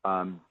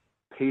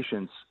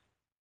patient's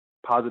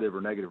positive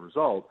or negative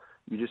result.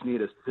 You just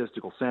need a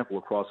statistical sample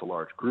across a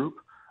large group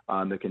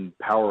that can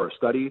power a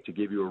study to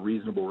give you a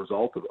reasonable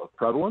result of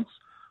prevalence.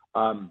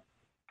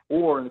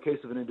 Or in the case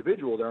of an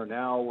individual, there are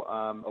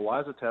now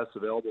ELISA tests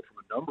available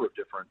from a number of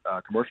different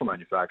commercial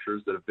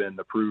manufacturers that have been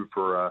approved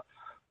for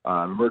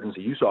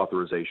emergency use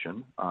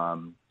authorization,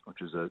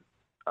 which is a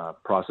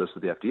process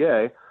with the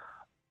FDA,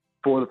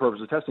 for the purpose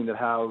of testing, that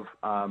have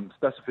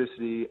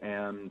specificity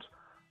and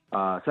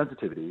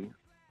sensitivity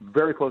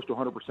very close to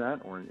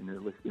 100%, or in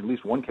at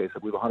least one case, I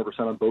believe 100%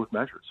 on both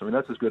measures. So, I mean,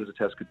 that's as good as a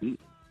test could be.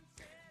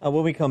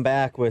 When we come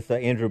back with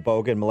Andrew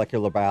Bogan,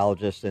 molecular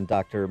biologist, and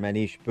Dr.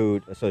 Manish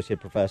Bhoot,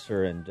 associate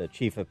professor and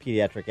chief of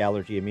pediatric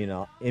allergy,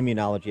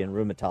 immunology, and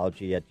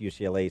rheumatology at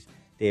UCLA's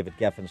David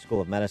Geffen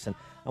School of Medicine,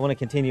 I want to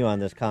continue on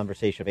this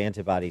conversation of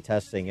antibody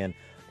testing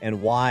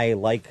and why,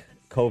 like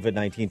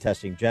COVID-19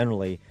 testing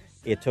generally,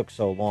 it took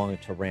so long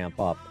to ramp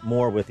up.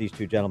 More with these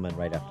two gentlemen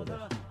right after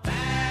this.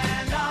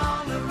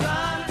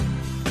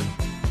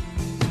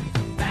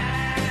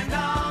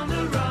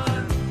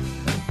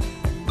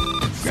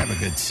 Grab a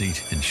good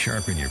seat and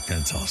sharpen your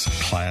pencils.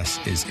 Class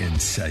is in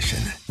session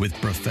with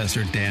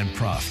Professor Dan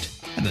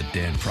Proft and the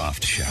Dan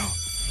Proft Show.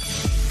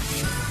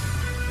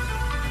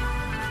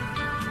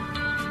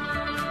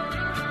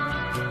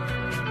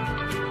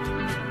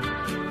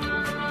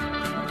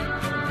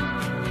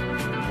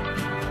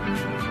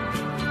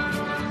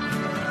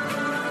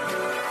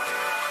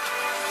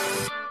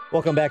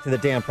 Welcome back to the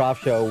Dan Proft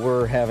Show.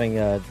 We're having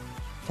a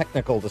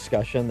technical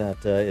discussion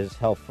that is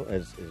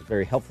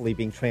very helpfully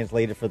being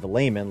translated for the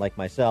layman like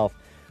myself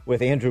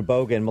with Andrew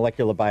Bogan,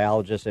 molecular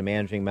biologist and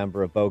managing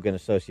member of Bogan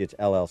Associates,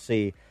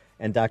 LLC,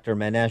 and Dr.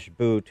 Manish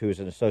Bhoot, who is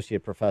an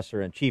associate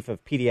professor and chief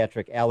of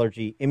pediatric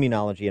allergy,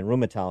 immunology, and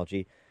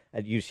rheumatology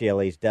at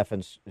UCLA's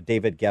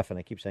David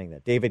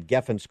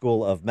Geffen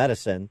School of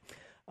Medicine.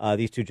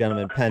 These two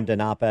gentlemen penned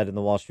an op-ed in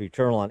the Wall Street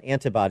Journal on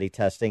antibody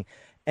testing.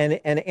 And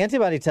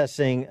antibody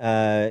testing,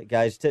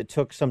 guys,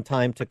 took some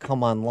time to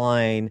come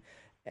online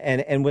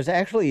and was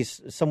actually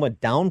somewhat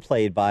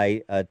downplayed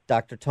by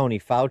Dr. Tony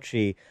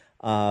Fauci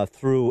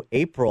through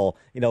April.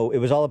 You know, it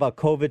was all about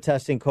COVID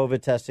testing,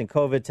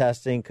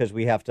 because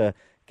we have to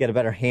get a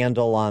better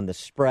handle on the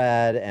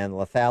spread and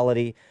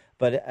lethality.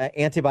 But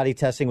antibody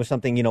testing was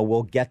something,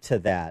 we'll get to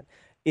that.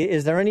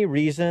 Is there any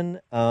reason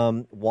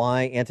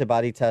why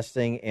antibody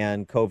testing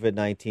and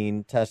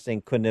COVID-19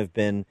 testing couldn't have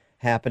been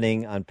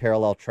happening on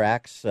parallel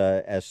tracks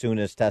as soon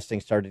as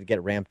testing started to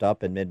get ramped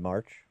up in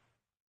mid-March?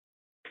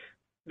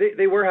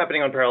 They were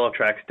happening on parallel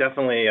tracks.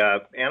 Definitely,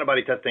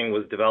 antibody testing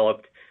was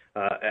developed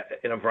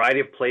in a variety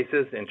of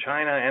places in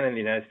China and in the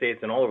United States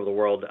and all over the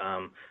world,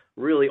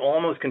 really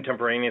almost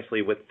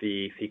contemporaneously with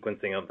the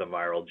sequencing of the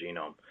viral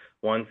genome.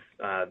 Once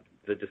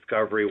the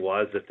discovery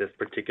was that this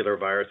particular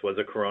virus was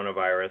a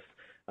coronavirus,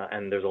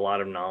 and there's a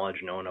lot of knowledge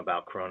known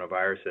about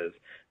coronaviruses,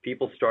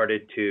 people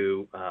started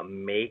to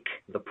make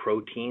the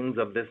proteins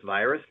of this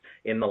virus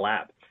in the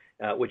lab,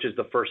 which is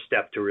the first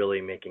step to really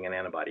making an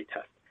antibody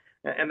test.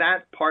 And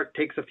that part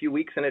takes a few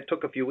weeks, and it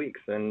took a few weeks.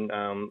 And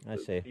I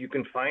see. You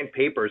can find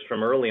papers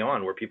from early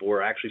on where people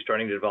were actually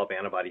starting to develop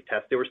antibody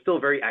tests. They were still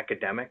very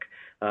academic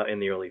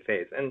in the early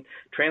phase. And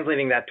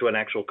translating that to an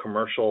actual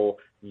commercial,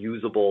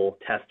 usable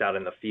test out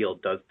in the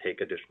field does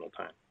take additional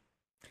time.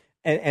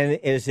 And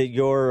is it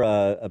your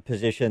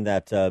position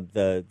that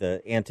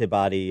the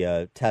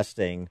antibody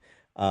testing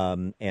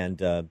and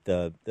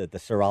the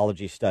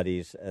serology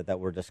studies that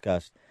were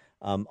discussed,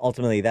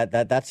 ultimately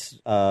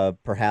that's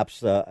perhaps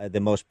the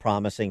most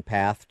promising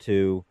path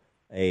to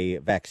a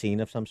vaccine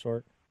of some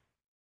sort?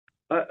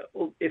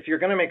 Well, if you're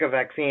going to make a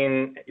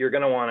vaccine, you're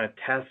going to want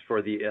to test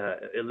for the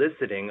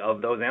eliciting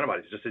of those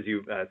antibodies, just as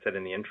you said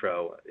in the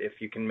intro. If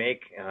you can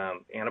make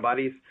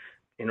antibodies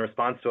in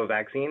response to a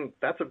vaccine,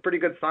 that's a pretty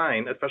good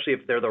sign, especially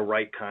if they're the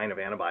right kind of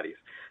antibodies.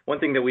 One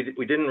thing that we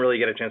didn't really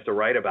get a chance to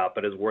write about,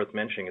 but is worth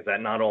mentioning, is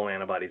that not all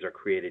antibodies are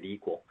created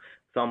equal.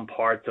 Some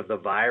parts of the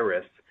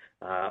virus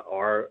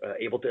are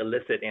able to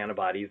elicit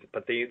antibodies,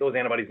 but those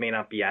antibodies may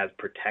not be as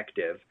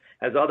protective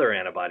as other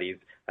antibodies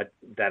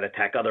that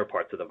attack other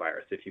parts of the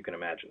virus, if you can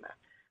imagine that.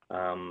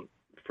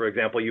 For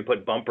example, you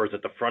put bumpers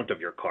at the front of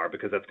your car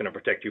because that's going to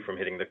protect you from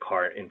hitting the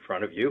car in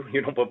front of you.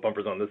 You don't put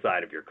bumpers on the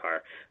side of your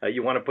car.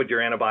 You want to put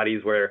your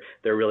antibodies where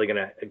they're really going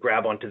to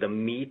grab onto the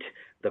meat,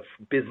 the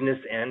business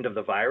end of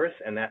the virus,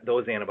 and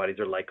those antibodies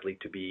are likely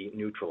to be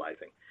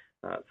neutralizing.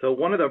 So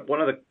one of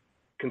the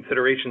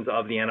considerations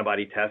of the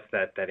antibody test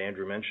that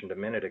Andrew mentioned a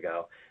minute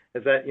ago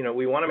is that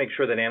we want to make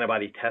sure that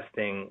antibody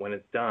testing, when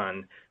it's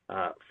done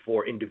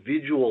for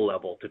individual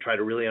level, to try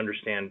to really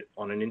understand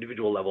on an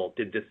individual level,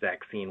 did this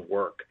vaccine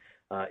work,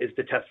 is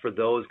to test for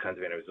those kinds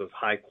of antibodies, those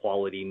high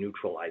quality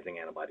neutralizing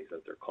antibodies,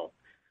 as they're called.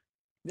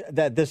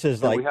 That this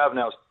is like. We have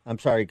now. I'm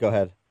sorry. Go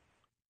ahead.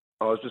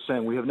 I was just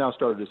saying we have now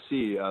started to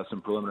see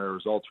some preliminary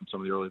results from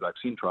some of the early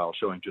vaccine trials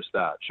showing just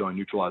that, showing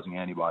neutralizing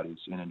antibodies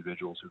in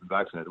individuals who've been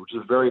vaccinated, which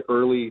is a very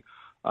early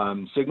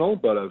signal,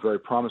 but a very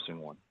promising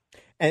one.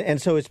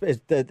 And so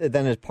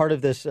then as part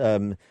of this,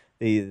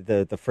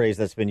 the phrase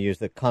that's been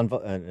used,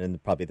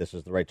 and probably this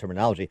is the right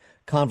terminology,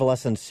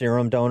 convalescent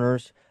serum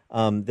donors.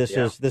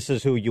 This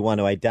is who you want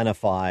to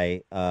identify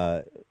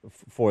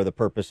for the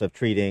purpose of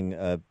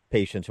treating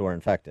patients who are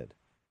infected.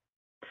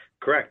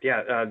 Correct.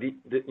 Yeah.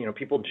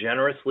 People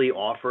generously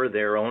offer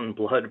their own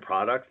blood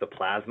products, the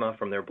plasma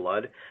from their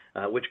blood,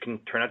 which can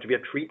turn out to be a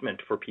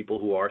treatment for people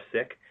who are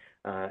sick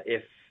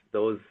if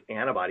those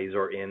antibodies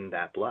are in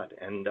that blood.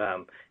 And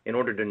in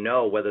order to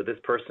know whether this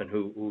person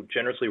who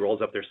generously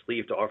rolls up their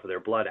sleeve to offer their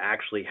blood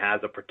actually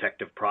has a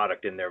protective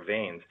product in their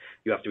veins,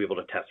 you have to be able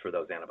to test for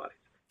those antibodies.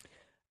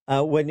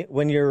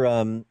 When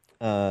you're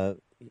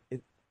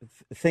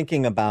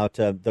thinking about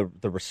the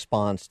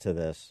response to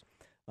this,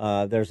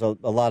 there's a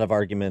lot of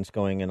arguments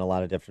going in a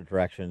lot of different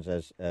directions,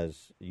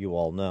 as you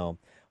all know.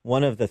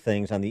 One of the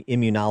things on the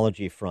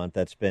immunology front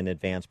that's been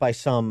advanced by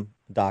some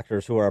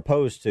doctors who are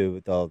opposed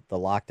to the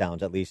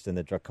lockdowns, at least in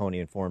the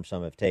draconian form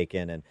some have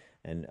taken,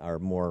 and are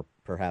more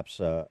perhaps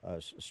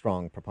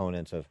strong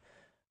proponents of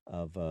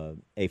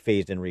a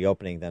phased-in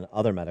reopening than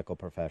other medical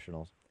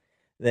professionals.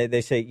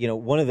 They say,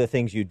 one of the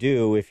things you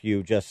do if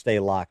you just stay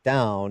locked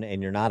down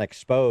and you're not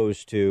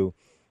exposed to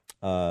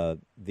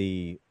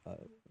the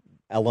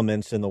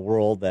elements in the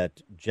world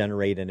that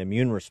generate an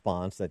immune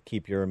response that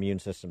keep your immune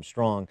system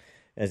strong,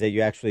 is that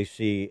you actually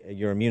see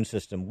your immune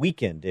system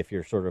weakened if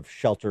you're sort of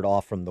sheltered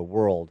off from the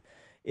world.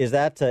 Is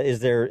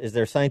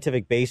there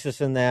scientific basis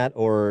in that,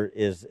 or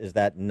is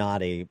that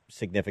not a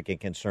significant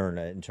concern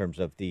in terms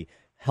of the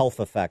health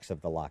effects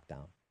of the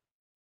lockdown?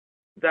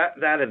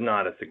 That is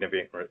not a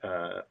significant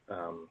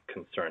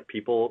concern.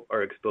 People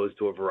are exposed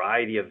to a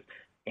variety of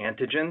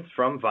antigens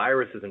from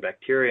viruses and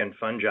bacteria and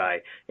fungi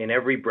in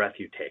every breath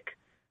you take.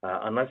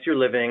 Unless you're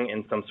living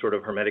in some sort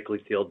of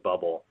hermetically sealed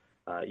bubble,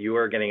 you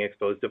are getting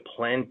exposed to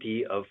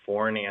plenty of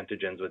foreign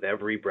antigens with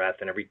every breath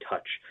and every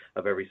touch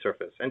of every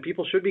surface. And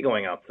people should be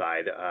going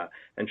outside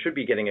and should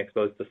be getting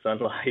exposed to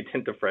sunlight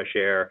and to fresh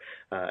air.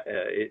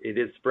 It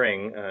is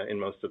spring in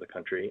most of the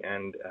country,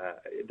 and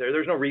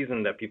there's no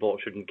reason that people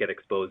shouldn't get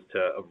exposed to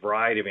a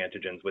variety of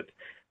antigens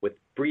with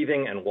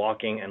breathing and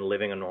walking and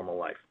living a normal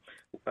life.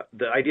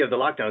 The idea of the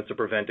lockdown is to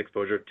prevent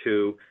exposure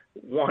to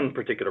one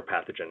particular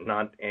pathogen,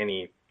 not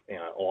any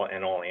all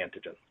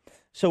antigens.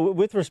 So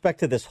with respect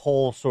to this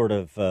whole sort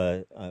of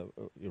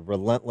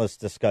relentless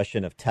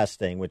discussion of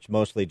testing, which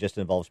mostly just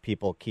involves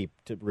people keep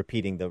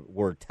repeating the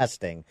word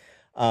testing,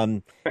 both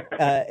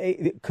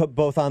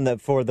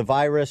for the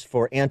virus,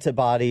 for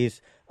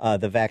antibodies,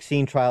 the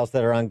vaccine trials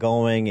that are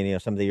ongoing,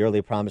 and some of the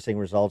early promising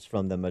results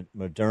from the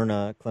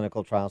Moderna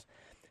clinical trials,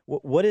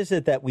 what is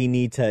it that we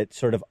need to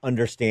sort of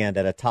understand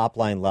at a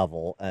top-line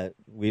level?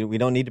 We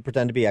don't need to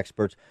pretend to be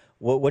experts.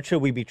 What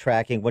should we be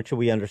tracking? What should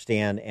we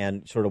understand?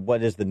 And sort of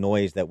what is the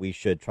noise that we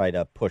should try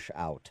to push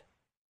out?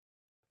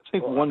 I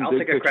think I'll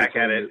take a crack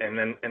at it,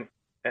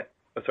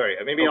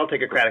 maybe I'll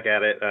take a crack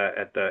at it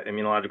at the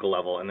immunological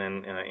level, and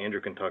then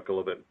Andrew can talk a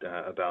little bit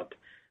about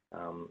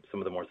some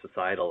of the more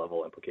societal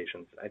level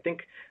implications. I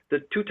think the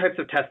two types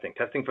of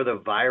testing for the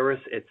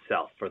virus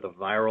itself, for the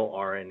viral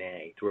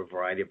RNA, through a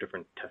variety of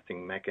different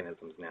testing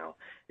mechanisms now,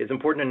 it's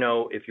important to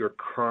know if you're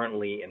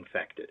currently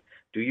infected.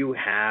 Do you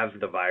have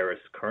the virus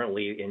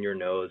currently in your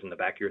nose, in the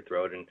back of your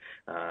throat, and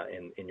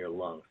in your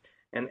lungs?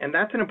 And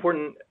that's an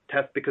important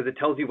test because it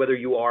tells you whether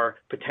you are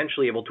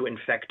potentially able to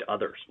infect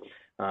others.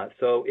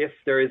 So if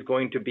there is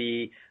going to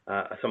be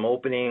some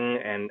opening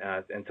and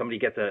somebody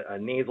gets a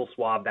nasal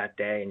swab that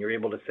day and you're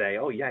able to say,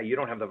 oh, yeah, you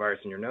don't have the virus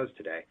in your nose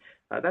today,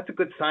 that's a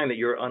good sign that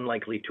you're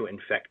unlikely to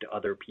infect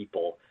other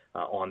people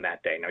on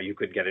that day. Now, you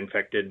could get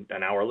infected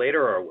an hour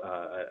later or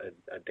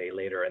a day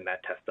later, and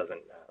that test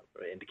doesn't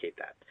indicate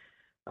that.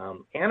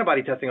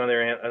 Antibody testing, on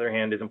the other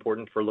hand, is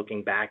important for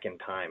looking back in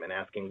time and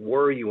asking,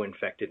 were you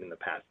infected in the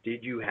past?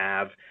 Did you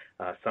have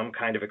some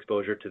kind of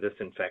exposure to this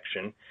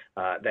infection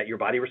that your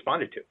body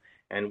responded to?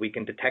 And we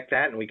can detect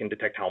that, and we can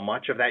detect how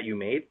much of that you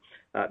made.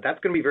 That's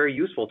going to be very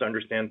useful to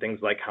understand things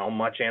like how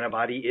much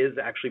antibody is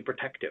actually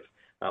protective.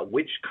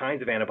 Which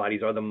kinds of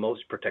antibodies are the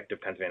most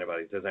protective kinds of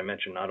antibodies? As I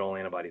mentioned, not all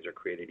antibodies are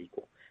created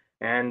equal.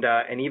 And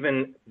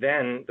even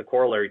then, the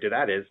corollary to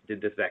that is,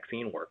 did this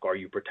vaccine work? Are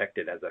you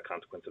protected as a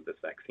consequence of this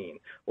vaccine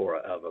or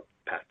of a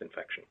past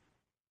infection?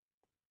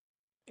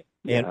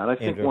 Yeah, and I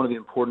think one of the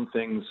important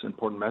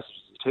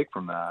messages to take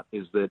from that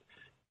is that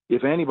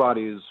if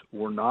antibodies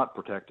were not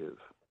protective,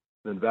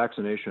 then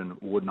vaccination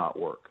would not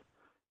work.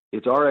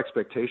 It's our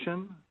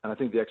expectation, and I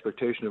think the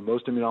expectation of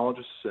most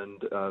immunologists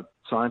and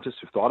scientists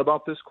who've thought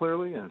about this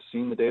clearly and have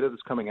seen the data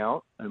that's coming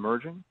out and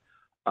emerging,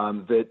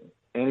 that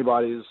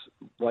antibodies,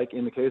 like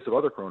in the case of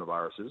other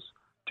coronaviruses,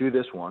 to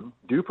this one,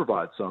 do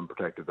provide some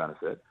protective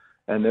benefit,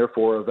 and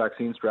therefore a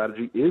vaccine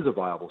strategy is a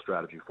viable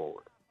strategy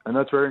forward. And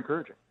that's very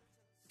encouraging.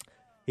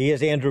 He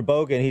is Andrew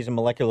Bogan. He's a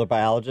molecular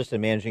biologist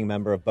and managing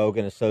member of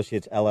Bogan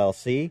Associates,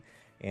 LLC.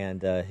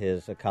 And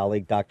his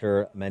colleague,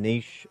 Dr.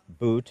 Manish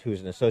Bhoot, who's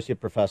an associate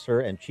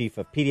professor and chief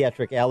of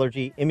pediatric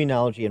allergy,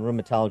 immunology, and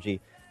rheumatology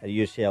at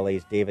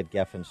UCLA's David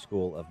Geffen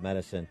School of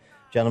Medicine.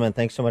 Gentlemen,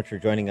 thanks so much for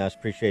joining us.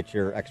 Appreciate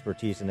your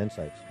expertise and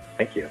insights.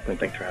 Thank you.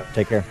 Thanks for having me.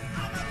 Take care.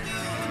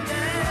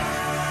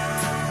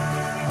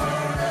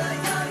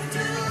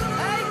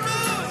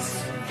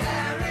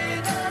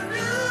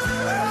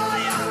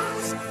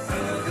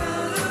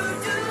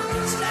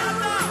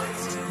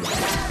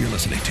 You're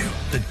listening to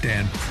The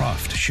Dan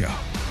Proft Show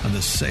on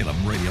the Salem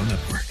Radio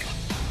Network.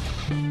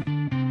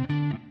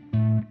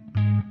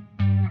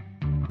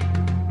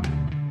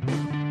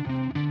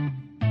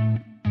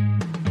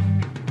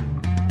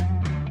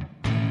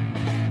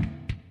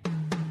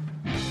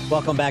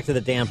 Welcome back to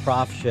the Dan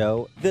Proft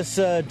Show. This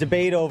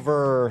debate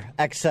over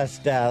excess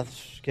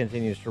deaths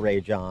continues to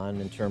rage on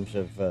in terms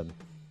of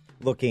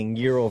looking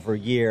year over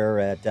year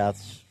at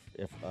deaths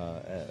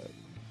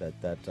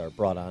that are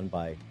brought on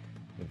by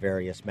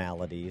various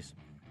maladies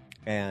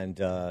and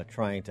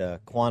trying to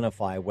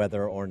quantify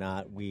whether or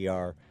not we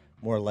are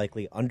more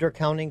likely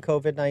undercounting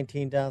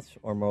COVID-19 deaths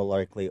or more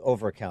likely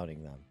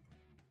overcounting them.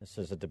 This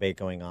is a debate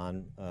going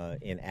on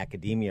in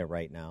academia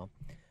right now.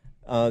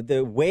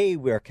 The way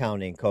we're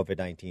counting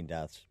COVID-19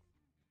 deaths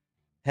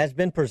has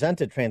been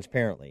presented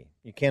transparently.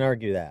 You can't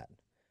argue that.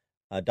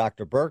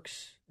 Dr.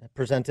 Birx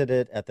presented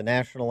it at the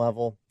national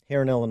level.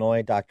 Here in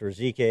Illinois, Dr.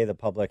 Ezike, the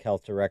public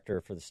health director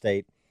for the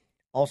state,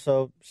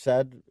 also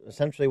said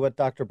essentially what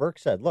Dr. Birx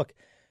said. Look,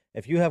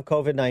 if you have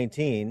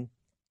COVID-19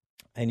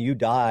 and you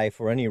die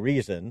for any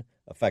reason,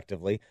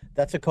 effectively,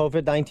 that's a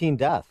COVID-19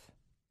 death.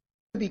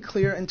 To be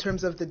clear in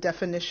terms of the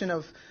definition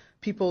of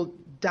people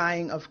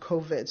dying of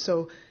COVID.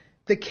 So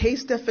the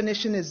case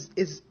definition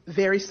is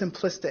very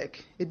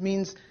simplistic. It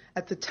means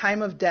at the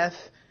time of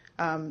death,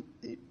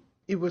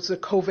 it was a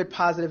COVID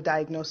positive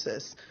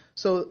diagnosis.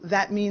 So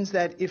that means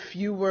that if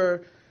you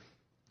were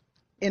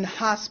in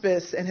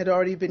hospice and had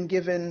already been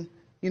given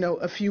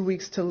a few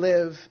weeks to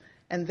live,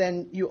 and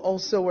then you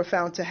also were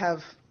found to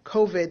have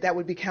COVID, that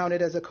would be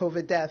counted as a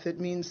COVID death. It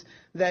means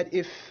that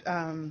if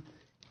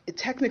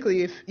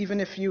even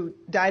if you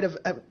died of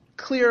a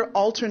clear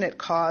alternate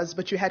cause,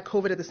 but you had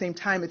COVID at the same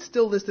time, it's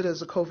still listed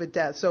as a COVID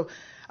death. So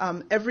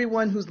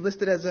everyone who's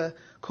listed as a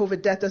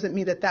COVID death doesn't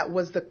mean that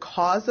was the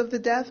cause of the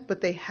death, but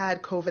they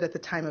had COVID at the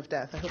time of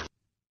death.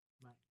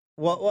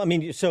 Well, I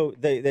mean, so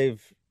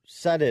they've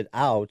set it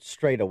out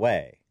straight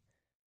away.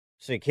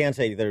 So you can't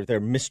say they're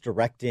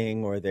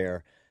misdirecting or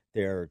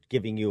they're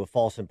giving you a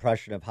false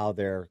impression of how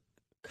they're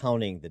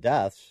counting the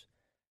deaths.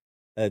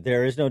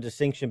 There is no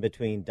distinction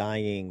between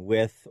dying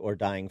with or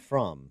dying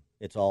from.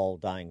 It's all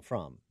dying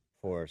from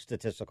for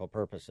statistical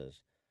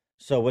purposes.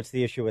 So what's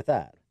the issue with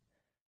that?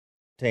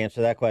 To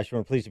answer that question,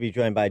 we're pleased to be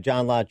joined by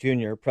John Lott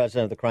Jr.,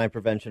 president of the Crime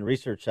Prevention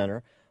Research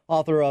Center,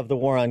 author of The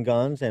War on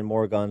Guns and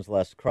More Guns,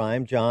 Less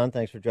Crime. John,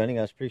 thanks for joining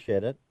us.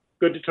 Appreciate it.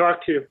 Good to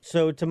talk to you.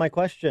 So to my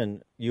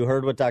question, you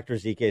heard what Dr.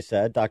 Ezike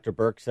said. Dr.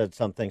 Birx said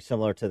something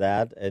similar to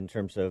that in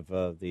terms of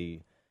the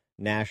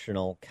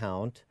national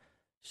count.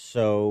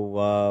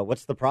 So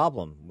what's the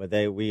problem?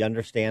 We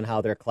understand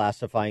how they're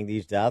classifying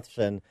these deaths,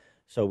 and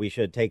so we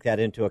should take that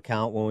into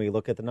account when we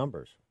look at the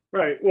numbers.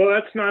 Right. Well,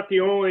 that's not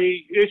the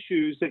only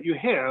issues that you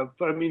have.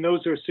 I mean,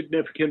 those are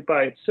significant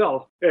by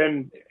itself.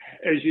 And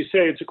as you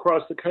say, it's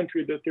across the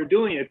country that they're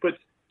doing it. But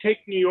take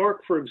New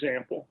York, for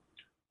example.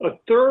 A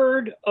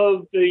third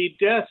of the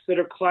deaths that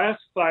are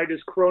classified as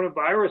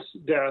coronavirus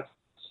deaths,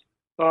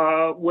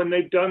 when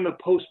they've done the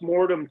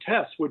postmortem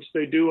tests, which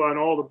they do on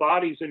all the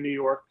bodies in New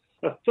York,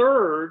 a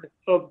third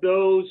of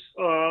those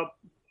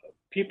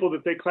people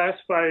that they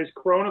classify as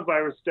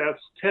coronavirus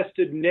deaths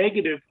tested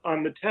negative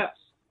on the test.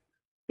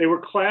 They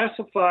were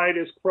classified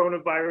as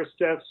coronavirus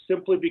deaths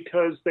simply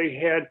because they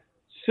had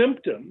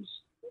symptoms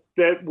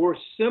that were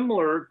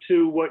similar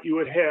to what you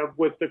would have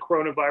with the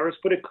coronavirus,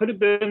 but it could have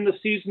been the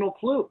seasonal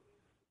flu.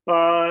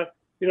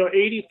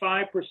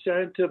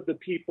 85% of the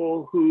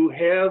people who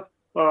have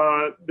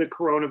the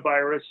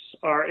coronavirus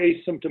are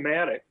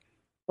asymptomatic.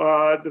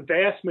 The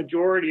vast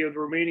majority of the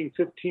remaining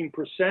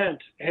 15%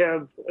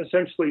 have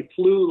essentially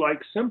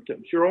flu-like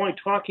symptoms. You're only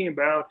talking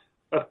about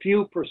a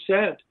few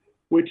percent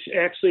which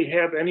actually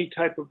have any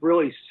type of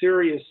really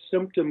serious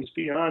symptoms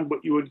beyond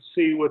what you would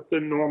see with the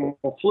normal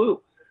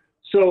flu.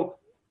 So,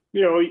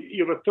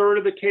 you have a third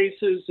of the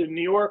cases in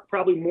New York,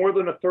 probably more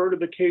than a third of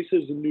the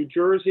cases in New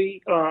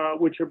Jersey,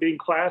 which are being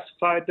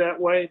classified that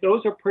way.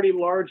 Those are pretty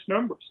large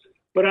numbers.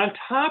 But on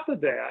top of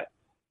that,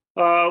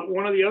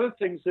 one of the other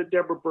things that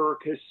Deborah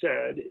Birx has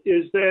said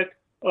is that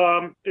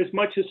as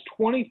much as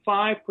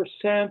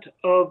 25%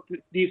 of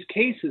these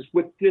cases,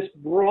 with this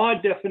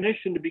broad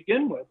definition to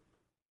begin with,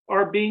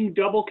 are being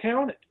double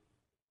counted.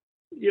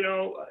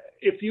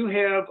 If you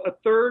have a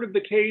third of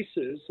the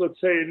cases,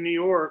 let's say in New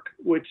York,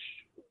 which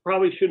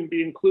probably shouldn't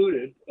be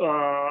included,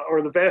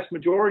 or the vast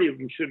majority of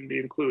them shouldn't be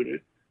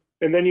included,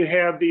 and then you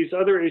have these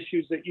other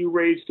issues that you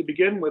raised to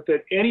begin with,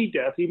 that any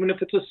death, even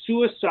if it's a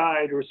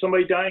suicide or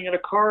somebody dying in a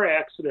car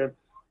accident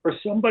or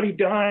somebody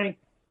dying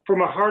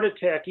from a heart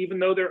attack, even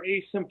though they're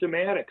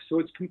asymptomatic, so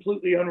it's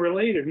completely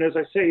unrelated. And as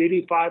I say,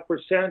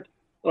 85%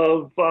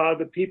 of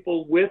the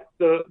people with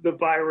the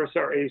virus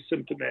are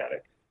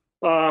asymptomatic.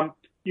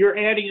 You're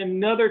adding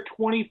another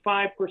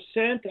 25%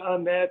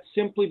 on that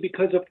simply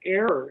because of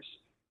errors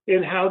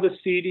in how the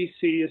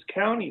CDC is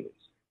counting this.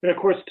 And of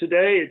course,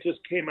 today it just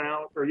came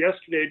out, or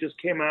yesterday it just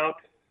came out,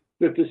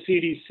 that the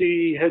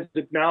CDC has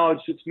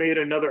acknowledged it's made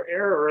another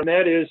error, and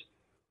that is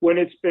when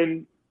it's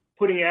been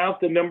putting out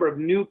the number of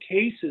new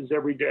cases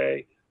every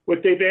day,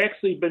 what they've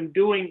actually been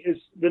doing is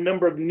the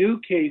number of new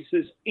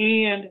cases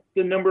and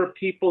the number of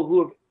people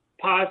who have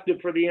positive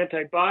for the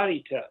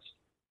antibody test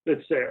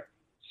that's there.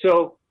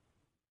 So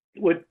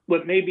what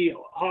may be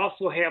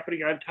also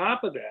happening on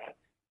top of that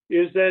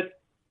is that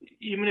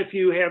even if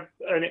you have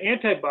an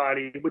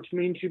antibody, which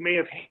means you may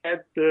have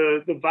had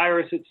the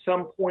virus at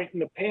some point in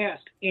the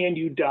past and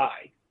you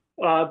die,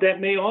 that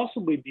may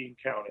also be being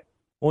counted.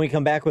 When we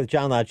come back with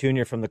John Lott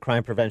Jr. from the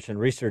Crime Prevention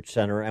Research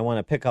Center, I want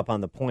to pick up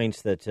on the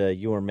points that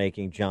you were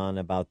making, John,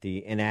 about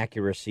the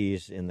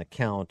inaccuracies in the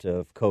count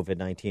of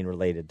COVID-19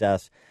 related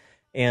deaths,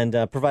 and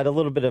provide a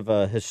little bit of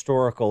a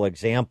historical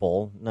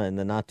example in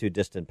the not too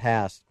distant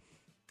past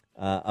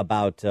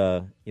about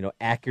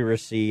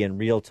accuracy in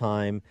real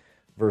time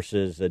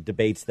versus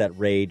debates that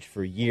rage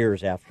for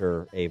years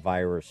after a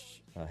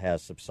virus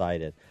has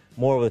subsided.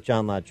 More with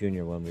John Lott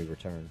Jr. when we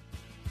return.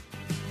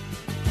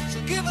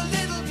 So give a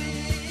little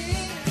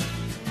bit,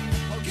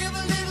 or give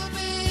a little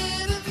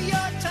bit of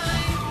your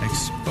time.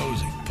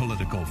 Exposing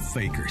political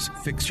fakers,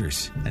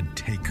 fixers, and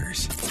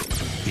takers.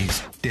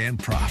 He's Dan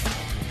Proft,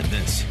 and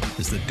this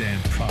is the Dan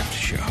Proft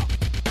Show.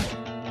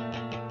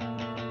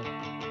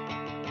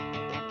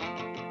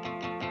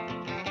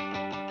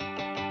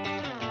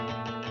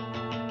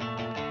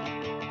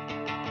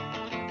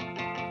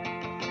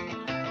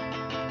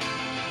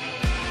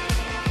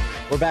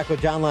 We're back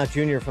with John Lott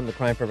Jr. from the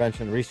Crime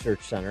Prevention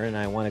Research Center, and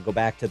I want to go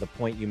back to the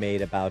point you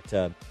made about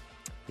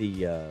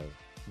the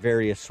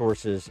various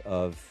sources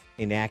of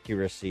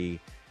inaccuracy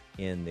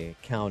in the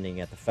counting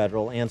at the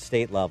federal and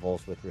state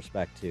levels with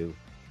respect to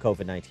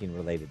COVID-19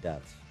 related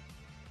deaths.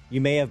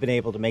 You may have been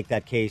able to make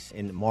that case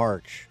in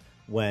March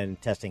when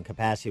testing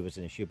capacity was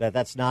an issue, but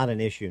that's not an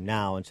issue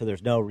now, and so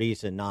there's no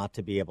reason not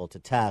to be able to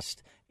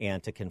test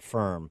and to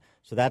confirm.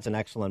 So that's an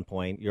excellent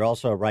point. You're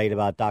also right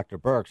about Dr.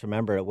 Birx.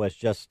 Remember, it was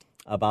just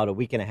about a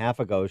week and a half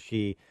ago,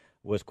 she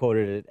was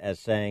quoted as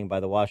saying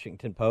by the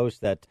Washington Post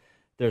that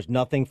there's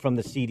nothing from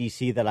the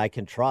CDC that I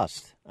can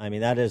trust. I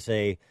mean, that is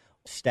a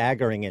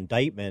staggering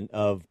indictment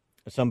of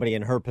somebody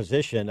in her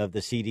position of the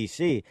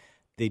CDC.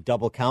 The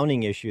double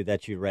counting issue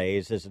that you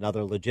raise is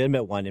another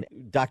legitimate one.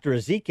 And Dr.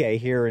 Ezike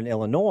here in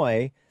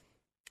Illinois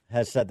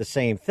has said the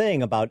same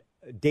thing about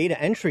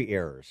data entry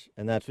errors.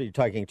 And that's what you're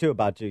talking too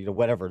about,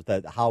 whatever,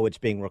 how it's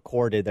being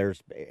recorded.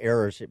 There's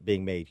errors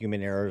being made,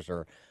 human errors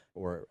or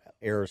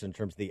errors in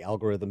terms of the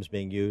algorithms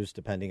being used,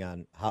 depending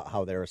on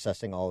how they're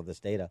assessing all of this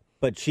data.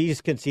 But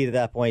she's conceded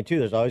that point, too.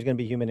 There's always going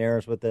to be human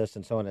errors with this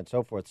and so on and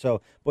so forth.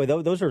 So, boy,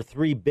 those are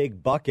three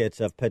big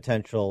buckets of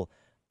potential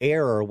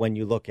error when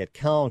you look at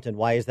count. And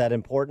why is that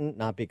important?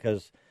 Not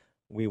because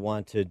we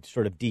want to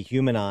sort of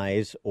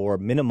dehumanize or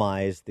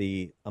minimize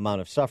the amount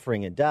of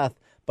suffering and death,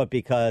 but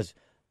because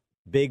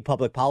big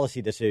public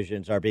policy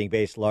decisions are being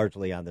based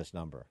largely on this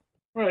number.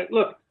 Right.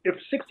 Look, if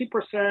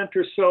 60%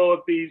 or so of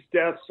these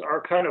deaths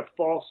are kind of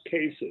false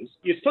cases,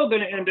 you're still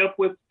going to end up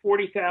with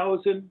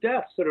 40,000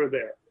 deaths that are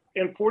there.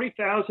 And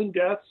 40,000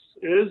 deaths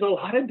is a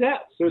lot of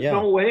deaths. There's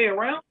no way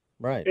around.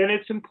 Right. And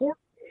it's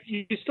important.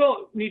 You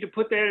still need to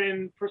put that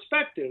in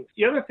perspective.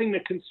 The other thing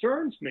that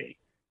concerns me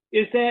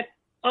is that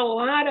a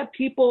lot of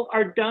people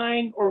are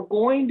dying or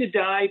going to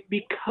die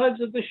because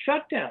of the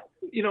shutdown.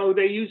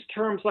 They use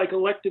terms like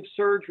elective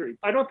surgery.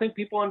 I don't think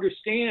people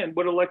understand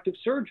what elective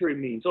surgery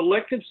means.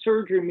 Elective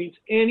surgery means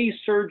any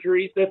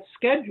surgery that's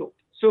scheduled.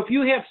 So if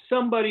you have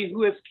somebody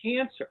who has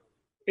cancer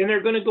and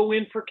they're going to go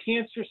in for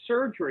cancer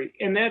surgery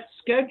and that's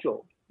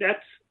scheduled,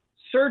 that's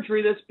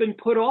surgery that's been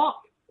put off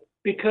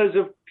because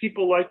of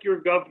people like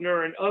your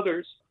governor and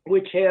others,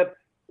 which have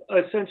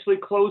essentially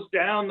closed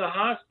down the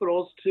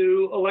hospitals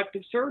to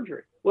elective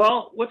surgery.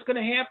 Well, what's going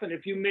to happen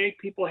if you make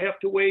people have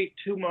to wait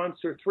 2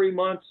 months or 3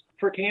 months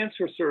for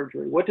cancer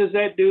surgery? What does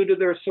that do to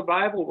their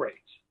survival rates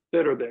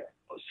that are there?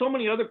 So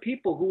many other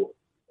people who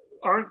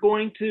aren't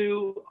going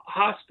to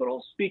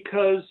hospitals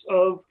because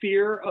of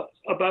fear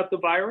about the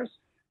virus.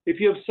 If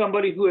you have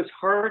somebody who has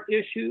heart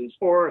issues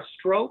or a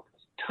stroke,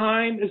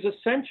 time is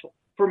essential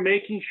for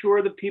making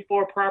sure that people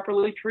are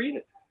properly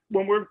treated.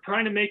 When we're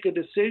trying to make a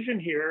decision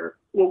here,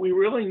 what we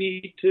really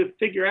need to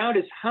figure out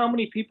is how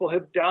many people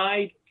have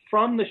died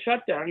from the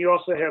shutdown. You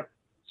also have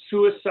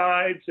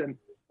suicides and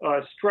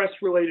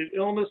stress-related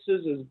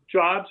illnesses as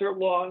jobs are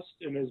lost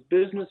and as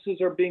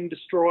businesses are being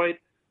destroyed.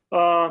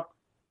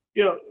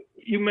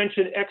 You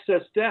mentioned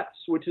excess deaths,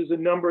 which is a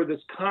number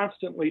that's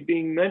constantly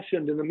being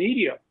mentioned in the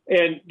media.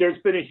 And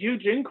there's been a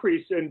huge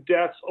increase in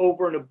deaths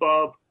over and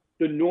above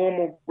the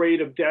normal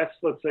rate of deaths,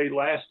 let's say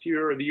last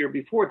year or the year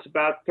before. It's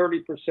about 30%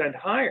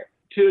 higher.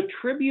 To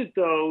attribute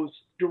those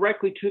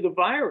directly to the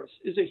virus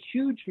is a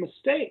huge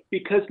mistake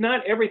because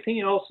not everything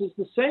else is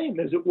the same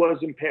as it was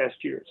in past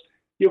years.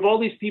 You have all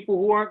these people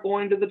who aren't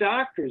going to the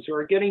doctors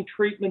or are getting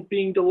treatment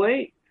being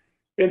delayed.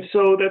 And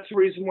so that's the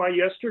reason why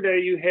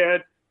yesterday you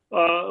had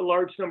a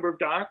large number of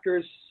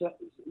doctors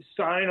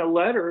sign a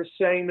letter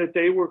saying that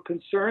they were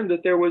concerned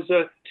that there was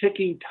a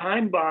ticking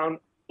time bomb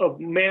of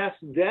mass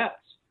deaths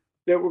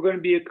that were going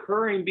to be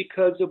occurring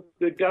because of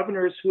the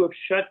governors who have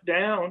shut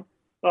down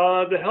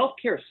the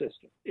healthcare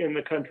system in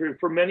the country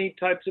for many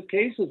types of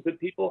cases that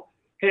people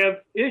have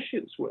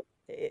issues with.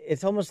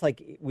 It's almost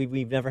like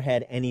we've never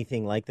had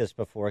anything like this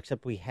before,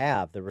 except we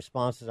have. The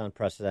response is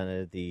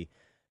unprecedented.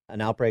 An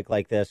outbreak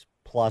like this,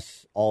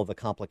 plus all the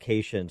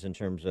complications in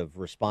terms of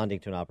responding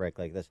to an outbreak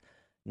like this,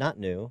 not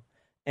new.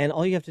 And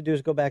all you have to do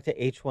is go back to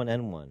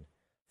H1N1.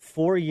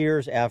 4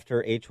 years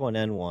after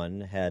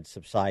H1N1 had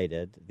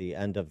subsided, the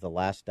end of the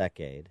last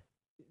decade,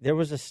 there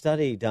was a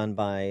study done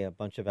by a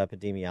bunch of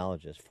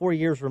epidemiologists, 4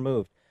 years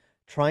removed,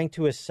 trying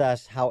to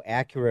assess how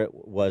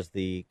accurate was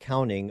the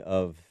counting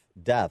of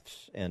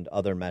deaths and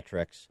other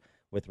metrics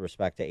with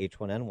respect to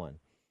H1N1.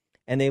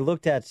 And they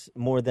looked at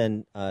more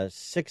than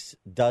 6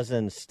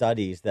 dozen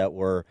studies that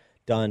were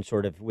done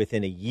sort of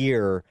within a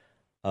year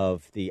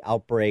of the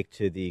outbreak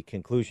to the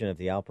conclusion of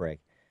the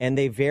outbreak. And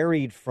they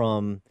varied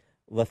from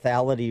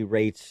lethality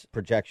rates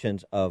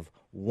projections of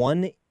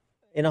 1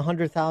 in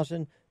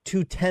 100,000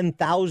 to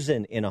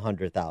 10,000 in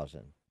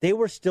 100,000. They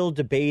were still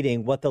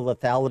debating what the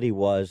lethality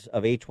was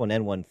of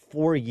H1N1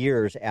 4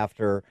 years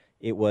after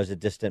it was a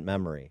distant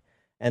memory.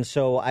 And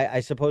so I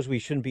suppose we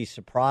shouldn't be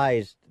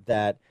surprised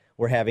that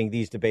we're having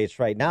these debates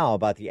right now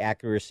about the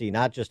accuracy,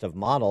 not just of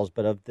models,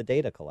 but of the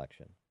data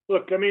collection.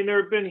 Look, I mean,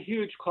 there have been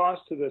huge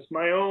costs to this.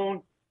 My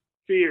own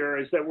fear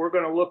is that we're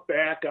going to look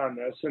back on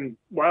this. And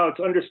while it's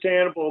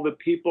understandable that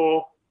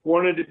people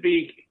wanted to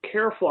be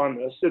careful on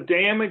this, the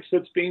damage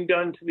that's being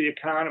done to the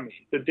economy,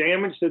 the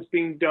damage that's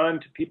being done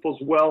to people's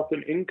wealth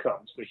and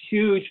incomes, the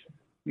huge,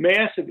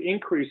 massive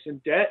increase in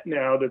debt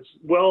now that's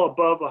well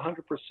above 100%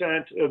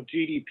 of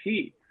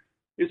GDP,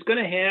 is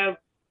going to have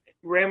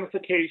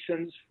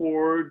ramifications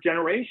for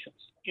generations.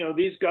 You know,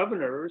 these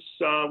governors,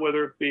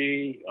 whether it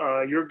be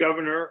your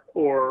governor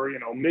or,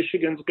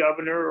 Michigan's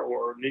governor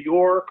or New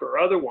York or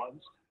other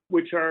ones,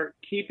 which are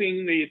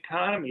keeping the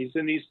economies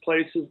in these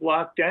places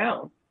locked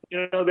down,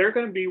 there are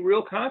going to be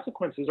real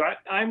consequences.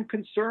 I'm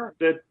concerned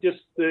that just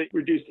the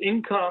reduced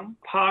income,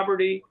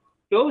 poverty,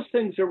 those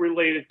things are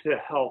related to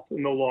health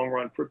in the long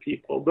run for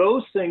people.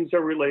 Those things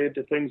are related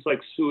to things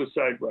like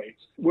suicide rates.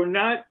 We're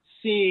not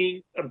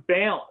seeing a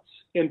balance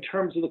in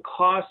terms of the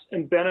cost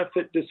and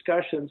benefit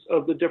discussions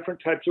of the different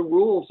types of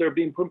rules that are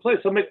being put in place.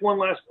 I'll make one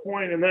last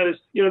point, and that is,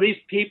 these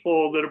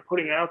people that are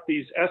putting out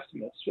these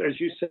estimates, as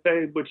you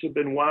say, which have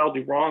been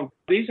wildly wrong,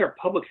 these are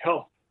public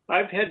health.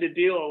 I've had to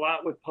deal a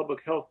lot with public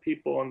health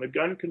people on the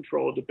gun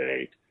control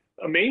debate.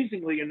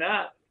 Amazingly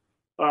enough,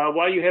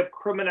 while you have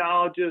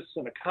criminologists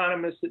and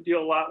economists that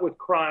deal a lot with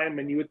crime,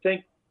 and you would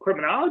think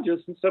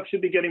criminologists and stuff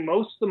should be getting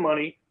most of the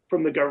money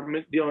from the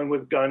government dealing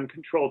with gun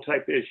control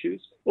type issues.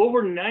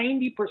 Over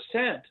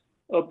 90%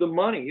 of the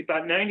money,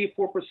 about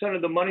 94%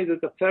 of the money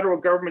that the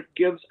federal government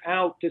gives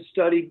out to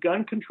study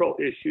gun control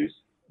issues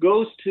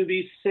goes to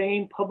these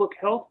same public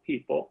health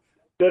people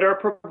that are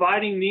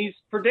providing these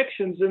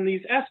predictions and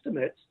these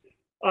estimates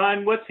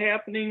on what's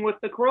happening with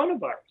the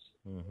coronavirus.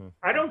 Mm-hmm.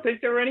 I don't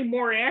think they're any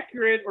more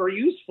accurate or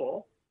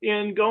useful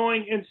in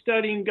going and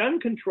studying gun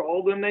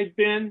control than they've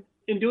been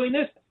in doing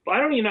this.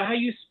 I don't even know how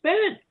you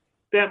spend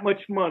that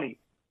much money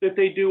that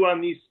they do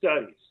on these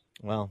studies.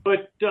 Well,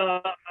 but,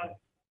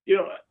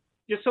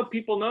 just so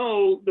people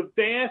know, the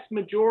vast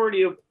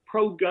majority of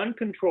pro-gun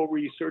control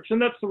research,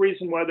 and that's the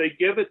reason why they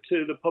give it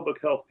to the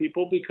public health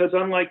people, because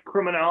unlike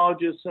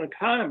criminologists and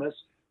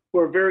economists who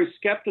are very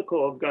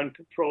skeptical of gun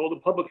control, the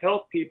public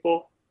health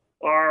people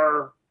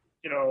are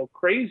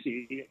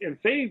crazy in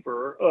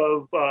favor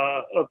of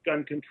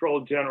gun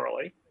control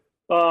generally.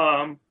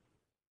 They're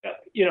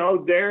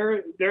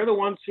the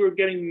ones who are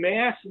getting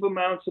massive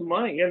amounts of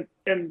money,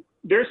 and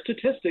their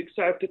statistics,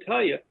 I have to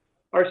tell you,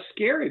 are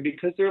scary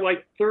because they're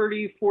like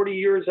 30, 40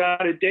 years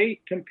out of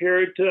date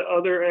compared to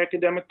other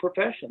academic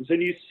professions.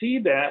 And you see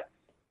that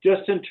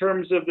just in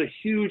terms of the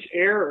huge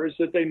errors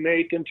that they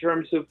make in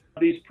terms of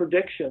these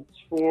predictions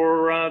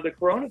for the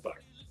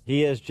coronavirus.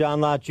 He is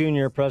John Lott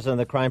Jr., president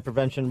of the Crime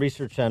Prevention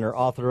Research Center,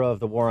 author of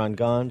The War on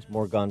Guns,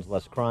 More Guns,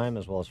 Less Crime,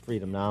 as well as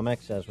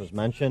Freedomnomics, as was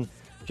mentioned.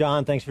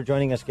 John, thanks for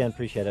joining us again.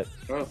 Appreciate it.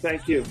 Oh,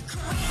 thank you.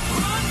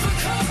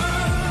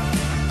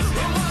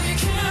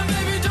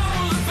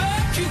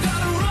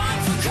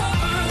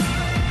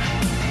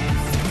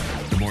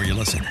 The more you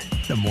listen,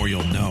 the more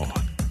you'll know.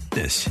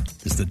 This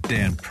is the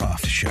Dan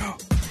Proft Show.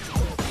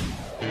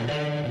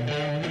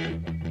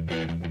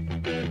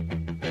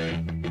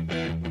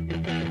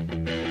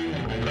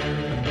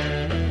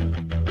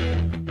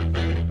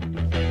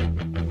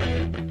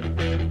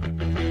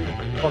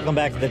 Welcome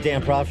back to the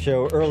Dan Proft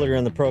Show. Earlier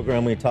in the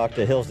program, we talked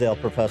to Hillsdale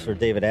professor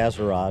David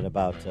Azerrad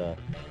about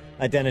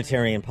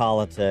identitarian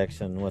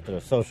politics and what the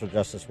social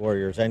justice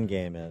warrior's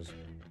endgame is.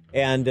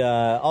 And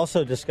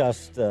also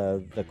discussed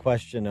the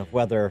question of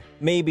whether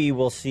maybe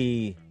we'll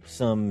see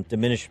some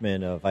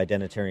diminishment of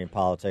identitarian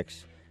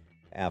politics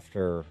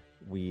after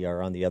we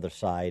are on the other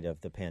side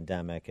of the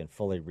pandemic and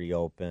fully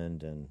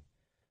reopened and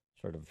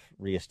sort of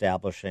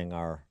reestablishing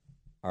our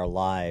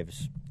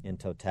lives in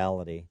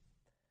totality.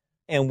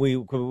 And we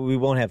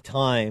won't have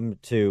time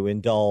to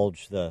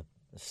indulge the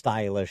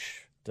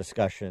stylish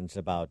discussions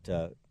about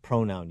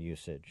pronoun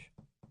usage.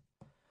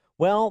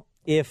 Well,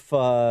 if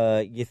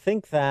you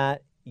think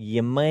that,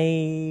 you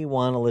may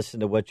want to listen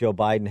to what Joe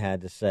Biden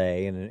had to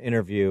say in an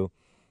interview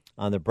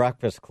on The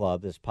Breakfast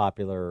Club, this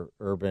popular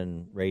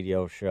urban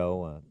radio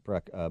show,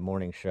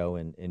 morning show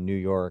in New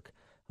York,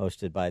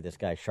 hosted by this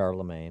guy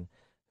Charlemagne,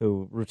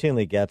 who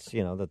routinely gets,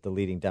 that the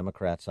leading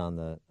Democrats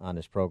on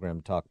his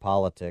program talk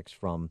politics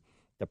from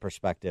the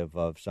perspective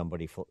of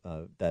somebody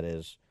that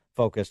is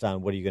focused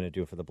on what are you going to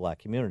do for the black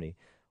community,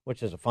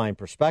 which is a fine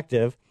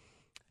perspective.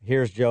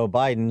 Here's Joe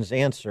Biden's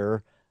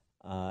answer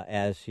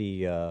as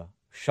he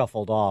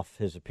shuffled off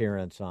his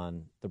appearance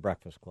on The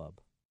Breakfast Club.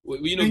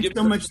 Thanks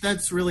so much.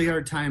 That's really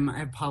our time.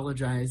 I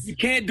apologize. You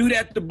can't do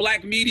that to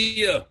black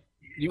media.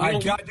 I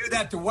can't do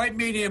that to white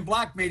media and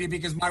black media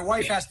because my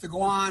wife has to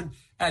go on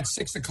at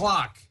 6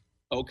 o'clock.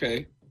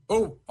 Okay.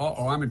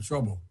 I'm in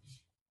trouble.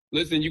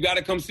 Listen, you got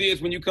to come see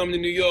us when you come to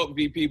New York,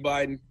 VP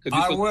Biden.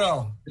 I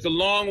will. It's a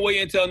long way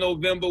until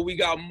November. We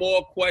got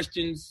more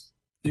questions.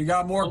 You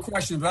got more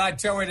questions, but I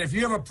tell you, if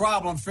you have a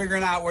problem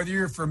figuring out whether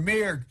you're for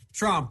me or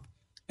Trump,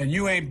 and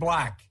you ain't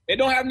black. It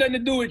don't have nothing to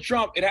do with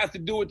Trump. It has to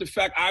do with the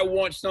fact I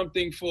want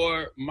something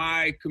for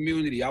my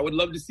community. I would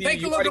love to see.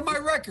 Take a look at my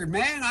record,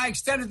 man. I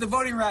extended the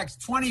voting rights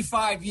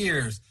 25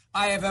 years.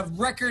 I have a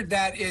record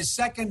that is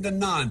second to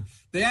none.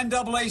 The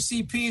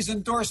NAACP has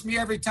endorsed me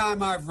every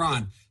time I've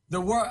run.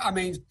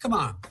 Come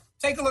on.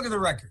 Take a look at the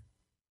record.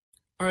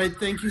 All right.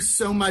 Thank you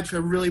so much. I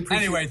really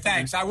appreciate it. Anyway,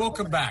 thanks. I will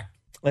come back.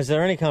 Is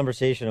there any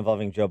conversation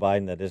involving Joe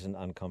Biden that isn't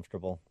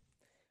uncomfortable?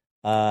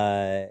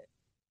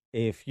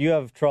 If you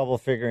have trouble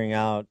figuring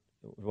out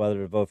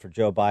whether to vote for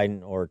Joe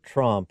Biden or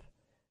Trump,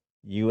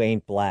 you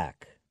ain't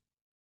black.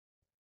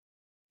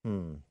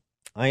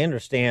 I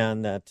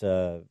understand that,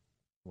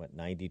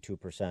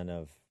 92%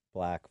 of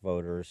black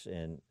voters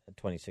in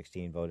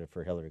 2016 voted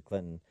for Hillary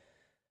Clinton.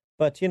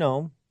 But,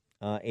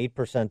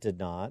 8% did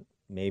not.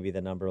 Maybe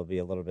the number will be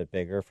a little bit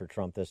bigger for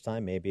Trump this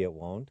time. Maybe it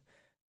won't.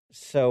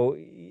 So,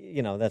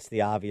 that's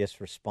the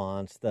obvious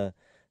response. The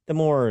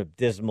more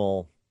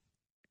dismal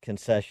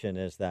concession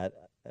is that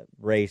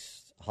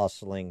race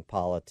hustling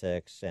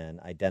politics and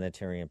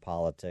identitarian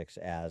politics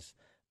as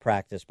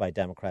practiced by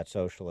Democrat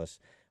socialists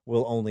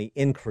will only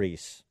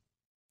increase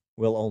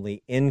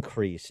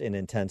in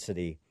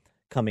intensity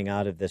coming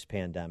out of this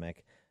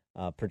pandemic,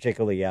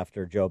 particularly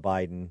after Joe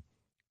Biden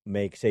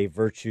makes a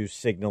virtue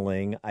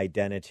signaling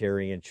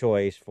identitarian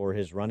choice for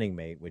his running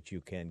mate, which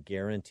you can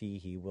guarantee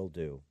he will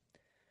do.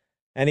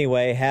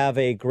 Anyway, have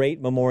a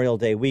great Memorial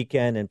Day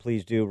weekend, and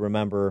please do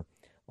remember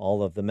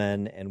all of the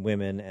men and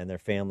women and their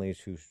families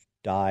who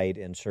died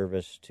in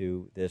service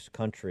to this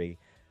country,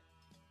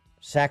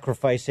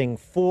 sacrificing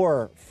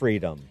for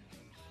freedom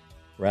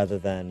rather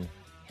than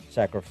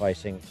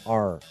sacrificing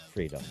our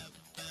freedom.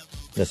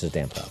 This is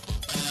Dan Proft.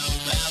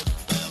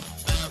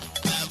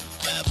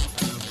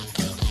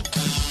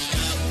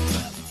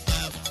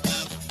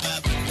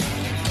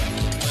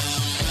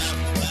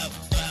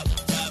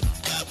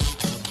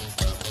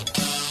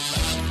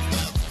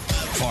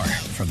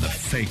 From the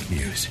fake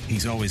news,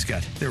 he's always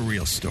got the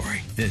real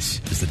story. This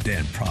is the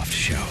Dan Proft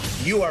Show.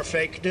 You are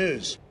fake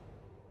news.